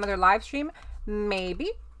able to make another live stream? Maybe.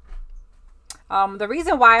 The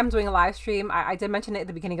reason why I'm doing a live stream, I did mention it at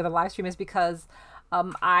the beginning of the live stream, is because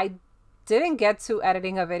I didn't get to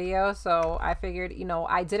editing a video. So I figured, you know,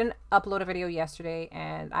 I didn't upload a video yesterday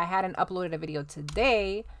and I hadn't uploaded a video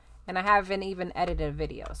today and I haven't even edited a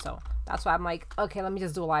video. So that's why I'm like, okay, let me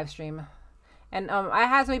just do a live stream. And I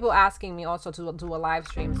had some people asking me also to do a live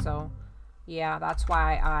stream. So yeah, that's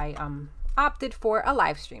why I opted for a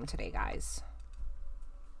live stream today, guys.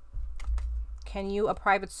 Can you a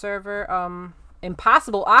private server?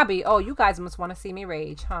 Impossible Obby. Oh, you guys must want to see me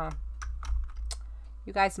rage, huh?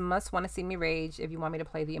 You guys must want to see me rage if you want me to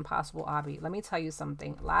play the Impossible Obby. Let me tell you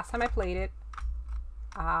something. Last time I played it,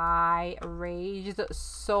 I raged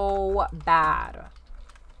so bad.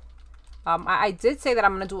 I did say that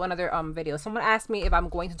I'm going to do another video. Someone asked me if I'm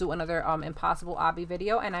going to do another Impossible Obby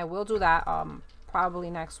video, and I will do that probably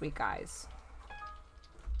next week, guys.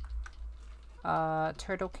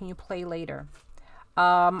 Turtle, can you play later?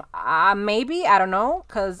 Maybe, I don't know,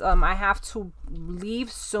 because I have to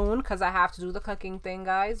leave soon because I have to do the cooking thing,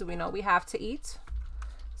 guys. We know we have to eat.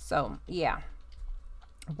 So, yeah.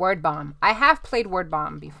 Word Bomb. I have played Word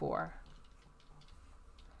Bomb before.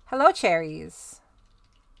 Hello, cherries.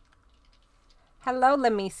 Hello,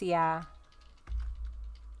 Lemicia.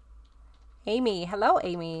 Amy. Hello,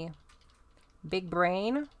 Amy. Big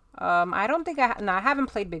Brain. I don't think no, I haven't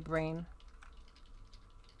played Big Brain.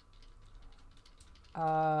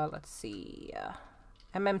 Let's see.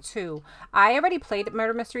 MM2. I already played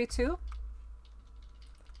Murder Mystery 2.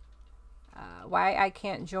 Why I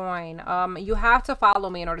can't join? You have to follow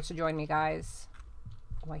me in order to join me, guys.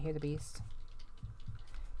 Oh, I hear the beast.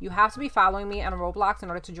 You have to be following me on Roblox in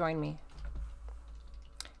order to join me.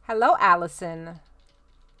 Hello, Allison.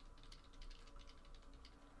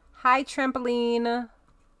 Hi, Trampoline.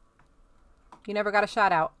 You never got a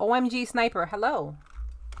shout out. OMG Sniper. Hello.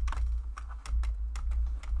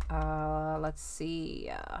 Let's see.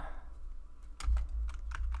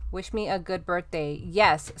 Wish me a good birthday.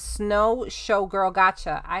 Yes, Snow Showgirl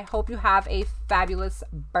Gotcha. I hope you have a fabulous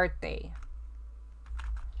birthday.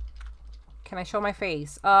 Can I show my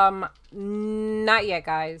face? Not yet,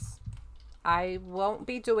 guys. I won't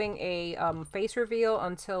be doing a face reveal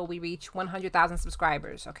until we reach 100,000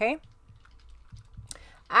 subscribers, okay?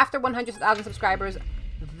 After 100,000 subscribers,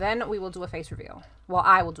 then we will do a face reveal. Well,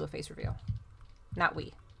 I will do a face reveal. Not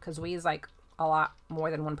we. Because we is like a lot more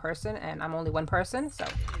than one person, and I'm only one person, so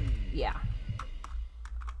yeah.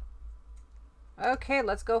 Okay,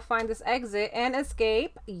 let's go find this exit and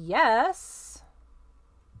escape. Yes.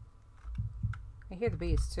 I hear the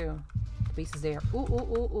beast too. The beast is there. Ooh,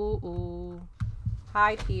 ooh, ooh, ooh, ooh.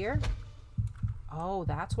 Hide here. Oh,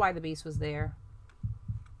 that's why the beast was there.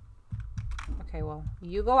 Okay, well,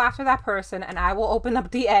 you go after that person, and I will open up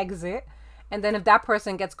the exit. And then if that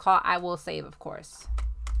person gets caught, I will save, of course.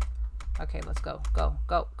 Okay, let's go. Go,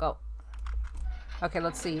 go, go. Okay,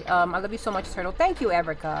 let's see. I love you so much, Turtle. Thank you,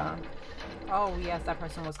 Erica. Oh, yes, that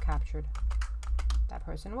person was captured. That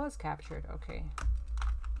person was captured. Okay.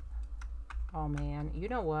 Oh, man. You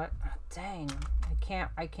know what? Dang.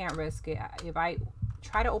 I can't risk it. If I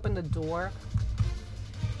try to open the door...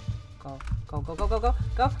 Go, go, go, go, go, go,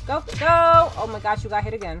 go, go, go! Oh, my gosh, you got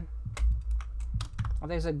hit again. Well,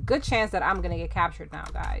 there's a good chance that I'm going to get captured now,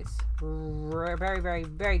 guys. Very, very,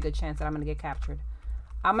 very good chance that I'm going to get captured.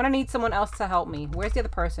 I'm going to need someone else to help me. Where's the other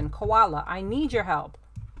person? Koala, I need your help.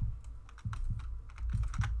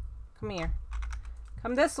 Come here.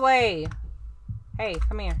 Come this way. Hey,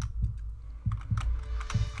 come here.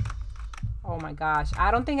 Oh my gosh. I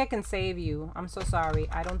don't think I can save you. I'm so sorry.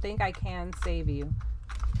 I don't think I can save you.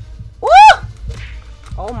 Woo!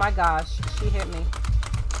 Oh my gosh. She hit me.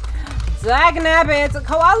 Dagnabbit!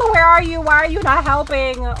 Koala, where are you? Why are you not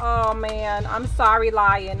helping? Oh man, I'm sorry,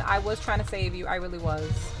 Lion. I was trying to save you. I really was.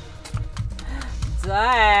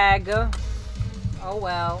 Dag. Oh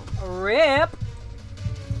well. Rip.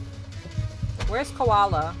 Where's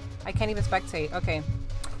Koala? I can't even spectate. Okay.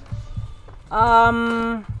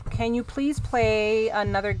 Can you please play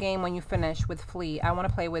another game when you finish with Flea? I want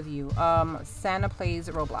to play with you. Santa plays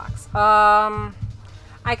Roblox.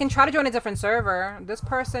 I can try to join a different server. This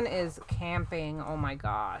person is camping. Oh my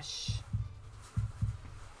gosh.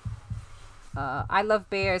 I love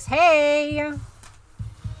bears. Hey!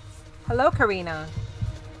 Hello, Karina.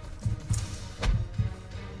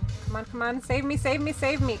 Come on, come on. Save me, save me,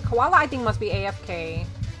 save me. Koala, I think, must be AFK.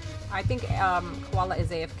 I think Koala is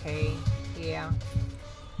AFK. Yeah.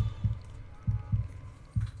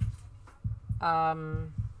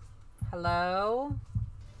 Hello?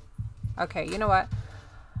 Okay, you know what?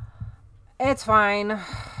 It's fine.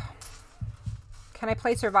 Can I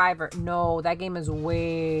play Survivor? No, that game is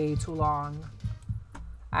way too long.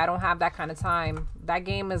 I don't have that kind of time. That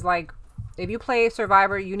game is like, if you play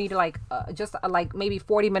Survivor, you need to like, like maybe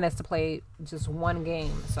 40 minutes to play just one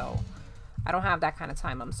game. So I don't have that kind of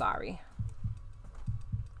time. I'm sorry.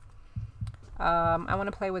 I want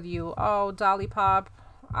to play with you. Oh, Dolly Pop.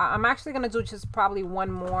 I'm actually going to do just probably one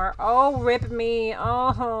more. Oh, rip me.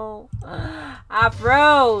 Oh, I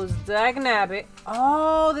froze. Dagnabbit.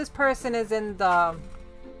 Oh, this person is in the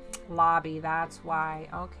lobby. That's why.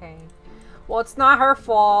 Okay. Well, it's not her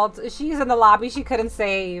fault. She's in the lobby. She couldn't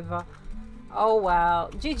save. Oh, well.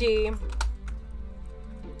 GG.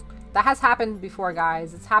 That has happened before,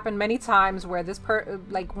 guys. It's happened many times where this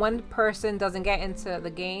one person doesn't get into the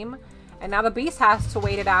game. And now the beast has to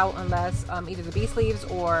wait it out unless either the beast leaves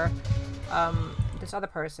or this other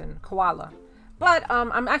person, Koala. But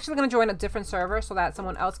I'm actually going to join a different server so that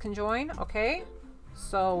someone else can join, okay?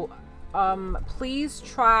 So please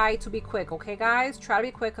try to be quick, okay, guys? Try to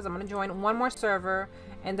be quick because I'm gonna join one more server,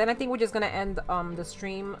 and then I think we're just gonna end the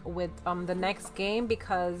stream with the next game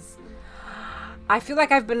because I feel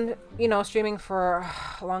like I've been, you know, streaming for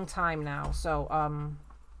a long time now. So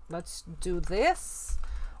let's do this.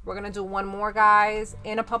 We're gonna do one more, guys,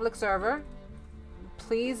 in a public server.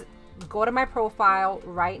 Please go to my profile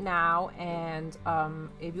right now, and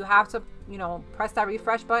if you have to, you know, press that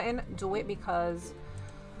refresh button, do it, because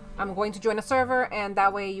I'm going to join a server, and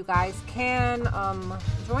that way you guys can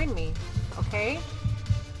join me. Okay,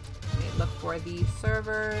 let me look for these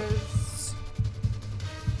servers.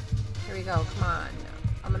 Here we go. Come on,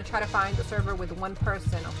 I'm gonna try to find a server with one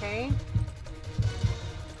person. Okay,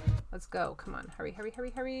 let's go. Come on, hurry, hurry, hurry,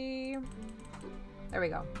 hurry. There we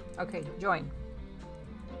go. Okay, join.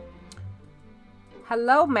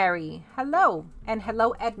 Hello, Mary. Hello. And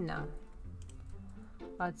hello, Edna.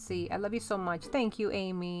 Let's see. I love you so much. Thank you,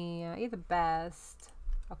 Amy. You're the best.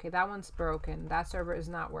 Okay, that one's broken. That server is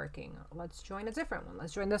not working. Let's join a different one.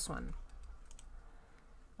 Let's join this one.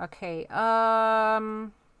 Okay.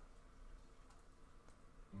 Can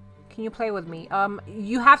you play with me?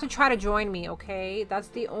 You have to try to join me, okay? That's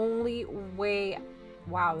the only way.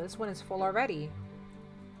 Wow, this one is full already.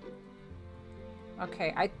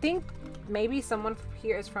 Okay, I think maybe someone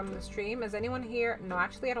here is from the stream. Is anyone here? No,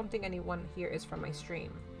 actually, I don't think anyone here is from my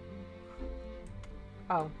stream.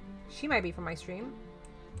 Oh, she might be from my stream.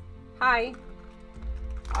 Hi.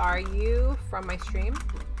 Are you from my stream?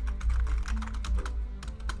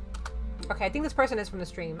 Okay, I think this person is from the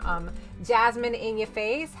stream. Jasmine in your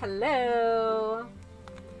face. Hello.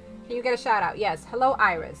 Can you get a shout out? Yes. Hello,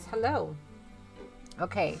 Iris. Hello.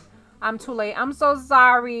 Okay. I'm too late. I'm so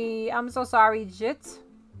sorry. I'm so sorry, Jit.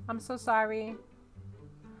 I'm so sorry.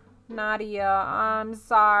 Nadia, I'm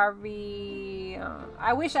sorry.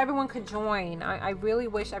 I wish everyone could join. I really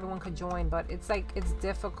wish everyone could join, but it's like, it's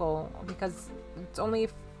difficult because it's only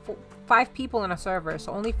 5 people in a server,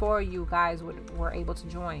 so only 4 of you guys were able to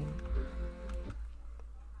join.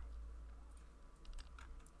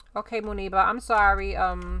 Okay, Muniba, I'm sorry.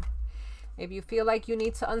 If you feel like you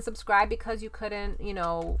need to unsubscribe because you couldn't, you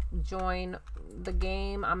know, join the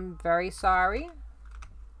game, I'm very sorry.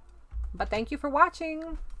 But thank you for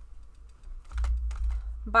watching.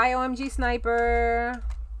 Bye, OMG Sniper.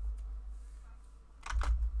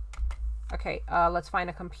 Okay, let's find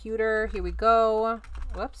a computer. Here we go.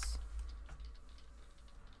 Whoops.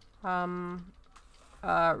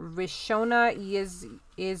 Rishona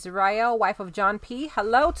Israel, wife of John P.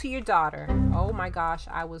 Hello to your daughter. Oh my gosh,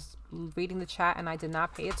 I was reading the chat and I did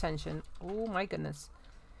not pay attention. Oh my goodness.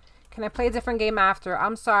 Can I play a different game after?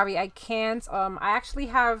 I'm sorry, I can't. I actually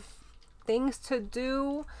have things to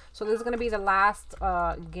do, so this is gonna be the last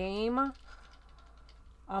game.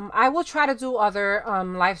 I will try to do other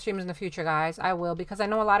live streams in the future, guys. I will, because I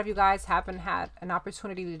know a lot of you guys haven't had an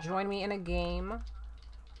opportunity to join me in a game.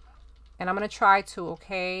 And I'm going to try to,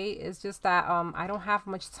 okay? It's just that I don't have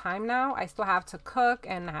much time now. I still have to cook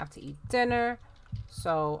and I have to eat dinner.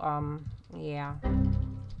 So, yeah.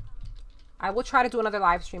 I will try to do another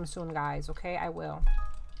live stream soon, guys, okay? I will.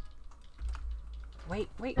 Wait.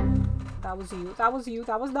 That was you. That was you.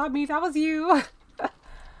 That was not me. That was you.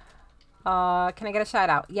 Can I get a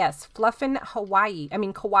shout out? Yes. Fluffin Hawaii. I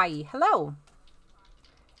mean, Kauai. Hello.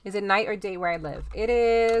 Is it night or day where I live? It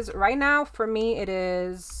is, right now, for me, it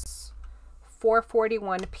is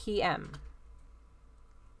 4:41 p.m.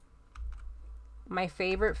 My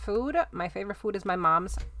favorite food is my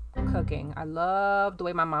mom's cooking. I love the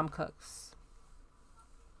way my mom cooks.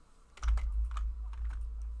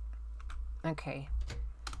 Okay.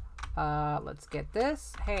 Let's get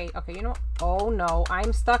this. Hey, okay, you know, oh no,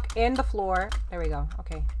 I'm stuck in the floor. There we go.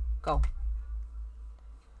 Okay, go.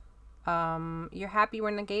 You're happy we're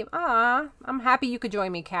in the game? Ah, I'm happy you could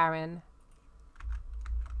join me, Karen.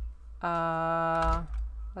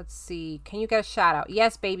 Let's see. Can you get a shout out?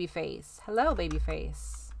 Yes, Babyface. Hello,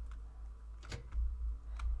 Babyface.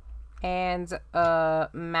 And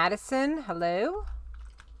Madison, hello.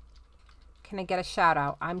 Can I get a shout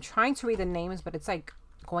out? I'm trying to read the names, but it's like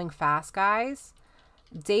going fast, guys.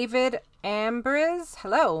 David Ambrose,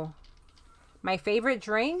 hello. My favorite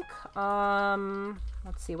drink?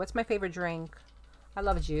 Let's see. What's my favorite drink? I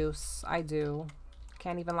love juice. I do.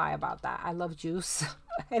 Can't even lie about that. I love juice.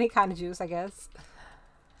 Any kind of juice, I guess.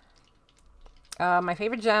 My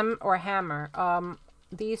favorite gem or hammer?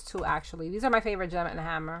 These two, actually. These are my favorite gem and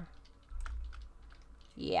hammer.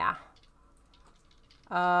 Yeah.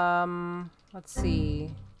 Let's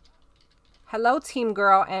see. Hello, team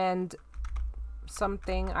girl, and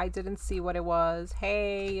something. I didn't see what it was.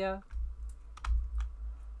 Hey.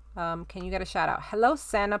 Can you get a shout out? Hello,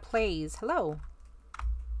 Santa Plays. Hello.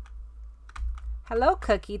 Hello,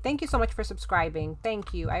 Cookie. Thank you so much for subscribing.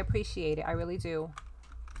 Thank you. I appreciate it. I really do.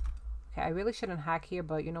 Okay, I really shouldn't hack here,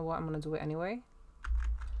 but you know what? I'm going to do it anyway.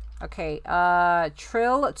 Okay,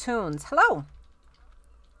 Trill Tunes. Hello.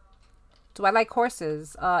 Do I like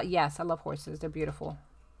horses? Yes, I love horses. They're beautiful.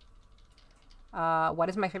 What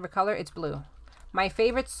is my favorite color? It's blue. My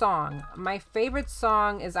favorite song. My favorite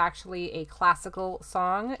song is actually a classical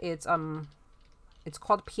song. It's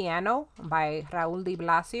called Piano by Raúl de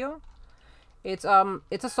Blasio. It's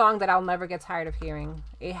a song that I'll never get tired of hearing.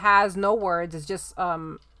 It has no words. It's just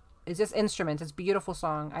instruments. It's a beautiful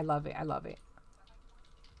song. I love it. I love it.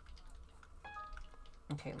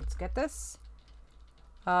 Okay, let's get this.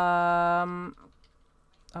 Oh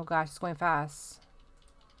gosh, it's going fast.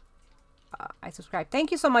 I subscribe.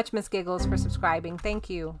 Thank you so much, Miss Giggles, for subscribing. Thank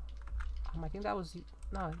you. I think that was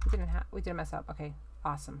no. We didn't mess up. Okay,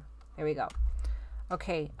 awesome. There we go.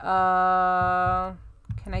 Okay.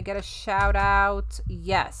 Can I get a shout out?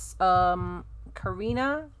 Yes.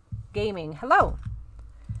 Karina Gaming. Hello.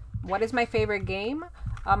 What is my favorite game?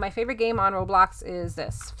 My favorite game on Roblox is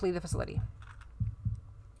this: Flee the Facility.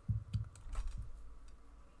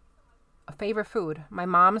 Favorite food? My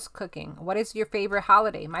mom's cooking. What is your favorite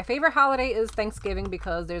holiday? My favorite holiday is Thanksgiving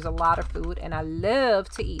because there's a lot of food and I love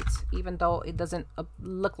to eat, even though it doesn't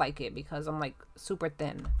look like it because I'm like super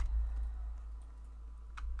thin.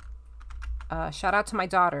 Shout out to my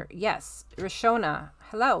daughter. Yes, Rishona.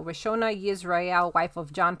 Hello, Rishona Yisrael, wife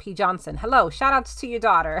of John P. Johnson. Hello, shout outs to your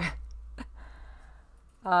daughter.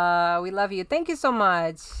 We love you. Thank you so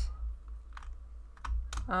much.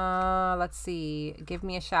 Let's see. Give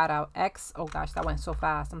me a shout out. X. Oh gosh, that went so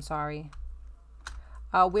fast. I'm sorry.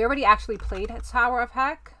 We already actually played Tower of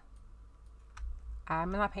Heck.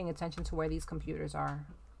 I'm not paying attention to where these computers are.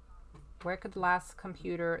 Where could the last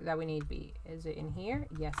computer that we need be? Is it in here?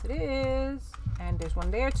 Yes, it is. And there's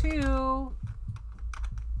one there too.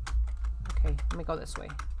 Okay, let me go this way.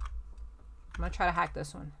 I'm gonna try to hack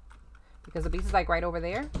this one because the beast is like right over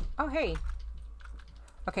there. Oh, hey.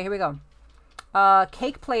 Okay, here we go.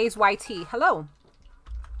 Cake Plays YT. Hello.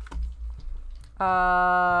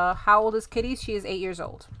 How old is Kitty? She is 8 years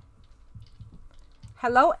old.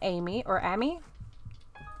 Hello, Amy or Amy.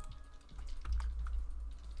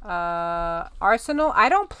 Arsenal. I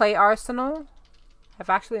don't play Arsenal. I've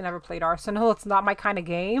actually never played Arsenal. It's not my kind of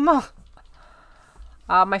game.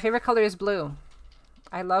 My favorite color is blue.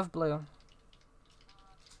 I love blue.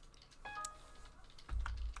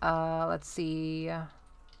 Let's see.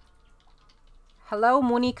 Hello,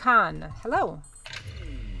 Muni Khan. Hello.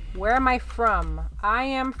 Where am I from? I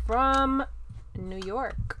am from New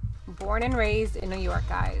York. Born and raised in New York,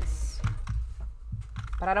 guys.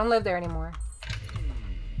 But I don't live there anymore.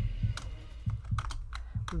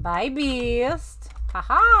 Bye, Beast.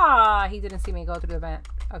 Haha! He didn't see me go through the vent.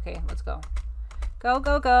 Okay, let's go. Go,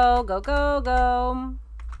 go, go, go, go, go.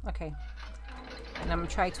 Okay. And I'm gonna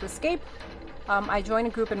try to escape. I joined a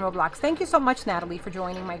group in Roblox. Thank you so much, Natalie, for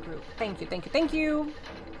joining my group. Thank you, thank you, thank you.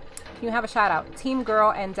 Can you have a shout out? Team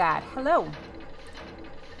Girl and Dad. Hello.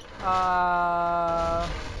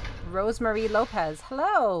 Rosemary Lopez.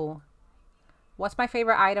 Hello. What's my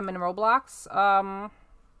favorite item in Roblox?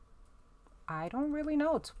 I don't really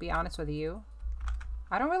know, to be honest with you.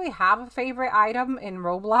 I don't really have a favorite item in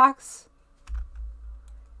Roblox.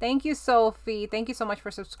 Thank you, Sophie. Thank you so much for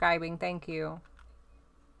subscribing. Thank you.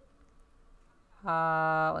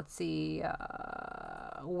 Let's see.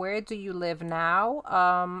 Where do you live now?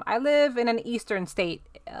 I live in an eastern state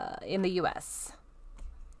in the US.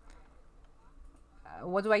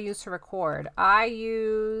 What do I use to record? I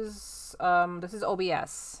use this is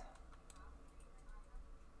OBS.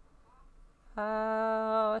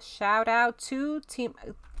 Shout out to Team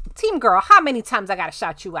Girl. How many times I gotta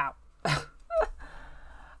shout you out?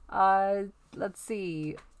 Let's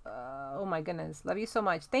see. Oh my goodness. Love you so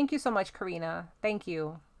much. Thank you so much, Karina. Thank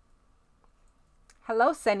you.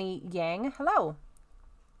 Hello, Seni Yang. Hello.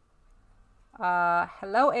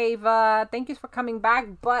 Hello, Ava. Thank you for coming back,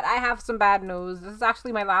 but I have some bad news. This is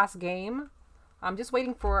actually my last game. I'm just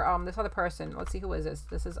waiting for this other person. Let's see, who is this?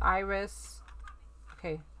 This is Iris.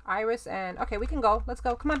 Okay, Iris and... Okay, we can go. Let's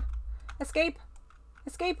go. Come on. Escape.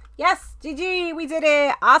 Escape. Yes. GG. We did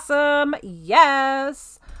it. Awesome.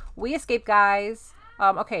 Yes. We escaped, guys.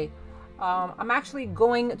 Okay. I'm actually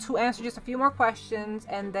going to answer just a few more questions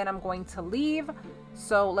and then I'm going to leave.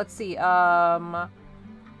 So let's see. Oh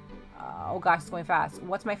gosh, it's going fast.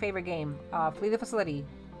 What's my favorite game? Flee the Facility.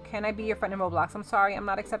 Can I be your friend in Roblox? I'm sorry, I'm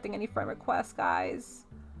not accepting any friend requests, guys.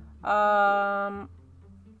 I'm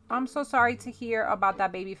so sorry to hear about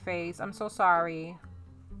that baby face. I'm so sorry.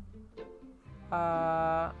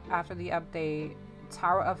 After the update.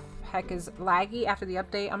 Tower of Heck is laggy after the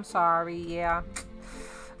update. I'm sorry. Yeah.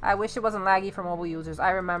 I wish it wasn't laggy for mobile users.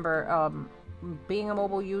 I remember being a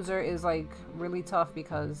mobile user is like really tough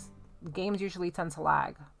because games usually tend to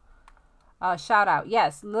lag. Shout out.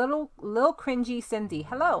 Yes, little cringy Cindy.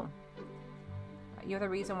 Hello. You're the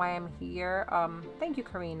reason why I'm here. Thank you,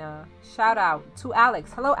 Karina. Shout out to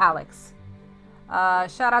Alex. Hello, Alex.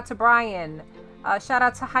 Shout out to Brian. Shout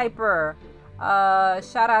out to Hyper.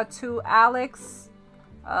 Shout out to Alex.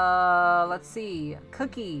 Let's see.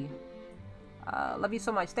 Cookie. Love you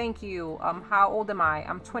so much. Thank you. How old am I?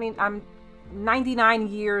 I'm 99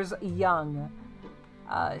 years young.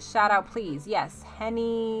 Shout out, please. Yes.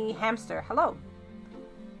 Henny Hamster. Hello.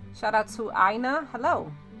 Shout out to Ina.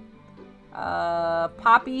 Hello.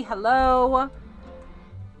 Poppy. Hello.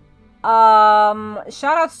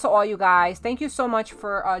 Shout outs to all you guys. Thank you so much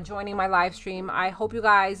for joining my live stream. I hope you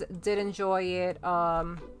guys did enjoy it.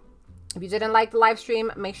 If you didn't like the live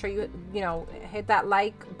stream, make sure you hit that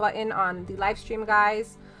like button on the live stream,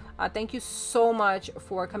 guys. Thank you so much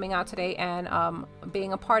for coming out today and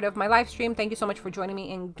being a part of my live stream. Thank you so much for joining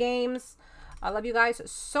me in games. I love you guys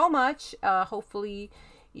so much. Hopefully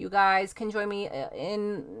you guys can join me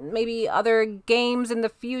in maybe other games in the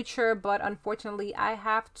future, but unfortunately I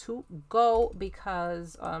have to go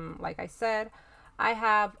because like I said, I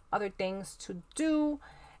have other things to do.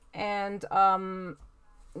 And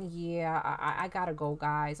yeah, I gotta go,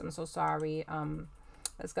 guys. I'm so sorry.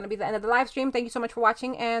 That's gonna be the end of the live stream. Thank you so much for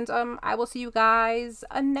watching, and I will see you guys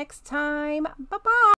next time. Bye bye.